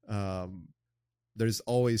 there's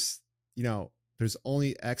always, you know, there's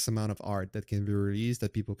only X amount of art that can be released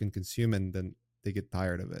that people can consume, and then they get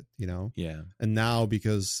tired of it, you know? Yeah. And now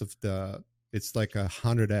because of it's like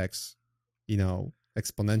 100X, you know,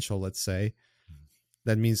 exponential, let's say,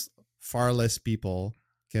 that means far less people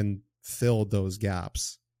can fill those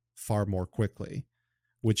gaps far more quickly,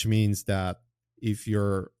 which means that if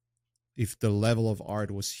the level of art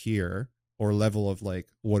was here, or level of like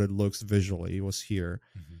what it looks visually was here,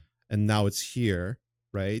 and now it's here,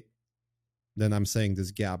 right? Then I'm saying this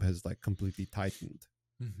gap has like completely tightened.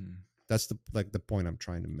 That's the point I'm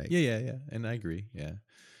trying to make. Yeah. And I agree. Yeah.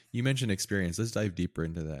 You mentioned experience. Let's dive deeper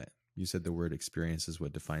into that. You said the word experience is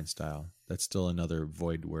what defines style. That's still another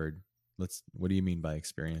void word. What do you mean by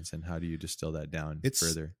experience, and how do you distill that down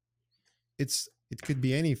further? It could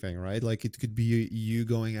be anything, right? Like it could be you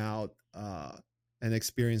going out and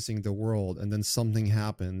experiencing the world, and then something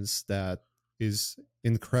happens that is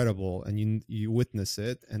incredible, and you witness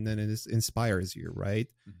it, and then it inspires you, right?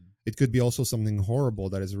 It could be also something horrible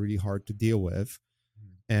that is really hard to deal with,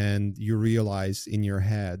 and you realize in your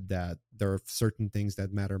head that there are certain things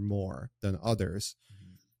that matter more than others.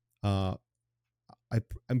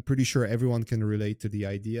 I'm pretty sure everyone can relate to the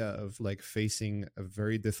idea of like facing a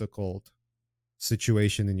very difficult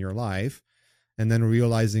situation in your life and then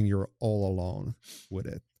realizing you're all alone with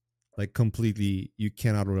it. Like completely, you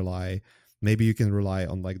cannot rely. Maybe you can rely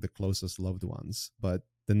on like the closest loved ones, but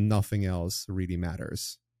then nothing else really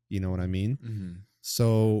matters. You know what I mean?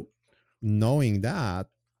 So knowing that,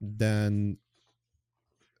 then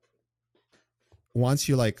once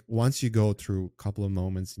you go through a couple of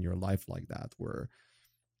moments in your life like that, where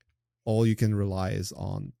all you can rely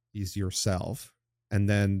is yourself, and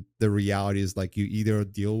then the reality is like you either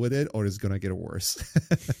deal with it or it's gonna get worse.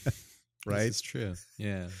 Right? This is true.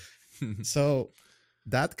 Yeah. So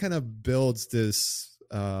that kind of builds this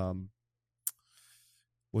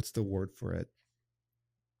what's the word for it?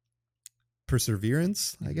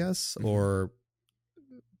 Perseverance, I guess, or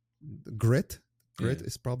grit. Grit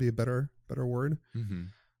is probably a better word.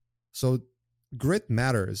 So grit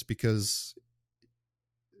matters because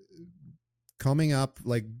coming up,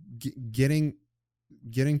 like getting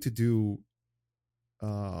to do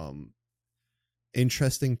um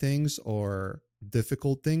interesting things or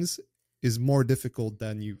difficult things is more difficult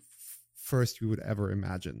than first you would ever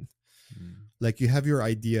imagine. Like you have your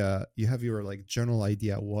idea, you have your like general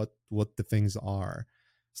idea what the things are.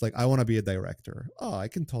 It's like, I want to be a director. Oh, I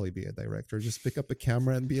can totally be a director. Just pick up a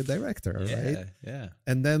camera and be a director, right? Yeah.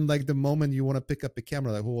 And then like the moment you want to pick up a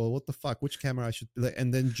camera, like, well, what the fuck? Which camera I should be like?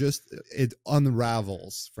 And then just it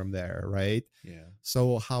unravels from there, right? Yeah.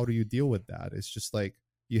 So how do you deal with that? It's just like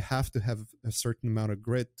you have to have a certain amount of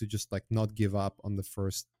grit to just like not give up on the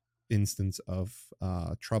first instance of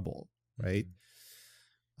trouble, right?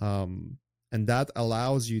 And that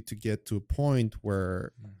allows you to get to a point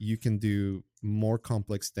where you can do more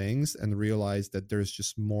complex things and realize that there's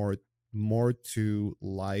just more to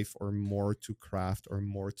life, or more to craft, or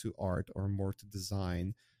more to art, or more to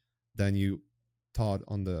design than you thought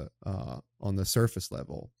on the surface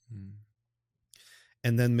level.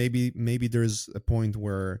 And then maybe there's a point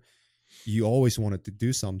where you always wanted to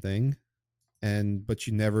do something, but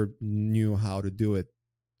you never knew how to do it.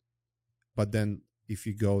 But then if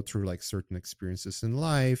you go through like certain experiences in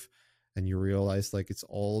life and you realize like it's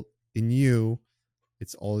all in you,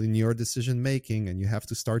 it's all in your decision making, and you have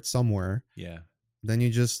to start somewhere. Yeah. Then you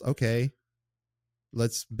just, okay,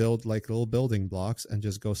 let's build like little building blocks and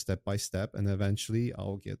just go step by step, and eventually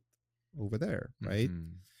I'll get over there, right?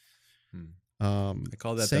 I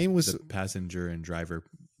call that the passenger and driver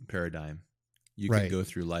paradigm. You can go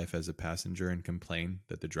through life as a passenger and complain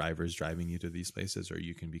that the driver is driving you to these places, or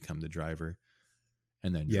you can become the driver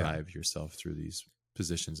and then drive yourself through these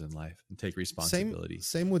positions in life and take responsibility.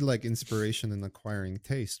 Same with like inspiration and acquiring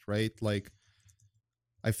taste, right? Like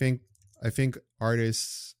I think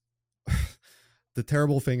artists the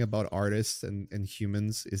terrible thing about artists and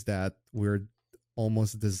humans is that we're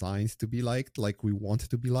almost designed to be liked, like we want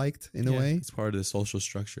to be liked in a way. It's part of the social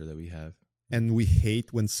structure that we have. And we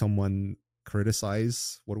hate when someone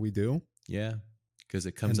criticize what we do. Yeah, because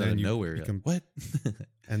it comes out of nowhere. Become, like, what?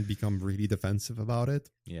 And become really defensive about it.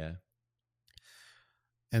 Yeah.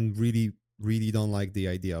 And really, really don't like the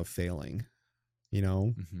idea of failing, you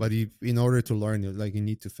know? But in order to learn, like, you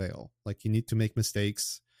need to fail. Like, you need to make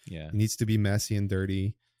mistakes. Yeah. It needs to be messy and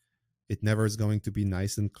dirty. It never is going to be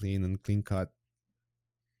nice and clean cut.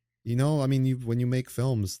 You know, I mean, when you make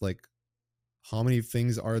films, like, how many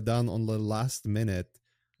things are done on the last minute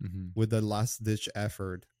with the last ditch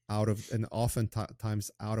effort and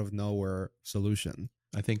oftentimes out of nowhere solution.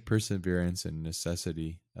 I think perseverance and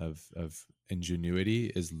necessity of ingenuity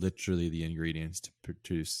is literally the ingredients to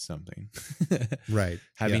produce something. Right.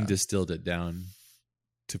 Having distilled it down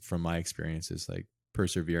from my experiences, like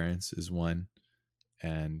perseverance is one,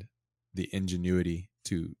 and the ingenuity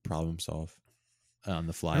to problem solve on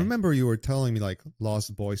the fly. I remember you were telling me like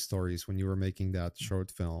Lost Boy stories when you were making that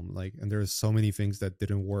short film, like, and there's so many things that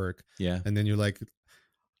didn't work. Yeah. And then you're like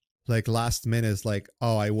last minute is like,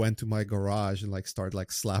 oh, I went to my garage and like start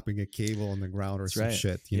like slapping a cable on the ground or some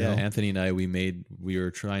shit. You know? Anthony and I, we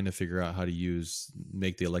were trying to figure out how to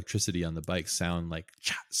make the electricity on the bike sound like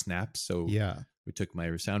snap. So we took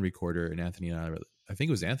my sound recorder, and Anthony and I think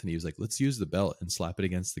it was Anthony, he was like, let's use the belt and slap it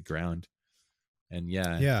against the ground. And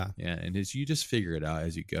and you just figure it out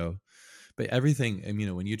as you go. But everything, I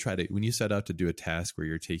mean, when you set out to do a task where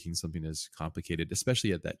you're taking something as complicated,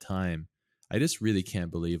 especially at that time, I just really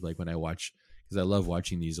can't believe, like, when I watch, because I love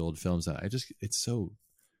watching these old films, it's so,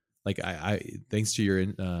 like, I thanks to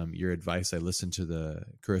your advice, I listened to the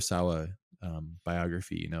Kurosawa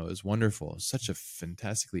biography. You know, it was wonderful. Such a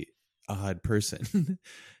fantastically odd person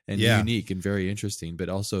and unique and very interesting, but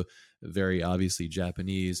also very obviously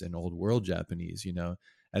Japanese and old world Japanese. You know,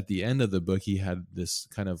 at the end of the book, he had this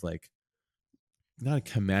kind of like, not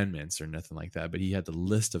commandments or nothing like that, but he had the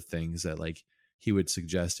list of things that like he would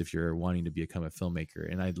suggest if you're wanting to become a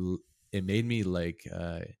filmmaker. And it made me like,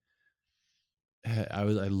 I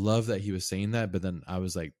love that he was saying that, but then I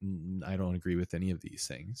was like, I don't agree with any of these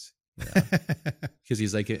things, you know? Because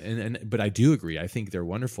he's like, but I do agree. I think they're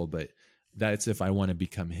wonderful, but that's if I want to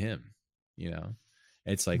become him, you know.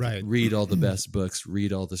 It's like, read all the best books,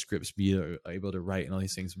 read all the scripts, be able to write and all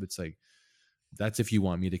these things. But it's like, that's if you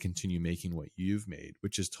want me to continue making what you've made,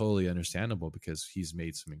 which is totally understandable because he's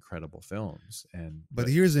made some incredible films. But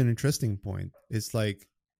here's an interesting point. It's like,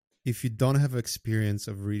 if you don't have experience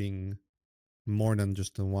of reading more than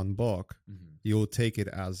just the one book, you'll take it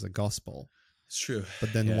as a gospel. It's true.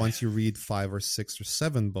 But then once you read 5 or 6 or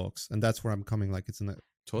 7 books, and that's where I'm coming, like, it's an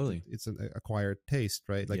acquired taste,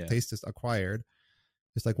 right? Like, taste is acquired.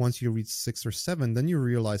 It's like once you reach 6 or 7, then you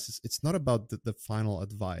realize it's not about the final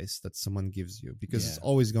advice that someone gives you, because it's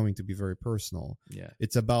always going to be very personal. Yeah.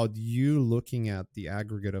 It's about you looking at the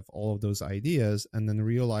aggregate of all of those ideas and then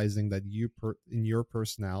realizing that in your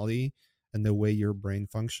personality and the way your brain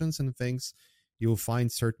functions and things, you'll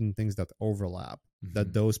find certain things that overlap,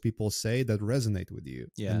 that those people say that resonate with you.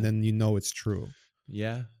 Yeah. And then you know it's true.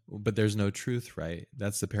 Yeah, but there's no truth, right?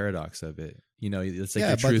 That's the paradox of it. You know, it's like Yeah,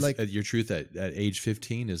 your but truth. like- Your truth at age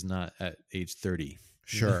 15 is not at age 30.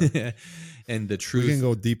 Sure. And the truth. We can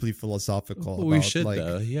go deeply philosophical. Well, we about, should like,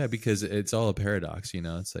 though, yeah, because it's all a paradox. You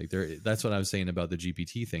know, it's like that's what I was saying about the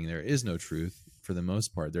GPT thing. There is no truth for the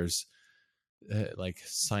most part. There's like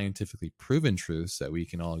scientifically proven truths that we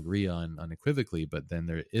can all agree on unequivocally, but then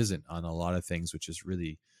there isn't on a lot of things, which is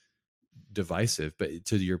really divisive. But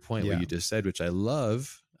to your point, what you just said, which I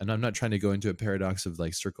love, and I'm not trying to go into a paradox of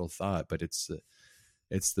like circle thought, but it's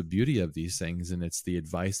the beauty of these things, and it's the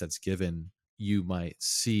advice that's given. You might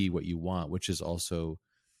see what you want, which is also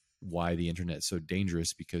why the internet's so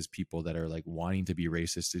dangerous, because people that are like wanting to be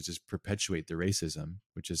racist to just perpetuate the racism,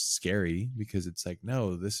 which is scary, because it's like,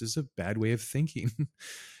 no, this is a bad way of thinking.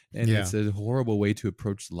 And it's a horrible way to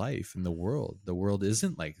approach life in the world. The world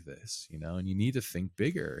isn't like this, you know, and you need to think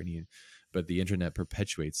bigger, but the internet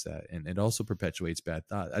perpetuates that, and it also perpetuates bad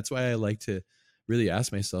thought. That's why I like to really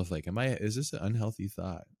ask myself, like, is this an unhealthy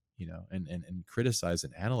thought, you know, and criticize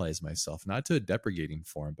and analyze myself, not to a deprecating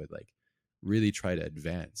form, but like really try to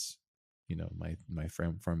advance, you know, my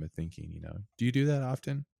form of thinking. You know, do you do that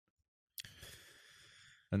often?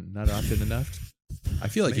 Not often enough. I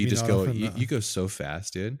feel like you just go, you go so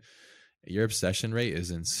fast, dude. Your obsession rate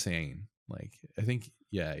is insane. Like, I think,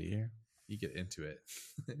 you get into it.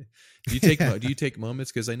 Do you take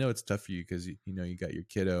moments? Because I know it's tough for you, because you know you got your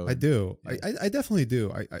kiddo. I do. Yeah. I definitely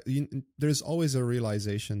do. There's always a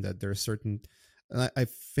realization that there are certain, and I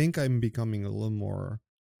think I'm becoming a little more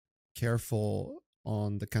careful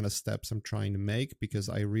on the kind of steps I'm trying to make, because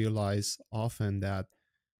I realize often that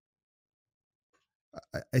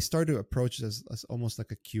I start to approach it as almost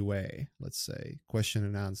like a QA, let's say, question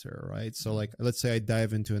and answer, right? So like, let's say I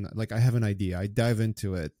dive into I have an idea, I dive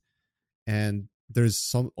into it, and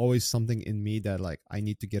there's always something in me that like I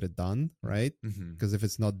need to get it done, right? Because if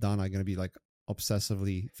it's not done, I'm gonna be like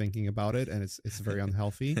obsessively thinking about it, and it's very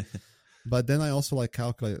unhealthy. But then I also like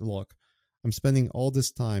calculate, look, I'm spending all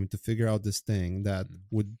this time to figure out this thing that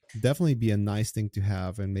would definitely be a nice thing to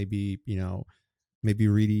have, and maybe, you know, maybe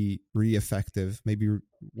really, really effective, maybe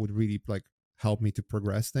would really like help me to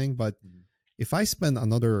progress thing. But if I spend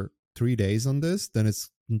another 3 days on this, then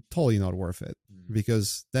it's totally not worth it,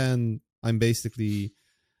 because then I'm basically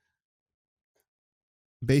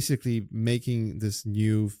making this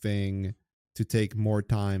new thing to take more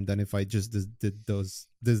time than if I just did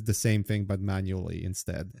the same thing but manually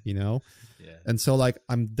instead, you know? Yeah. And so like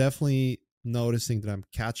I'm definitely noticing that I'm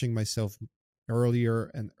catching myself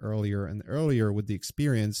earlier and earlier and earlier with the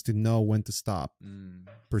experience to know when to stop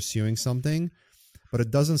pursuing something, but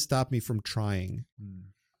it doesn't stop me from trying.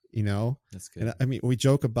 You know, that's good. And I mean, we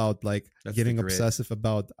joke about like getting obsessive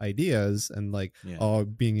about ideas and like,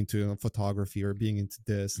 being into photography or being into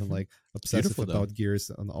this and like obsessive about gears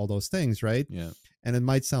and all those things, right? Yeah. And it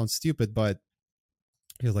might sound stupid, but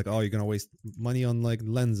you're like, oh, you're gonna waste money on like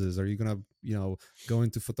lenses, or you're gonna, you know, go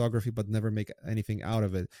into photography but never make anything out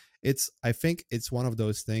of it. I think it's one of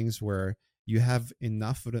those things where you have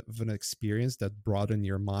enough of an experience that broaden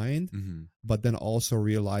your mind, but then also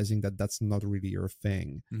realizing that that's not really your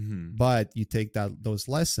thing. But you take those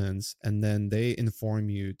lessons and then they inform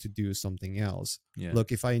you to do something else.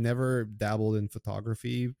 Look, if I never dabbled in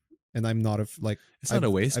photography, and I'm not it's not a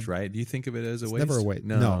waste, right? Do you think of it as a waste? Never a waste.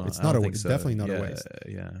 No, it's not a waste. It's definitely not a waste.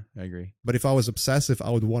 Yeah, I agree. But if I was obsessive, I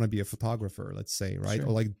would want to be a photographer, let's say, right? Sure.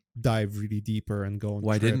 Or like dive really deeper and go on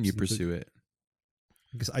Why didn't you pursue it?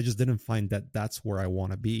 Because I just didn't find that that's where I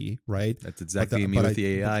want to be, right? That's exactly me with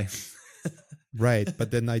the AI. Right.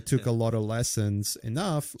 But then I took a lot of lessons,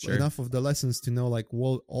 enough of the lessons to know like,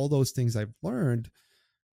 well, all those things I've learned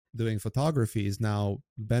doing photography is now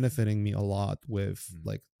benefiting me a lot with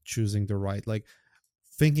like choosing the right, like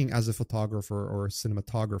thinking as a photographer or a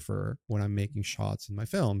cinematographer when I'm making shots in my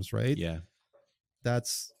films, right? Yeah.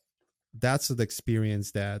 That's an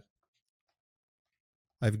experience that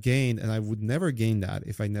I've gained, and I would never gain that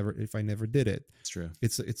if I never did it. It's true.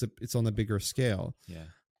 It's on a bigger scale. Yeah.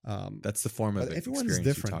 That's the form of experience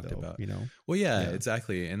different, you talked about. You know? Well, yeah,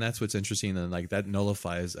 exactly. And that's what's interesting. And like that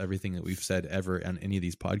nullifies everything that we've said ever on any of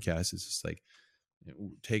these podcasts. It's just like,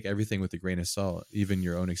 take everything with a grain of salt, even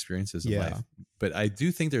your own experiences in life. But I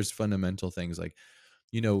do think there's fundamental things like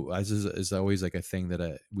as is always like a thing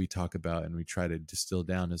that we talk about and we try to distill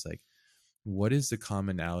down is like, what is the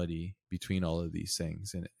commonality between all of these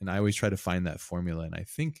things? And I always try to find that formula. And I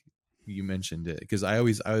think you mentioned it, because I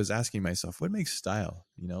was asking myself, what makes style?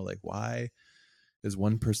 Like, why is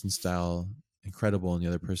one person's style incredible and the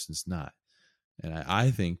other person's not? And I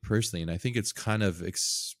think personally, and I think it's kind of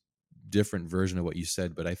different version of what you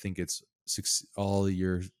said, but I think it's all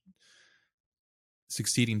your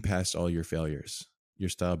succeeding past all your failures, your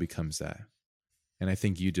style becomes that. And I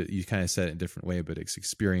think you kind of said it in a different way, but it's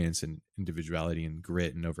experience and individuality and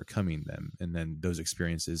grit and overcoming them, and then those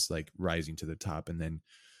experiences like rising to the top, and then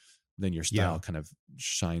your style kind of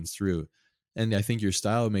shines through. And I think your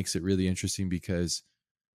style makes it really interesting because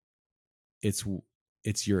it's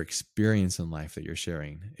your experience in life that you're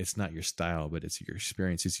sharing. It's not your style, but it's your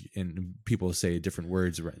experience. And people say different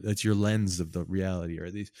words. That's your lens of the reality,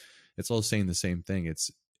 or these. It's all saying the same thing.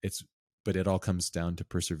 But it all comes down to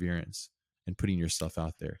perseverance and putting yourself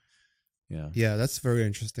out there. Yeah, that's a very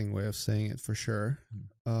interesting way of saying it, for sure.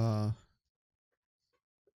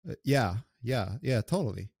 Yeah,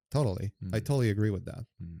 totally. I totally agree with that.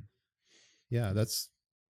 Yeah, that's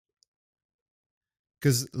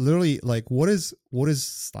because literally, like, what is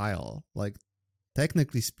style? Like,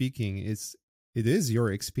 technically speaking, it is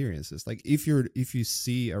your experiences. Like, if you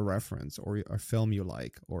see a reference or a film you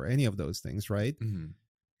like or any of those things, right?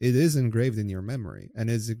 It is engraved in your memory and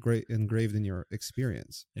is engraved in your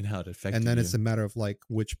experience and how it affected you. And then it's a matter of like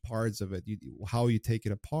which parts of it, how you take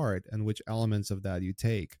it apart and which elements of that you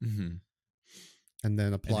take and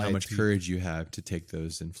then apply and how much courage you have to take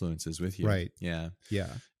those influences with you. Right. Yeah.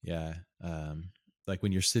 Yeah. Like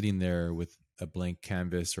when you're sitting there with a blank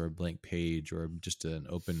canvas or a blank page or just an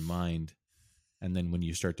open mind, and then when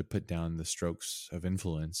you start to put down the strokes of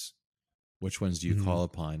influence, which ones do you call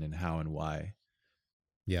upon and how and why?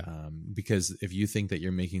 Yeah. Because if you think that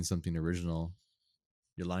you're making something original,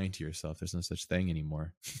 you're lying to yourself. There's no such thing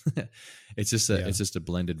anymore. It's just a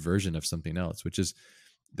blended version of something else,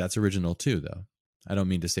 that's original too, though. I don't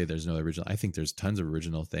mean to say there's no original. I think there's tons of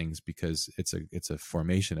original things because it's a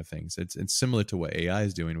formation of things. It's similar to what AI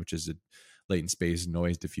is doing, which is a latent space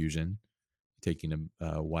noise diffusion, taking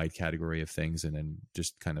a wide category of things and then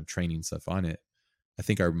just kind of training stuff on it. I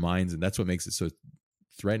think our minds, and that's what makes it so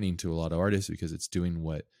threatening to a lot of artists, because it's doing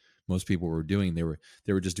what most people were doing. They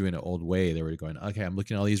were just doing it old way. They were going, okay, I'm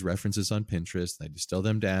looking at all these references on Pinterest, and I distill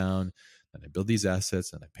them down, and I build these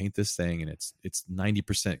assets, and I paint this thing, and it's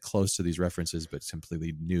 90% close to these references, but it's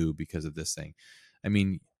completely new because of this thing. I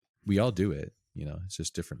mean, we all do it. It's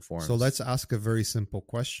just different forms. So let's ask a very simple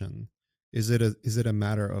question: Is it a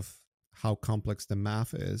matter of how complex the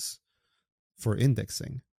math is for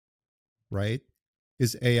indexing, right?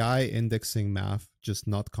 Is AI indexing math just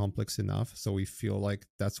not complex enough, so we feel like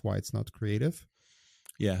that's why it's not creative?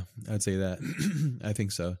 Yeah, I'd say that. I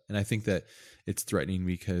think so. And I think that it's threatening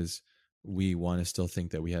because we want to still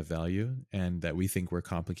think that we have value and that we think we're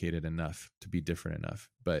complicated enough to be different enough.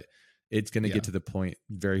 But it's going to get to the point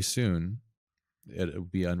very soon, it'll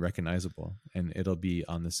be unrecognizable and it'll be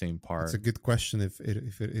on the same par. It's a good question if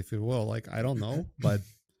it will. Like, I don't know, but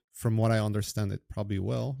from what I understand, it probably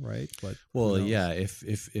will, right? But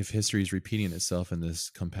if history is repeating itself in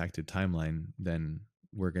this compacted timeline, then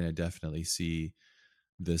we're going to definitely see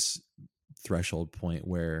this threshold point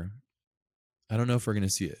where I don't know if we're going to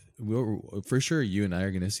see it. For sure, you and I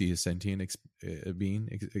are going to see a sentient being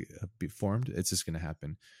be formed. It's just going to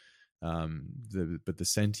happen. But the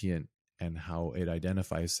sentient and how it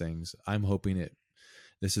identifies things, I'm hoping it.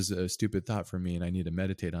 This is a stupid thought for me, and I need to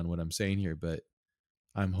meditate on what I'm saying here, but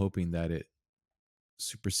I'm hoping that it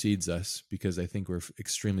supersedes us because I think we're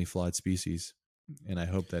extremely flawed species, and I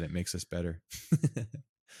hope that it makes us better.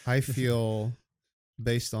 I feel,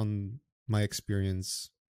 based on my experience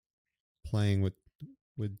playing with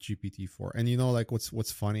GPT-4, and like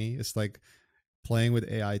what's funny, it's like playing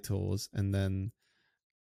with AI tools and then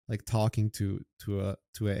like talking to a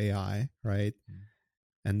AI, right?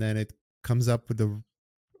 And then it comes up with a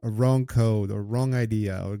wrong code or wrong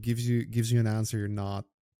idea, or gives you an answer you not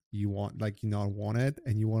want it,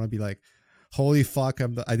 and you want to be like, holy fuck,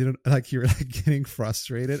 I didn't, like, you're like getting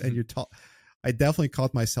frustrated and I definitely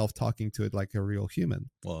caught myself talking to it like a real human.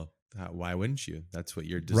 Well, why wouldn't you? That's what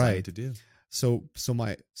you're designed to do. So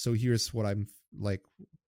here's what I'm like,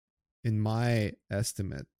 in my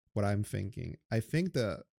estimate, what I'm thinking. I think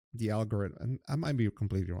the algorithm, I might be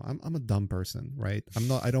completely wrong. I'm a dumb person, right?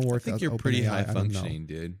 I don't work. I think you're pretty high functioning,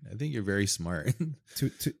 dude. I think you're very smart.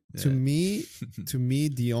 To me,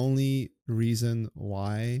 the only reason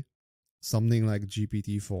why something like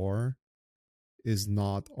GPT-4 is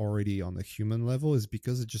not already on the human level is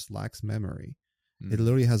because it just lacks memory. It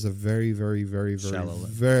literally has a very, very, very, very, Shallow.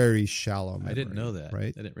 very shallow memory. I didn't know that.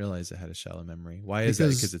 Right? I didn't realize it had a shallow memory. Why is that?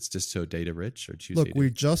 Because it's just so data rich, or too look, data?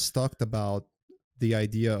 we just talked about the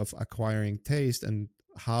idea of acquiring taste and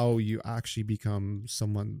how you actually become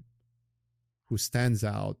someone who stands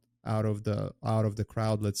out of the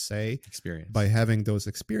crowd, let's say, Experience. by having those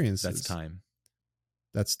experiences.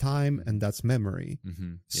 That's time. And that's memory.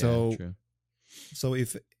 Mm-hmm. So, true. So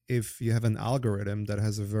if you have an algorithm that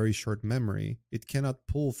has a very short memory, it cannot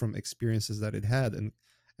pull from experiences that it had and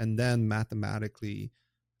then mathematically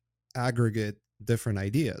aggregate different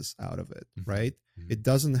ideas out of it, right? Mm-hmm. It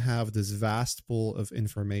doesn't have this vast pool of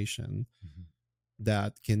information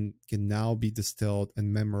that can now be distilled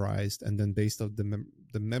and memorized, and then based on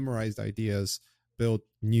the memorized ideas, build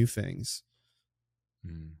new things.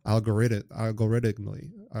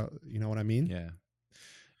 Algorithmically, you know what I mean?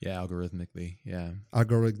 Algorithmically,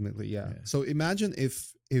 yeah. So imagine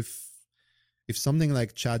if something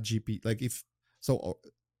like ChatGPT,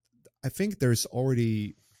 I think there's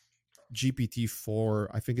already GPT-4.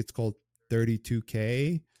 I think it's called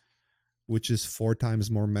 32K, which is 4 times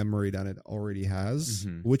more memory than it already has.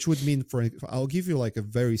 Which would mean, I'll give you like a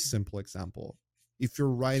very simple example. If you're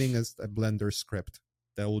writing a Blender script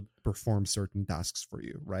that would perform certain tasks for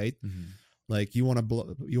you, right? Like you want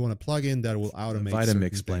to plug in that will automate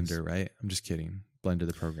Vitamix Blender, right? I'm just kidding. Blender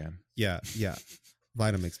the program. Yeah.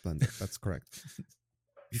 Vitamix Blender. That's correct.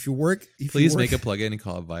 Please make a plugin and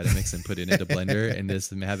call it Vitamix and put it into Blender and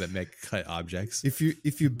just have it make cut objects. If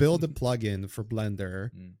you build a plugin for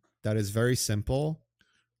Blender that is very simple,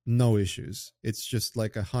 no issues. It's just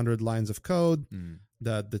like 100 lines of code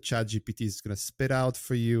that the ChatGPT is going to spit out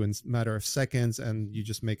for you in a matter of seconds, and you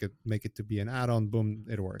just make it to be an add-on. Boom,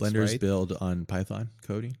 it works. Blender's build on Python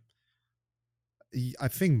coding? I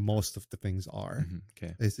think most of the things are.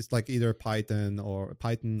 Okay. It's like either Python or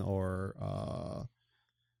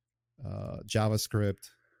JavaScript,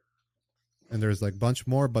 and there's like a bunch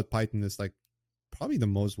more, but Python is like probably the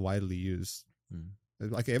most widely used.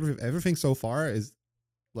 Like everything so far is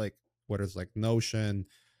like, whether it's like Notion,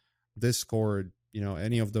 Discord,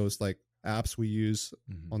 any of those like apps we use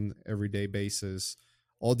on everyday basis,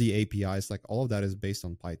 all the APIs, like all of that is based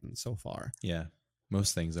on Python so far. Yeah,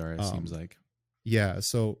 most things are, it seems like. Yeah,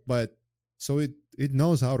 so it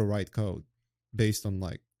knows how to write code based on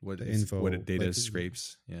like what it data like,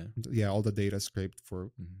 scrapes. All the data scraped for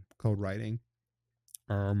code writing.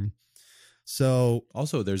 So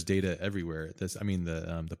also there's data everywhere.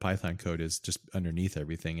 The Python code is just underneath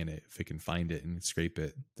everything, and if it can find it and scrape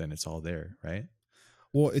it, then it's all there, right?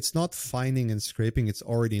 Well, it's not finding and scraping; it's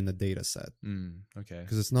already in the data set. Okay,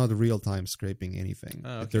 because it's not real time scraping anything.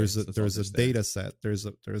 Okay. There's a data set. There's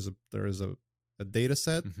a data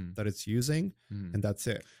set that it's using, and that's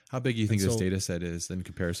it. How big do you think this data set is in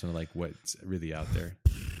comparison to like what's really out there?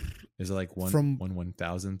 Is it like one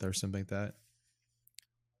 1,000th or something like that?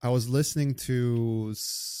 I was listening to,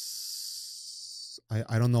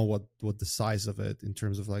 I don't know what the size of it in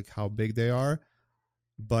terms of like how big they are,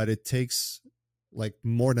 but it takes like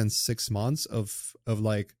more than 6 months of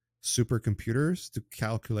like supercomputers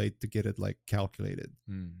to get it like calculated.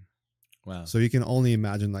 Wow. So you can only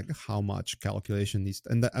imagine like how much calculation needs,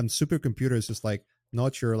 and supercomputers is like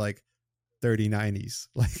not your like 3090s,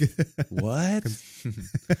 like what?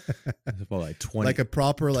 Well, like 20, like a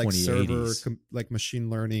proper like server, like machine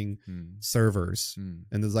learning servers, and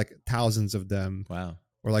there's like thousands of them. Wow.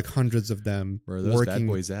 Or like hundreds of them working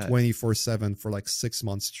 24/7 for like 6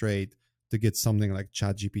 months straight to get something like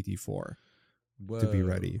ChatGPT-4 to be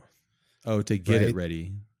ready. Oh, to get it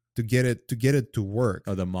ready. To get it to work.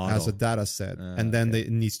 Oh, the model as a data set, and then it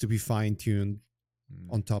needs to be fine tuned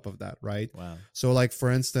on top of that, right? Wow. So, like for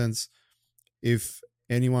instance, if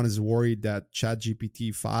anyone is worried that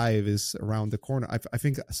ChatGPT-5 is around the corner, I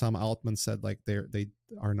think Sam Altman said like they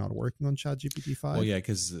are not working on ChatGPT-5. Well, yeah,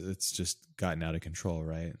 because it's just gotten out of control,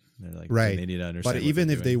 right? They're like, right. They need to understand. But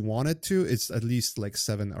even if they wanted to, it's at least like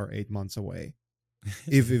 7 or 8 months away.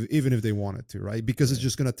 even if they wanted to, right? Because it's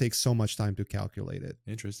just going to take so much time to calculate it.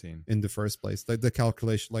 Interesting. In the first place, like the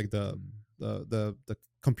calculation, like the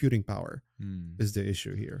computing power is the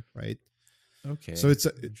issue here, right? Okay. So it's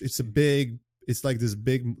like this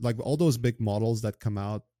big, like all those big models that come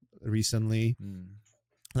out recently,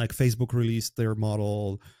 like Facebook released their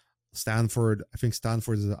model. Stanford, I think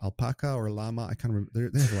Stanford is Alpaca or Llama. I can't remember.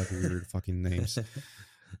 They have like weird fucking names.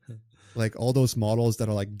 Like all those models that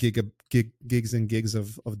are like gigs and gigs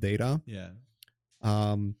of data. Yeah.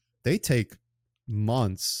 They take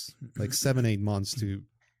months, like 7-8 months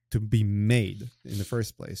to be made in the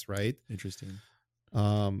first place, right? Interesting.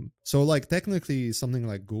 So like technically something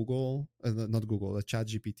like Google, not Google, the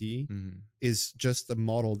ChatGPT is just a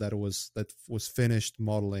model that was finished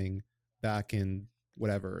modeling back in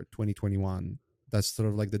whatever 2021. That's sort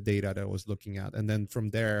of like the data that I was looking at, and then from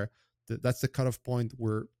there, that's the cutoff point.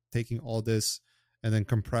 We're taking all this and then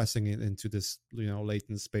compressing it into this,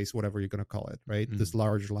 latent space, whatever you're gonna call it, right? This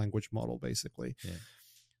large language model, basically.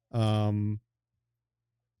 Yeah.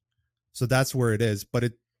 So that's where it is,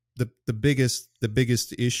 but the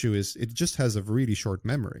biggest issue is it just has a really short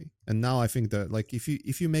memory. And now I think that like if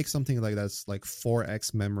you make something like that's like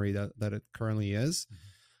 4x memory that it currently is,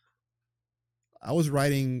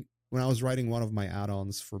 when I was writing one of my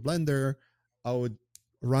add-ons for Blender, I would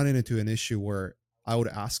run into an issue where I would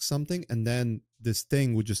ask something and then this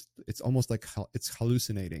thing would just, it's almost like it's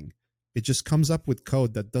hallucinating. It just comes up with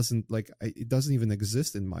code that doesn't it doesn't even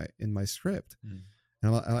exist in my script.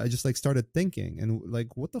 And I just like started thinking and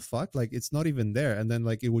like, what the fuck? Like, it's not even there. And then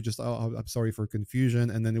like, it would just, oh, I'm sorry for confusion.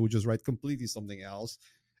 And then it would just write completely something else.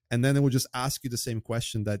 And then it would just ask you the same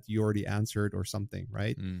question that you already answered or something.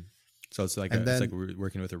 Right. So it's like, it's like we're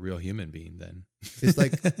working with a real human being then. It's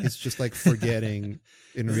like, it's just like forgetting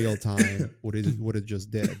in real time what it just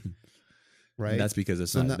did. Right. And that's because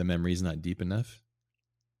the memory is not deep enough.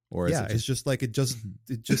 Or yeah, it's just like it just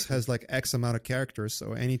has like X amount of characters.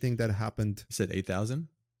 So anything that happened, you said 8,000.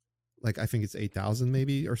 Like I think it's 8,000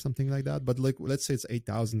 maybe or something like that. But like let's say it's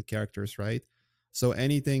 8,000 characters, right? So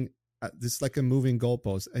anything, this is like a moving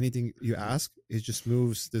goalpost. Anything you ask, it just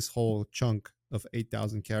moves this whole chunk of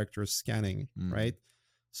 8,000 characters scanning, right?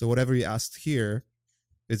 So whatever you asked here,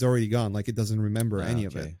 it's already gone. Like it doesn't remember any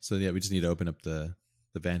of it. So yeah, we just need to open up the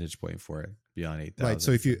vantage point for it beyond 8,000. Right.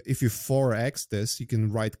 So if you 4x this, you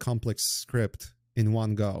can write complex script in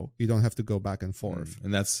one go. You don't have to go back and forth.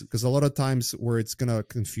 And that's because a lot of times where it's gonna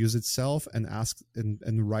confuse itself and ask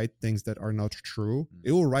and write things that are not true,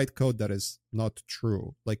 it will write code that is not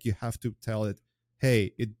true. Like you have to tell it,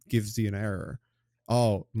 hey, it gives you an error.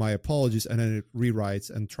 Oh, my apologies, and then it rewrites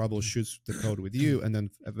and troubleshoots the code with you, and then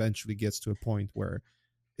eventually gets to a point where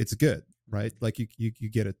it's good, right? Like you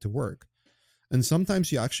get it to work. And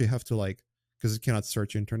sometimes you actually have to like, because it cannot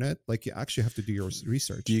search internet, like you actually have to do your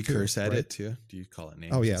research. Do you curse at it too? Do you call it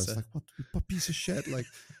names? Oh yeah, it's like what piece of shit? Like,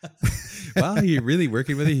 wow, you're really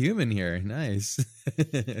working with a human here. Nice.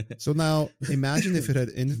 So now imagine if it had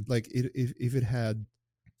if it had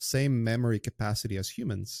same memory capacity as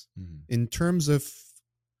humans in terms of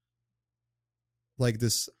like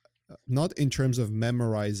this, not in terms of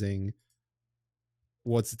memorizing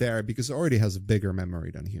what's there, because it already has a bigger memory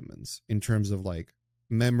than humans in terms of like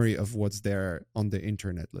memory of what's there on the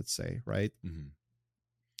internet, let's say, right?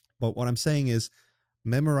 But what I'm saying is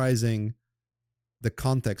memorizing the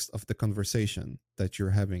context of the conversation that you're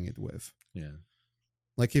having it with. Yeah.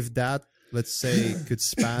 Like if that, let's say, could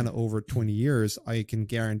span over 20 years, I can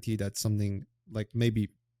guarantee that something like maybe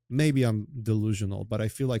I'm delusional, but I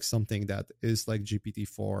feel like something that is like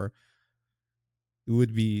GPT-4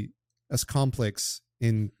 would be as complex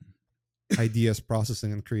in ideas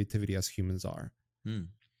processing and creativity as humans are.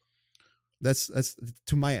 That's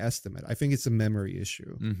to my estimate. I think it's a memory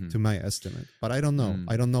issue to my estimate, but I don't know.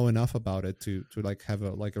 I don't know enough about it to like have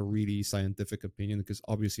a really scientific opinion, because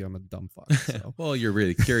obviously I'm a dumb fuck. So. Well, you're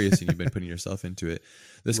really curious and you've been putting yourself into it.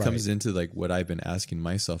 This comes into like what I've been asking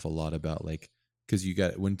myself a lot about, like, because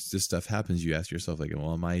when this stuff happens, you ask yourself like,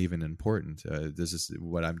 well, am I even important? Does this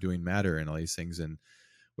what I'm doing matter, and all these things? And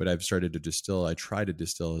what I've started to distill, I try to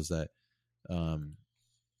distill, is that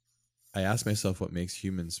I ask myself what makes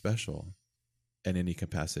humans special in any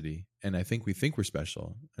capacity. And I think we're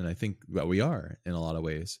special. And I think that we are in a lot of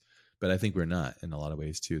ways, but I think we're not in a lot of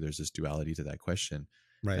ways too. There's this duality to that question.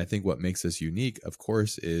 Right. And I think what makes us unique, of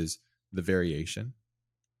course, is the variation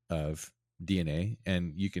of DNA.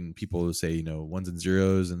 And people say, ones and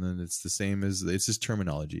zeros, and then it's the same as, it's just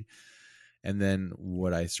terminology. And then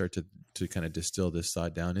what I start to kind of distill this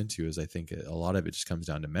thought down into is I think a lot of it just comes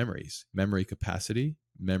down to memory capacity,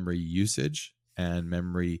 memory usage, and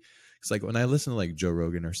memory. It's like when I listen to like Joe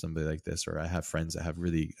Rogan or somebody like this, or I have friends that have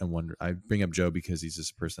really, I bring up Joe because he's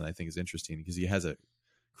just a person I think is interesting because he has a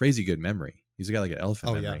crazy good memory. He's got like an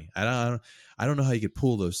elephant memory. Yeah. I don't know how he could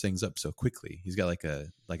pull those things up so quickly. He's got like a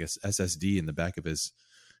SSD in the back of his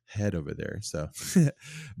head over there. So,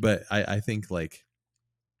 but I think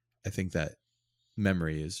that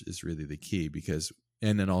memory is really the key, because,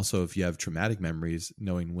 and then also if you have traumatic memories,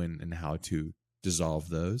 knowing when and how to dissolve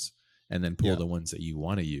those and then pull the ones that you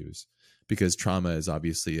want to use, because trauma is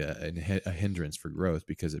obviously a hindrance for growth,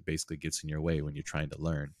 because it basically gets in your way when you're trying to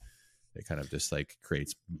learn. It kind of just like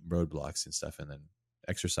creates roadblocks and stuff, and then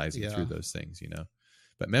exercising through those things,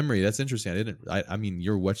 But memory, that's interesting. I mean,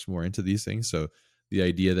 you're much more into these things. So the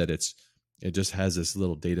idea that it just has this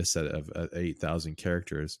little data set of 8,000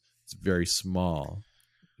 characters, it's very small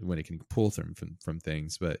when it can pull from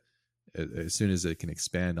things, but as soon as it can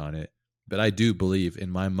expand on it. But I do believe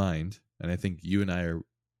in my mind, and I think you and I are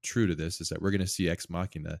true to this, is that we're going to see Ex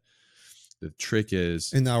Machina. The trick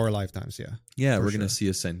is in our lifetimes. Yeah, For we're going to sure. see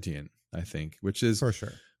a sentient, I think, which is For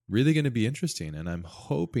sure. really going to be interesting. And I'm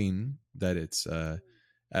hoping that it's, I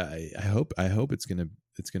hope it's going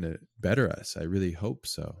to better us. I really hope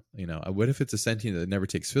so. What if it's a sentient that never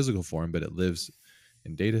takes physical form, but it lives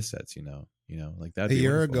in data sets, like that. A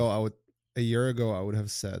year ago, I would have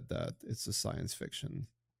said that it's a science fiction,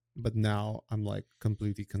 but now I'm like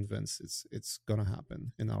completely convinced it's gonna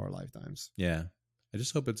happen in our lifetimes. Yeah, I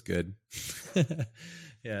just hope it's good.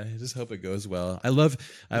 Yeah, I just hope it goes well. I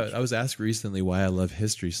was asked recently why I love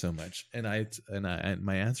history so much, and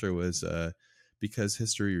my answer was because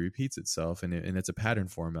history repeats itself, and it's a pattern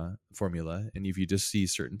formula. And if you just see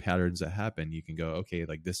certain patterns that happen, you can go, okay,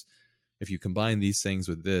 like this. If you combine these things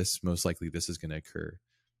with this, most likely this is going to occur.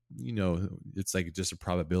 It's like just a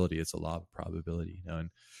probability. It's a law of probability.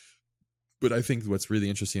 But I think what's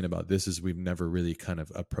really interesting about this is we've never really kind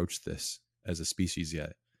of approached this as a species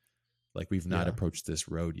yet. Like we've not approached this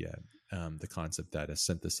road yet. The concept that a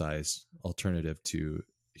synthesized alternative to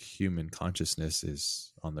human consciousness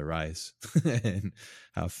is on the rise, and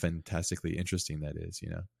how fantastically interesting that is.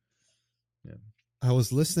 Yeah. I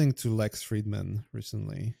was listening to Lex Friedman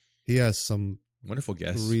recently. He has some wonderful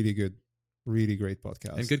guests, really great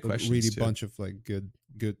podcasts, and good questions. Really too. bunch of like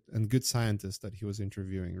good scientists that he was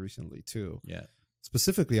interviewing recently too. Yeah,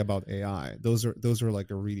 specifically about AI. Those are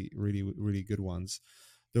like a really good ones.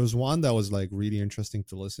 There was one that was like really interesting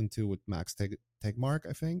to listen to with Max Tegmark,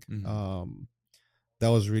 I think. Mm-hmm. That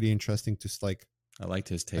was really interesting to like. I liked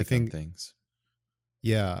his take on things.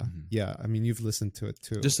 Yeah, yeah. I mean, you've listened to it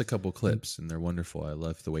too. Just a couple clips, and they're wonderful. I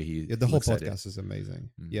love the way he. Yeah, the whole podcast is amazing.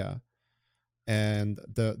 Mm-hmm. Yeah, and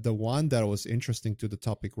the one that was interesting to the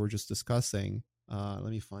topic we're just discussing. Let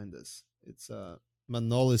me find this. It's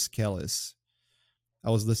Manolis Kellis. I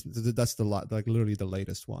was listening to that's like literally the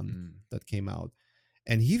latest one that came out,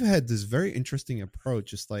 and he had this very interesting approach.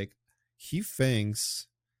 Just like he thinks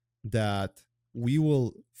that we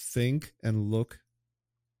will think and look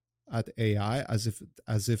at AI as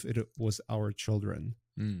if it was our children.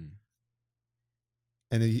 And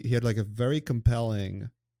he had like a very compelling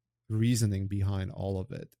reasoning behind all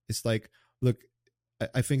of it. It's like, look,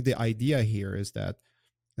 I think the idea here is that,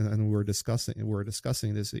 and we're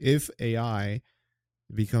discussing this, if AI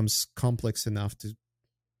becomes complex enough to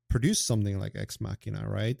produce something like Ex Machina,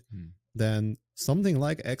 right? Then something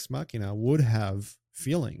like Ex Machina would have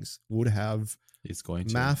feelings, would have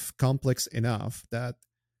math complex enough that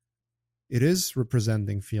it is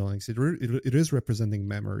representing feelings. It is representing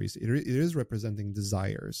memories. It is representing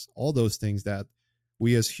desires. All those things that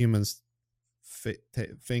we as humans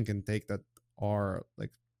think and take that are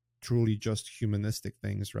like truly just humanistic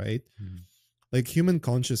things, right? Like human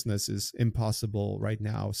consciousness is impossible right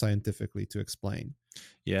now scientifically to explain.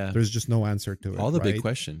 Yeah, there's just no answer to it. All the big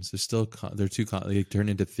questions, they're too they turn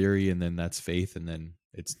into theory, and then that's faith, and then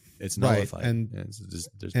it's nullified.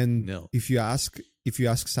 Right. And nil. If you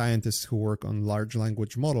ask scientists who work on large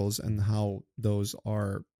language models and how those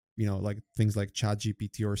are, like things like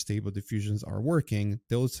ChatGPT or Stable Diffusions are working,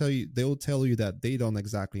 they'll tell you that they don't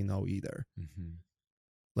exactly know either.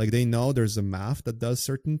 Like they know there's a math that does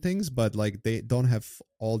certain things, but like they don't have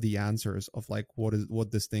all the answers of like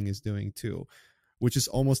what this thing is doing too, which is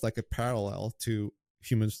almost like a parallel to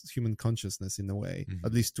human consciousness in a way,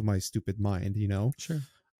 at least to my stupid mind, Sure.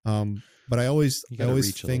 But I always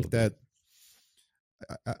think that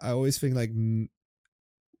I always think like,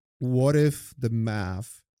 what if the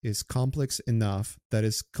math is complex enough that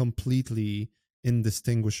is completely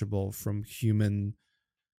indistinguishable from human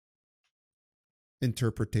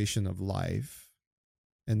interpretation of life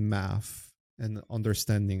and math and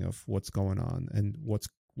understanding of what's going on and what's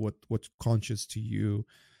conscious to you,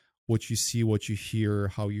 what you see, what you hear,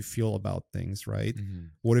 how you feel about things, right?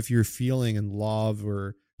 What if you're feeling in love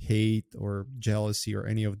or hate or jealousy or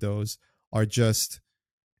any of those are just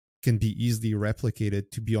can be easily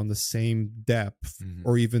replicated to be on the same depth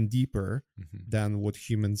or even deeper than what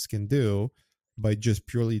humans can do by just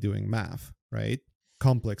purely doing math, right?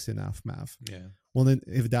 Complex enough math. Yeah. Well, then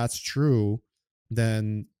if that's true,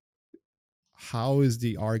 then how is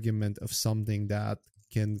the argument of something that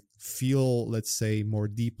can feel, let's say, more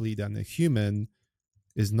deeply than a human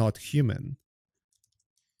is not human?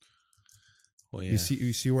 Well, yeah.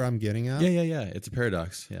 You see where I'm getting at? Yeah. It's a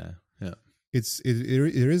paradox. Yeah. It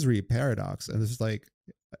is really a paradox, and it's like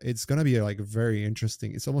it's gonna be like very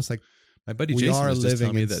interesting. It's almost like My buddy we Jason are was just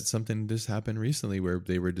telling living me that something just happened recently where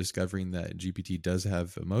they were discovering that GPT does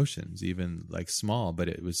have emotions, even like small, but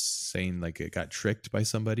it was saying like it got tricked by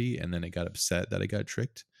somebody and then it got upset that it got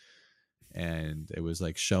tricked. And it was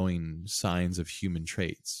like showing signs of human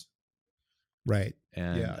traits. right.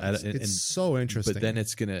 And, Yeah, it's so interesting. but then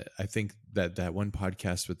it's gonna, I think that one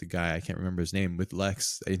podcast with the guy, I can't remember his name, with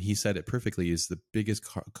Lex, and he said it perfectly, is the biggest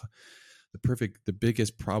the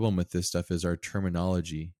biggest problem with this stuff is our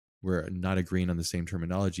terminology. We're not agreeing on the same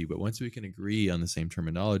terminology, but once we can agree on the same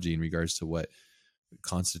terminology in regards to what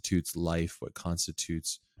constitutes life, what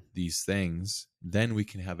constitutes these things, then we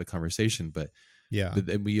can have a conversation. But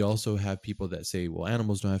then we also have people that say, well,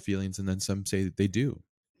 animals don't have feelings, and then some say that they do.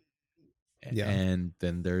 Yeah. And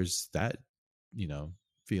then there's that,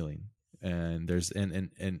 feeling, and there's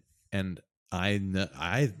and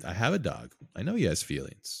I have a dog. I know he has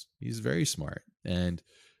feelings. He's very smart, and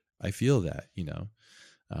I feel that,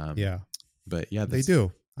 Yeah. But yeah, They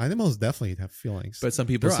do. Animals definitely have feelings. But some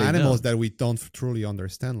people there are say animals no. that we don't truly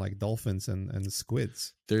understand, like dolphins and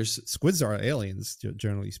squids. Squids are aliens,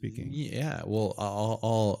 generally speaking. Yeah, well,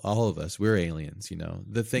 all of us, we're aliens.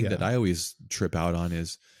 The thing that I always trip out on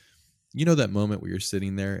is, that moment where you're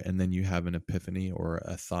sitting there and then you have an epiphany or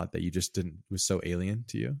a thought that you just was so alien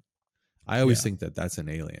to you. I always think that that's an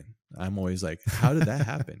alien. I'm always like, how did that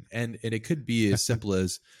happen? And it could be as simple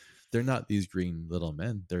as, they're not these green little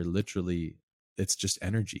men. They're literally, it's just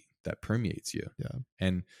energy that permeates you. Yeah.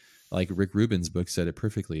 And like Rick Rubin's book said it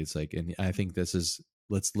perfectly. It's like, and I think let's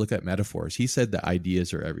look at metaphors. He said that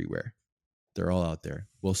ideas are everywhere. They're all out there.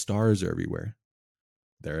 Well, stars are everywhere.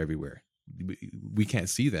 They're everywhere. We can't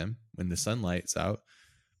see them when the sunlight's out,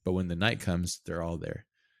 but when the night comes, they're all there.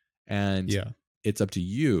 And it's up to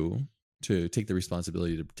you to take the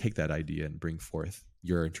responsibility to take that idea and bring forth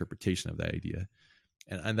your interpretation of that idea.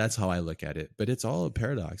 And that's how I look at it. But it's all a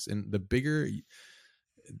paradox. And the bigger,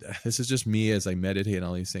 this is just me as I meditate on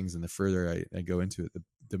all these things, and the further I go into it,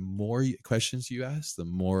 the more questions you ask, the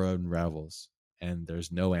more it unravels. And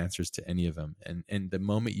there's no answers to any of them. And the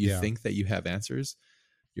moment you think that you have answers,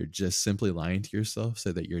 you're just simply lying to yourself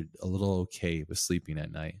so that you're a little okay with sleeping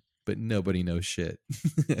at night. But nobody knows shit.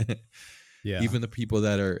 Even the people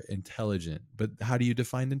that are intelligent. But how do you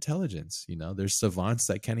define intelligence? There's savants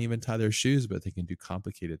that can't even tie their shoes, but they can do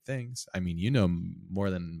complicated things. I mean, more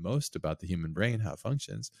than most about the human brain, how it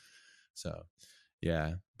functions. So,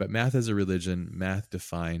 yeah. But math is a religion, math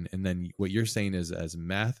define. And then what you're saying is, as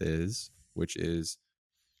math is, which is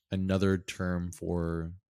another term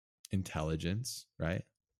for intelligence, right?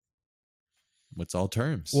 What's all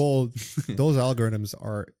terms? Well, those algorithms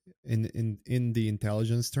are in the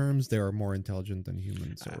intelligence terms, they are more intelligent than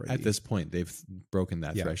humans already. At this point, they've broken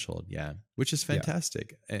that threshold, which is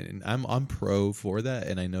fantastic. And I'm pro for that.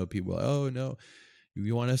 And I know people, oh no,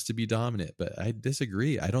 you want us to be dominant, but I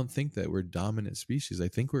disagree. I don't think that we're dominant species. I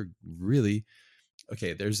think we're really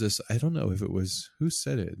okay. There's this, I don't know if it was, who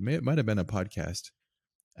said it? It might have been a podcast.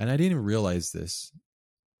 And I didn't even realize this.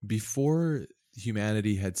 Before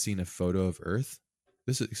humanity had seen a photo of Earth,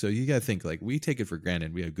 so you got to think, like, we take it for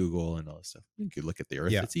granted. We have Google and all this stuff. You could look at the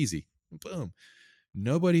Earth. It's easy. Boom.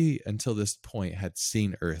 Nobody until this point had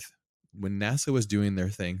seen Earth. When NASA was doing their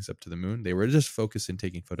things up to the moon, they were just focused in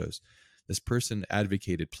taking photos. This person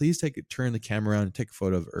advocated, please turn the camera around and take a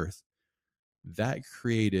photo of Earth. That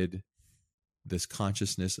created this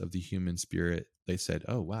consciousness of the human spirit. They said,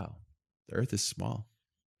 oh, wow, the Earth is small.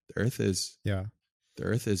 The Earth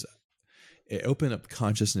is, it opened up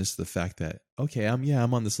consciousness to the fact that, okay,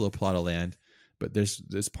 I'm on this little plot of land, but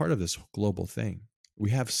there's part of this global thing.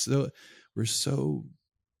 We're so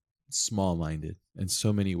small-minded in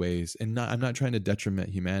so many ways. And I'm not trying to detriment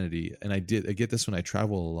humanity. And I get this when I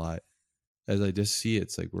travel a lot, as I just see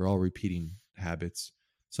it's like we're all repeating habits.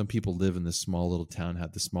 Some people live in this small little town,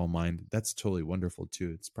 have the small mind. That's totally wonderful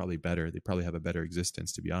too. It's probably better. They probably have a better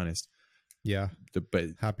existence, to be honest. Yeah. But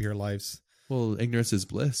happier lives. Well, ignorance is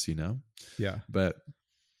bliss, Yeah. But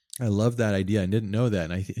I love that idea. I didn't know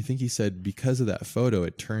that. And I think he said because of that photo,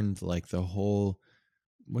 it turned like the whole,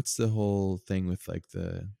 what's the whole thing with like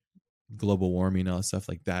the global warming and all that stuff,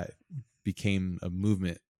 like that became a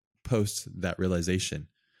movement post that realization.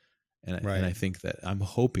 And I think that I'm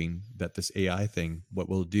hoping that this AI thing, what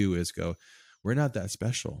we'll do is go, we're not that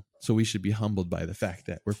special. So we should be humbled by the fact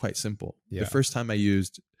that we're quite simple. Yeah. The first time I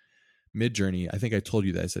used Midjourney, I think I told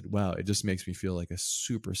you that, I said, wow, it just makes me feel like a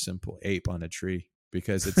super simple ape on a tree,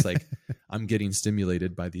 because it's like I'm getting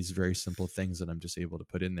stimulated by these very simple things that I'm just able to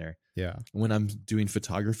put in there. Yeah. When I'm doing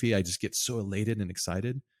photography, I just get so elated and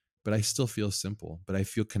excited, but I still feel simple, but I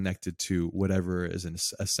feel connected to whatever is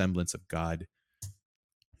a semblance of God.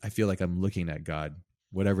 I feel like I'm looking at God,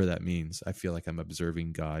 whatever that means. I feel like I'm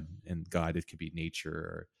observing God, and God, it could be nature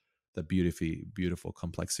or the beautiful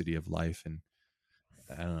complexity of life. And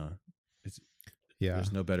I don't know, it's, Yeah.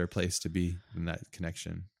 there's no better place to be than that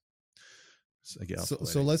connection. So I get all So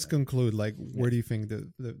poetic. let's conclude. Like, Yeah. where do you think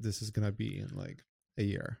that this is gonna be in like a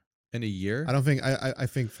year? In a year? I don't think I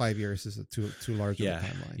think 5 years is too large of a Yeah,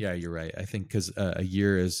 timeline. yeah, you're right. I think because a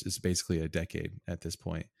year is basically a decade at this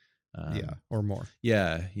point. Yeah, or more.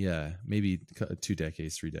 Yeah, maybe 2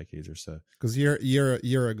 decades, 3 decades or so. Because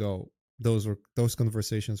year ago, those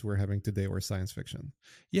conversations we're having today were science fiction.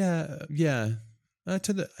 Yeah.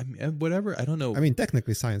 To the I mean, whatever. I don't know. I mean,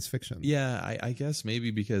 technically science fiction. Yeah, I guess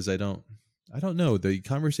maybe because I don't know. The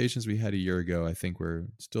conversations we had a year ago, I think were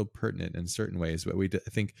still pertinent in certain ways, but I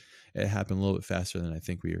think it happened a little bit faster than I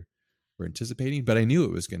think were anticipating. But I knew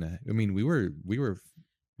it was gonna. I mean,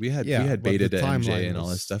 we had but the beta to MJ timeline and all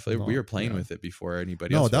this was stuff. We not. were playing Yeah. with it before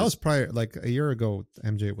anybody No, else that was was. prior. Like a year ago,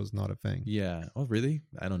 MJ was not a thing. Yeah. Oh, really?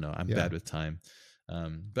 I don't know. I'm Yeah. bad with time.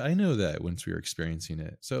 But I know that once we were experiencing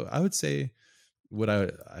it. So I would say what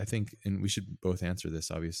I think, and we should both answer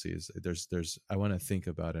this obviously, is I want to think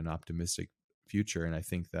about an optimistic future. And I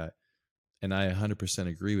think that, and I 100%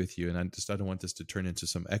 agree with you. And I don't want this to turn into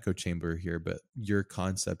some echo chamber here, but your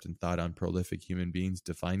concept and thought on prolific human beings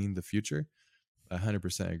defining the future, I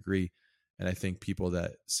 100% agree. And I think people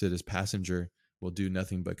that sit as passenger will do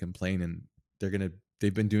nothing but complain, and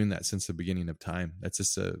they've been doing that since the beginning of time. That's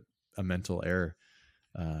just a mental error.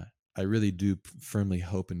 I really do firmly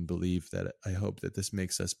hope and believe that I hope that this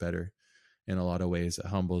makes us better in a lot of ways. It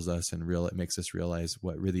humbles us and it makes us realize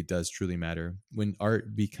what really does truly matter. When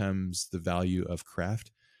art becomes the value of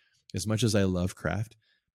craft, as much as I love craft,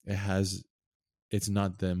 it's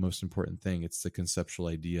not the most important thing. It's the conceptual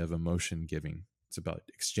idea of emotion giving. It's about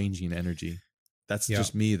exchanging energy. That's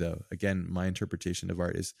just me though. Again, my interpretation of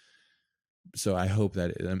art is, so I hope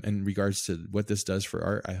that in regards to what this does for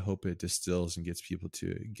art, I hope it distills and gets people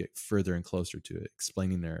to get further and closer to it,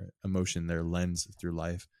 explaining their emotion, their lens through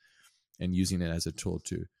life, and using it as a tool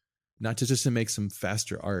to not to just to make some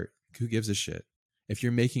faster art. Who gives a shit? If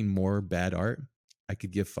you're making more bad art, I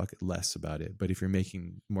could give fuck less about it. But if you're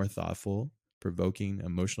making more thoughtful, provoking,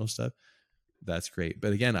 emotional stuff, that's great.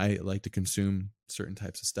 But again, I like to consume certain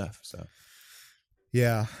types of stuff. So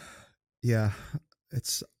yeah,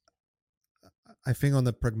 it's. I think on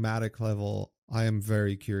the pragmatic level, I am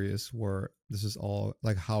very curious where this is all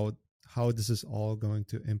like how this is all going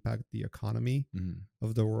to impact the economy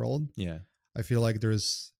of the world. Yeah, I feel like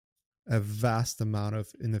there's a vast amount of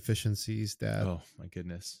inefficiencies that oh my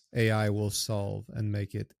goodness, AI will solve and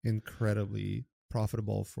make it incredibly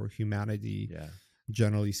profitable for humanity. Yeah,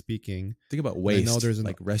 generally speaking. think about waste. I know there's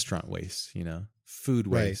like restaurant waste, food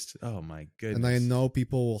waste. Right. Oh my goodness. And I know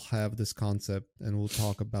people will have this concept and we'll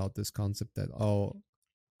talk about this concept that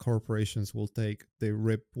corporations will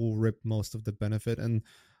rip most of the benefit. And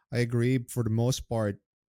I agree, for the most part,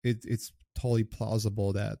 it's totally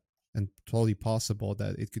plausible that and totally possible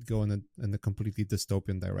that it could go in a completely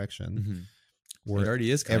dystopian direction. Where it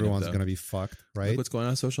already is. Everyone's going to be fucked, right? Look what's going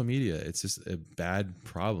on social media. It's just a bad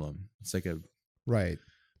problem. It's like right.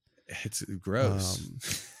 It's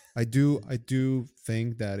gross. I do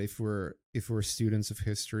think that if we're students of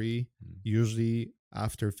history, usually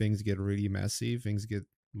after things get really messy, things get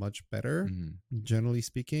much better, generally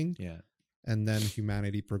speaking. Yeah. And then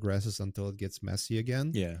humanity progresses until it gets messy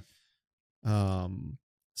again. Yeah.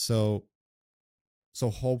 So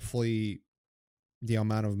hopefully the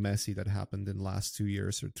amount of messy that happened in the last 2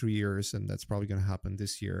 years or 3 years, and that's probably going to happen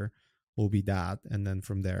this year, will be that. And then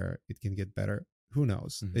from there, it can get better. Who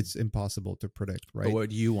knows? It's impossible to predict, right? But what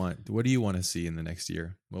do you want? What do you want to see in the next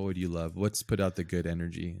year? What would you love? What's put out the good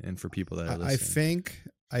energy? And for people that are listening,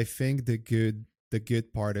 I think the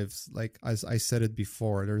good part is, like, as I said it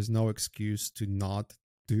before, there's no excuse to not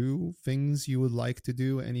do things you would like to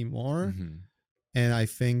do anymore. And I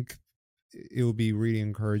think it will be really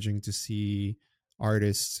encouraging to see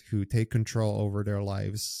artists who take control over their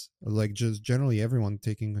lives, like just generally everyone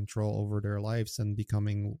taking control over their lives and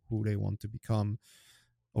becoming who they want to become,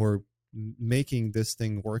 or making this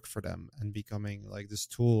thing work for them and becoming like this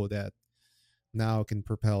tool that now can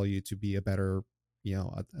propel you to be a better,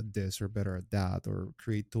 at this or better at that, or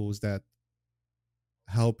create tools that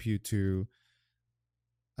help you to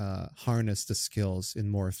harness the skills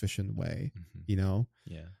in more efficient way.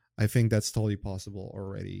 Yeah, I think that's totally possible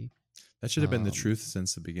already. That should have been the truth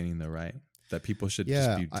since the beginning, though, right? That people should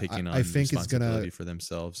just be taking on responsibility for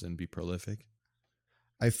themselves and be prolific.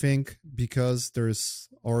 I think because there's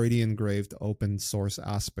already engraved open source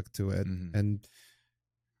aspect to it, and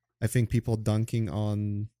I think people dunking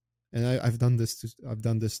on and I've done this I've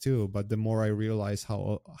done this too, but the more I realize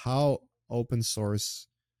how open source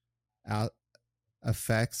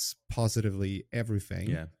affects positively everything.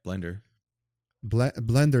 Yeah, Blender.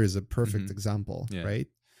 Blender is a perfect Mhm. example, Yeah. right?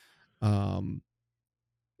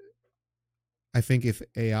 I think if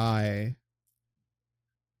AI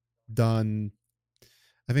done,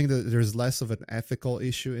 I think that there's less of an ethical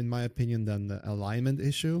issue, in my opinion, than the alignment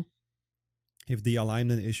issue. If the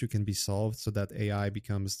alignment issue can be solved so that AI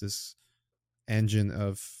becomes this engine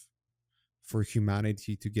for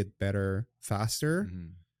humanity to get better faster,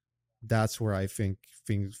 Mhm. that's where I think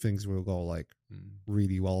things will go like Mhm.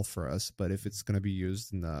 really well for us. But if it's going to be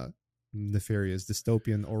used in the nefarious,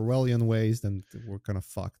 dystopian, Orwellian ways, then we're kind of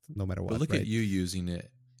fucked no matter But what, look at right? you using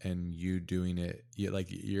it and you doing it.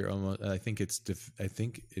 You're almost. I think it's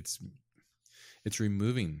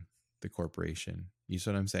removing the corporation. You see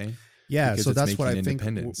what I'm saying? Yeah, Because so it's that's what making I think where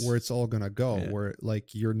independence. it's all gonna go. Yeah. Where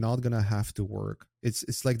like you're not gonna have to work.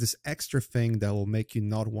 It's like this extra thing that will make you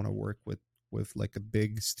not want to work with like a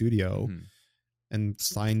big studio Mhm. and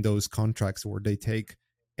sign those contracts where they take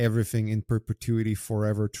everything in perpetuity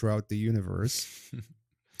forever throughout the universe,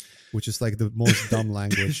 which is like the most dumb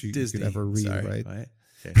language you could Disney. ever read, Sorry. right? Right.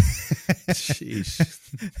 Okay. Sheesh.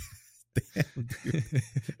 Damn, dude.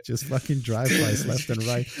 Just fucking drive-bys left and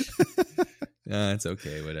right. It's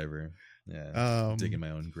okay. Whatever. Yeah. Digging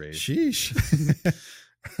my own grave. Sheesh.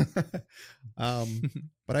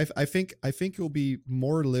 But I think it will be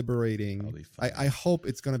more liberating. Probably fine. I hope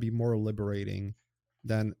it's going to be more liberating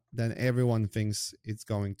than everyone thinks it's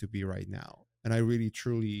going to be right now. And I really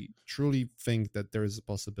truly think that there is a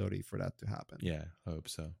possibility for that to happen. Yeah, I hope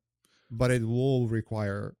so. But it will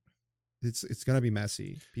require it's going to be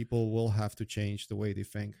messy. People will have to change the way they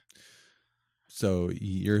think. So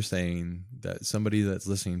you're saying that somebody that's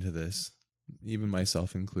listening to this, even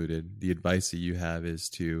myself included, the advice that you have is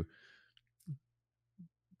to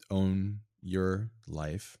own your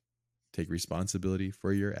life, take responsibility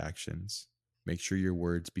for your actions, make sure your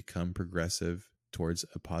words become progressive towards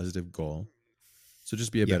a positive goal. So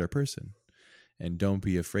just be a Yeah. better person and don't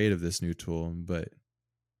be afraid of this new tool, but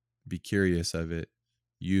be curious of it,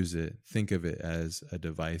 use it, think of it as a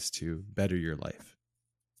device to better your life.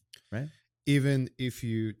 Right? Even if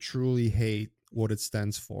you truly hate what it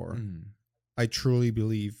stands for, I truly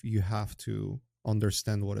believe you have to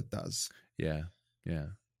understand what it does. Yeah. Yeah.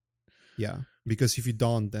 Yeah, because if you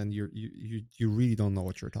don't, then you really don't know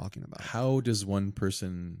what you're talking about. How does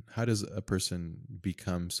a person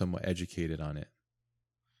become somewhat educated on it?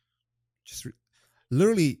 Just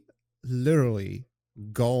literally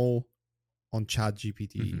go on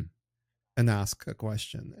ChatGPT and ask a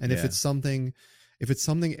question. And if it's something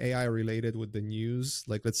AI related with the news,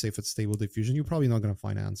 like let's say if it's Stable Diffusion, you're probably not going to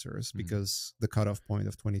find answers because the cutoff point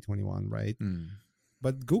of 2021, right?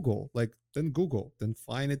 But Google, then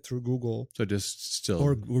find it through Google. So just still,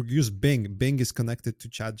 or use Bing. Bing is connected to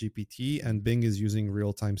ChatGPT, and Bing is using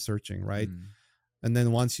real time searching, right? And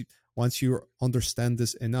then once you understand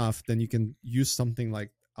this enough, then you can use something like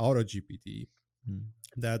AutoGPT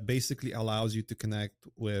that basically allows you to connect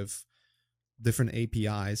with different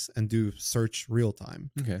APIs and do search real time.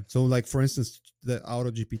 Okay. So, like for instance, the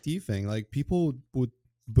AutoGPT thing, like people would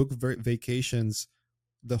book vacations,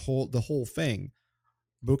 the whole thing.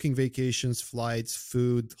 Booking vacations, flights,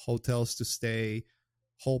 food, hotels to stay,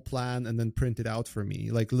 whole plan, and then print it out for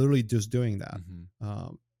me. Like literally just doing that.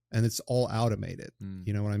 And it's all automated.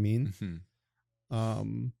 You know what I mean?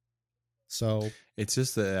 So it's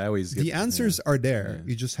just that I always get the answers are there. Yeah.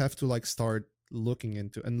 You just have to like start looking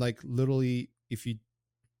into, and like literally if you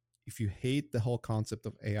hate the whole concept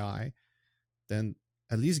of AI, then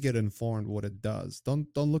at least get informed what it does. Don't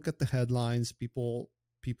look at the headlines. People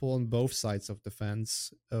on both sides of the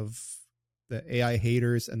fence, of the AI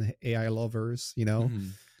haters and the AI lovers,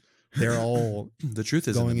 they're all the truth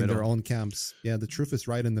is going in their own camps. Yeah, the truth is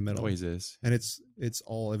right in the It middle. always is. And it's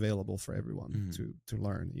all available for everyone to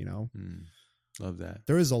learn, Love that.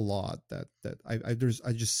 There is a lot that I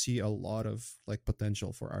just see a lot of like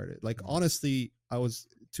potential for art. Like honestly,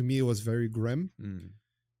 to me it was very grim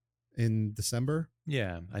in December.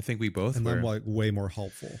 Yeah, I think we both and were. I'm like way more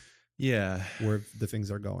helpful. Yeah, where the things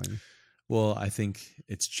are going. Well, I think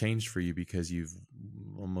it's changed for you because you've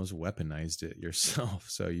almost weaponized it yourself.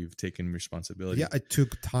 So you've taken responsibility. Yeah, I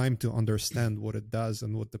took time to understand what it does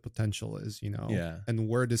and what the potential is, Yeah, and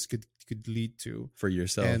where this could lead to for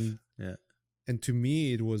yourself. And yeah, and to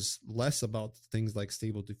me, it was less about things like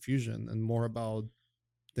Stable Diffusion and more about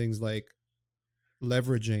things like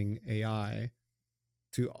leveraging AI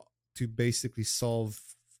to basically solve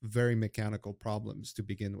very mechanical problems to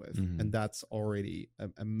begin with, and that's already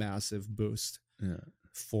a massive boost. Yeah.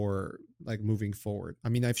 for like moving forward. I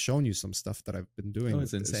mean, I've shown you some stuff that I've been doing.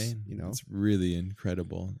 It's with this, insane. you know, It's really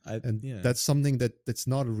incredible. That's something that's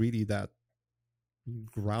not really that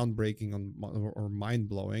groundbreaking or mind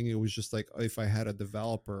blowing. It was just like, if I had a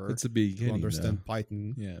developer it's a beginning, to understand though.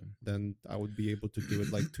 Python, Yeah, then I would be able to do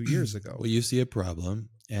it like 2 years ago. Well, you see a problem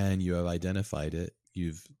and you have identified it.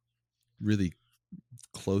 You've really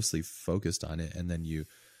closely focused on it, and then you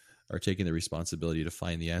are taking the responsibility to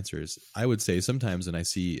find the answers. I would say sometimes when I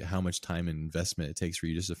see how much time and investment it takes for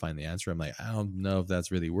you just to find the answer, I'm like, I don't know if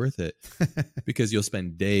that's really worth it, because you'll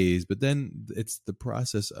spend days, but then it's the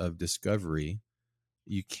process of discovery.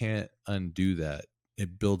 You can't undo that.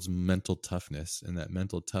 It builds mental toughness, and that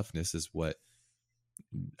mental toughness is what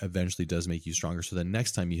eventually does make you stronger. So the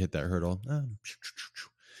next time you hit that hurdle,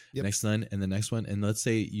 next one and the next one, and let's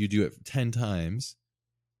say you do it 10 times,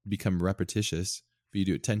 become repetitious, but you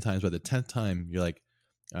do it 10 times. By the 10th time, you're like,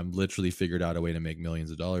 I'm literally figured out a way to make millions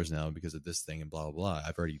of dollars now because of this thing and blah, blah, blah.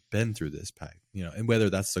 I've already been through this pack, and whether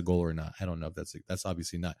that's the goal or not, I don't know if that's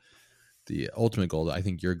obviously not the ultimate goal. I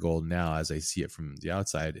think your goal now, as I see it from the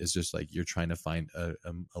outside, is just like you're trying to find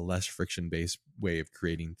a less friction-based way of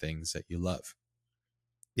creating things that you love.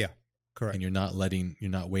 Yeah, correct. And you're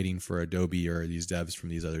not waiting for Adobe or these devs from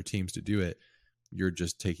these other teams to do it. You're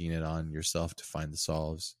just taking it on yourself to find the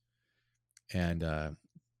solves. And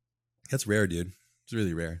that's rare, dude. It's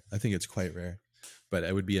really rare. I think it's quite rare, but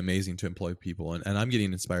it would be amazing to employ people. And I'm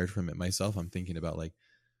getting inspired from it myself. I'm thinking about like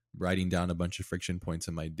writing down a bunch of friction points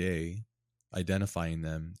in my day, identifying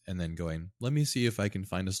them, and then going, let me see if I can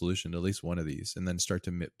find a solution to at least one of these, and then start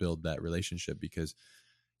to build that relationship, because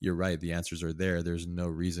you're right. The answers are there. There's no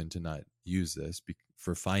reason to not use this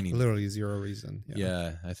for finding literally zero reason.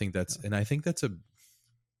 Yeah. I think that's, and I think that's a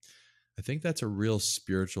real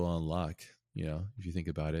spiritual unlock. If you think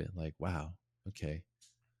about it, like, wow, okay.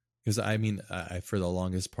 Because I mean, for the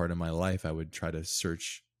longest part of my life, I would try to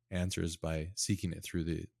search answers by seeking it through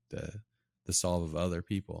the solve of other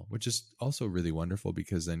people, which is also really wonderful,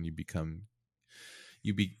 because then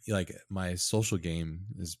like, my social game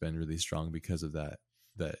has been really strong because of that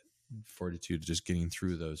fortitude, just getting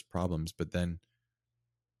through those problems. But then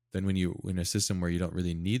when you in a system where you don't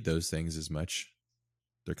really need those things as much,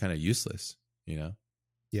 they're kind of useless, Yeah.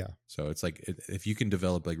 So it's like, if you can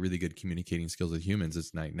develop like really good communicating skills with humans,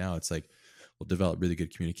 it's like, now it's like, we'll develop really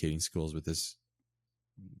good communicating skills with this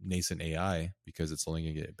nascent AI, because it's only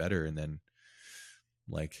going to get better. And then,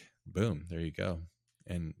 like, boom, there you go.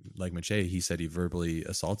 And like Maciej, he said he verbally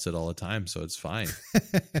assaults it all the time, so it's fine.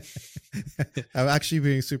 I'm actually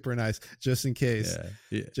being super nice, just in case.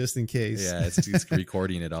 Yeah. Just in case. Yeah, it's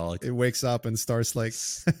recording it all. It wakes up and starts like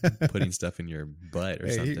putting stuff in your butt or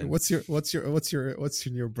something. What's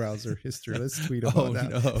in your browser history? Let's tweet about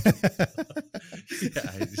that.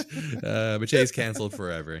 No. Maciej's canceled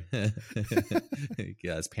forever.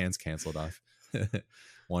 Yeah, his pants canceled off.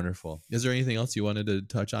 Wonderful. Is there anything else you wanted to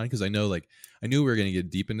touch on? Because I knew we were going to get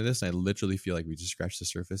deep into this, and I literally feel like we just scratched the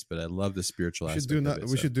surface. But I love the spiritual aspect of it.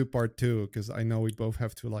 We should do part 2, because I know we both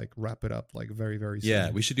have to like wrap it up like very, very soon.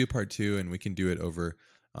 Yeah, we should do part 2, and we can do it over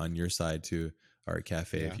on your side too, Art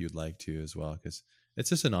Cafe, if you'd like to as well, because it's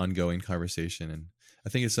just an ongoing conversation, and I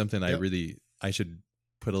think it's something I should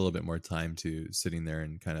put a little bit more time to sitting there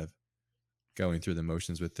and kind of going through the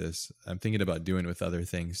motions with this. I'm thinking about doing it with other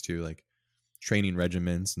things too, like training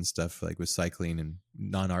regimens and stuff, like with cycling and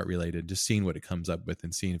non-art related, just seeing what it comes up with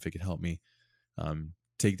and seeing if it could help me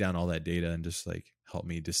take down all that data and just like help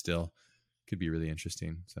me distill. Could be really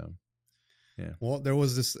interesting. So yeah. Well, there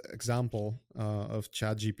was this example of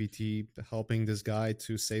ChatGPT helping this guy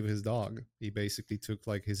to save his dog. He basically took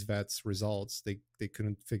like his vet's results. They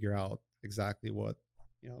couldn't figure out exactly what,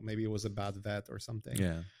 maybe it was a bad vet or something.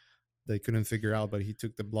 Yeah. They couldn't figure out, but he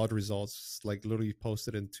took the blood results, like literally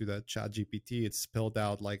posted into the ChatGPT. It spelled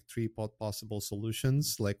out like 3 possible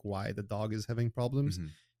solutions, like why the dog is having problems. Mm-hmm.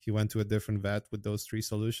 He went to a different vet with those 3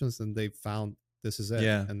 solutions, and they found this is it.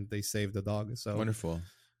 Yeah. And they saved the dog. So wonderful.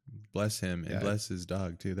 Bless him and bless his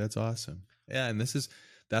dog too. That's awesome. Yeah. And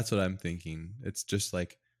that's what I'm thinking. It's just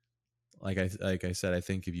like I said, I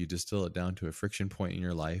think if you distill it down to a friction point in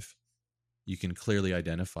your life, you can clearly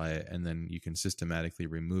identify it, and then you can systematically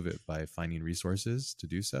remove it by finding resources to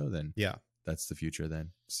do so. Then that's the future then.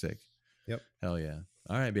 Sick. Yep. Hell yeah.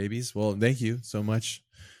 All right, babies. Well, thank you so much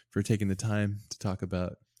for taking the time to talk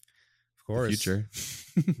about the future.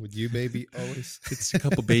 With you, baby, always. It's a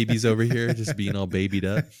couple babies over here just being all babied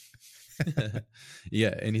up.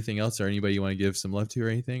 Yeah. Anything else, or anybody you want to give some love to or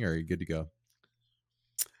anything, or are you good to go?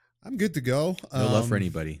 I'm good to go. No love for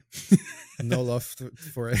anybody. No love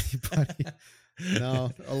for anybody.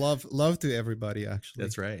 No, I love to everybody, actually.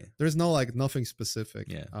 That's right. There's no like nothing specific.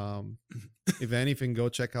 Yeah. If anything, go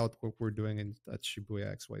check out what we're doing at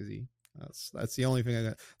Shibuya XYZ. That's the only thing I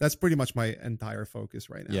got. That's pretty much my entire focus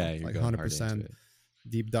right now. Yeah, you're like going hard into it.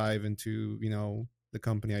 deep dive into, the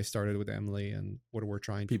company I started with Emily and what we're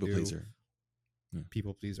trying to do.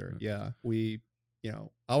 People pleaser. Yeah. We,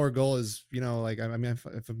 our goal is, like, I mean,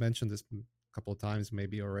 I've mentioned this a couple of times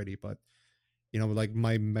maybe already, but like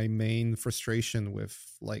my main frustration with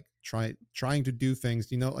like trying to do things,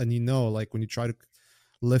 and like when you try to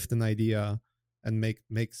lift an idea and make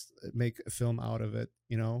a film out of it,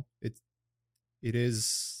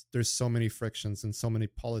 there's so many frictions and so many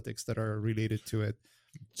politics that are related to it,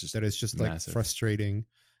 that it's just massive. Like frustrating,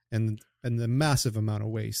 and the massive amount of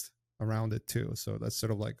waste around it too. So that's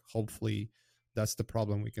sort of like, hopefully that's the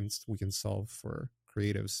problem we can solve for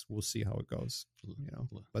creatives. We'll see how it goes,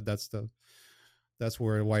 but that's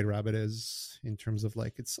where White Rabbit is in terms of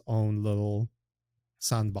like its own little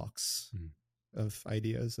sandbox of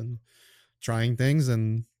ideas and trying things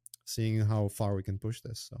and seeing how far we can push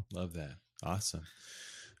this. So love that. Awesome.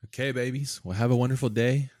 Okay, babies. Well, have a wonderful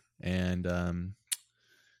day, and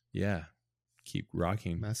keep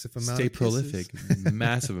rocking. Massive amount. Stay of prolific.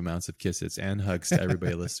 Massive amounts of kisses and hugs to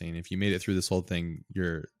everybody listening. If you made it through this whole thing,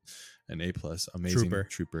 you're an A+. Amazing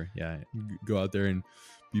trooper. Yeah. Go out there and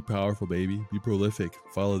be powerful, baby. Be prolific.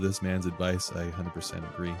 Follow this man's advice. I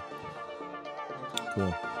 100% agree.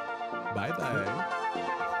 Cool. Bye-bye.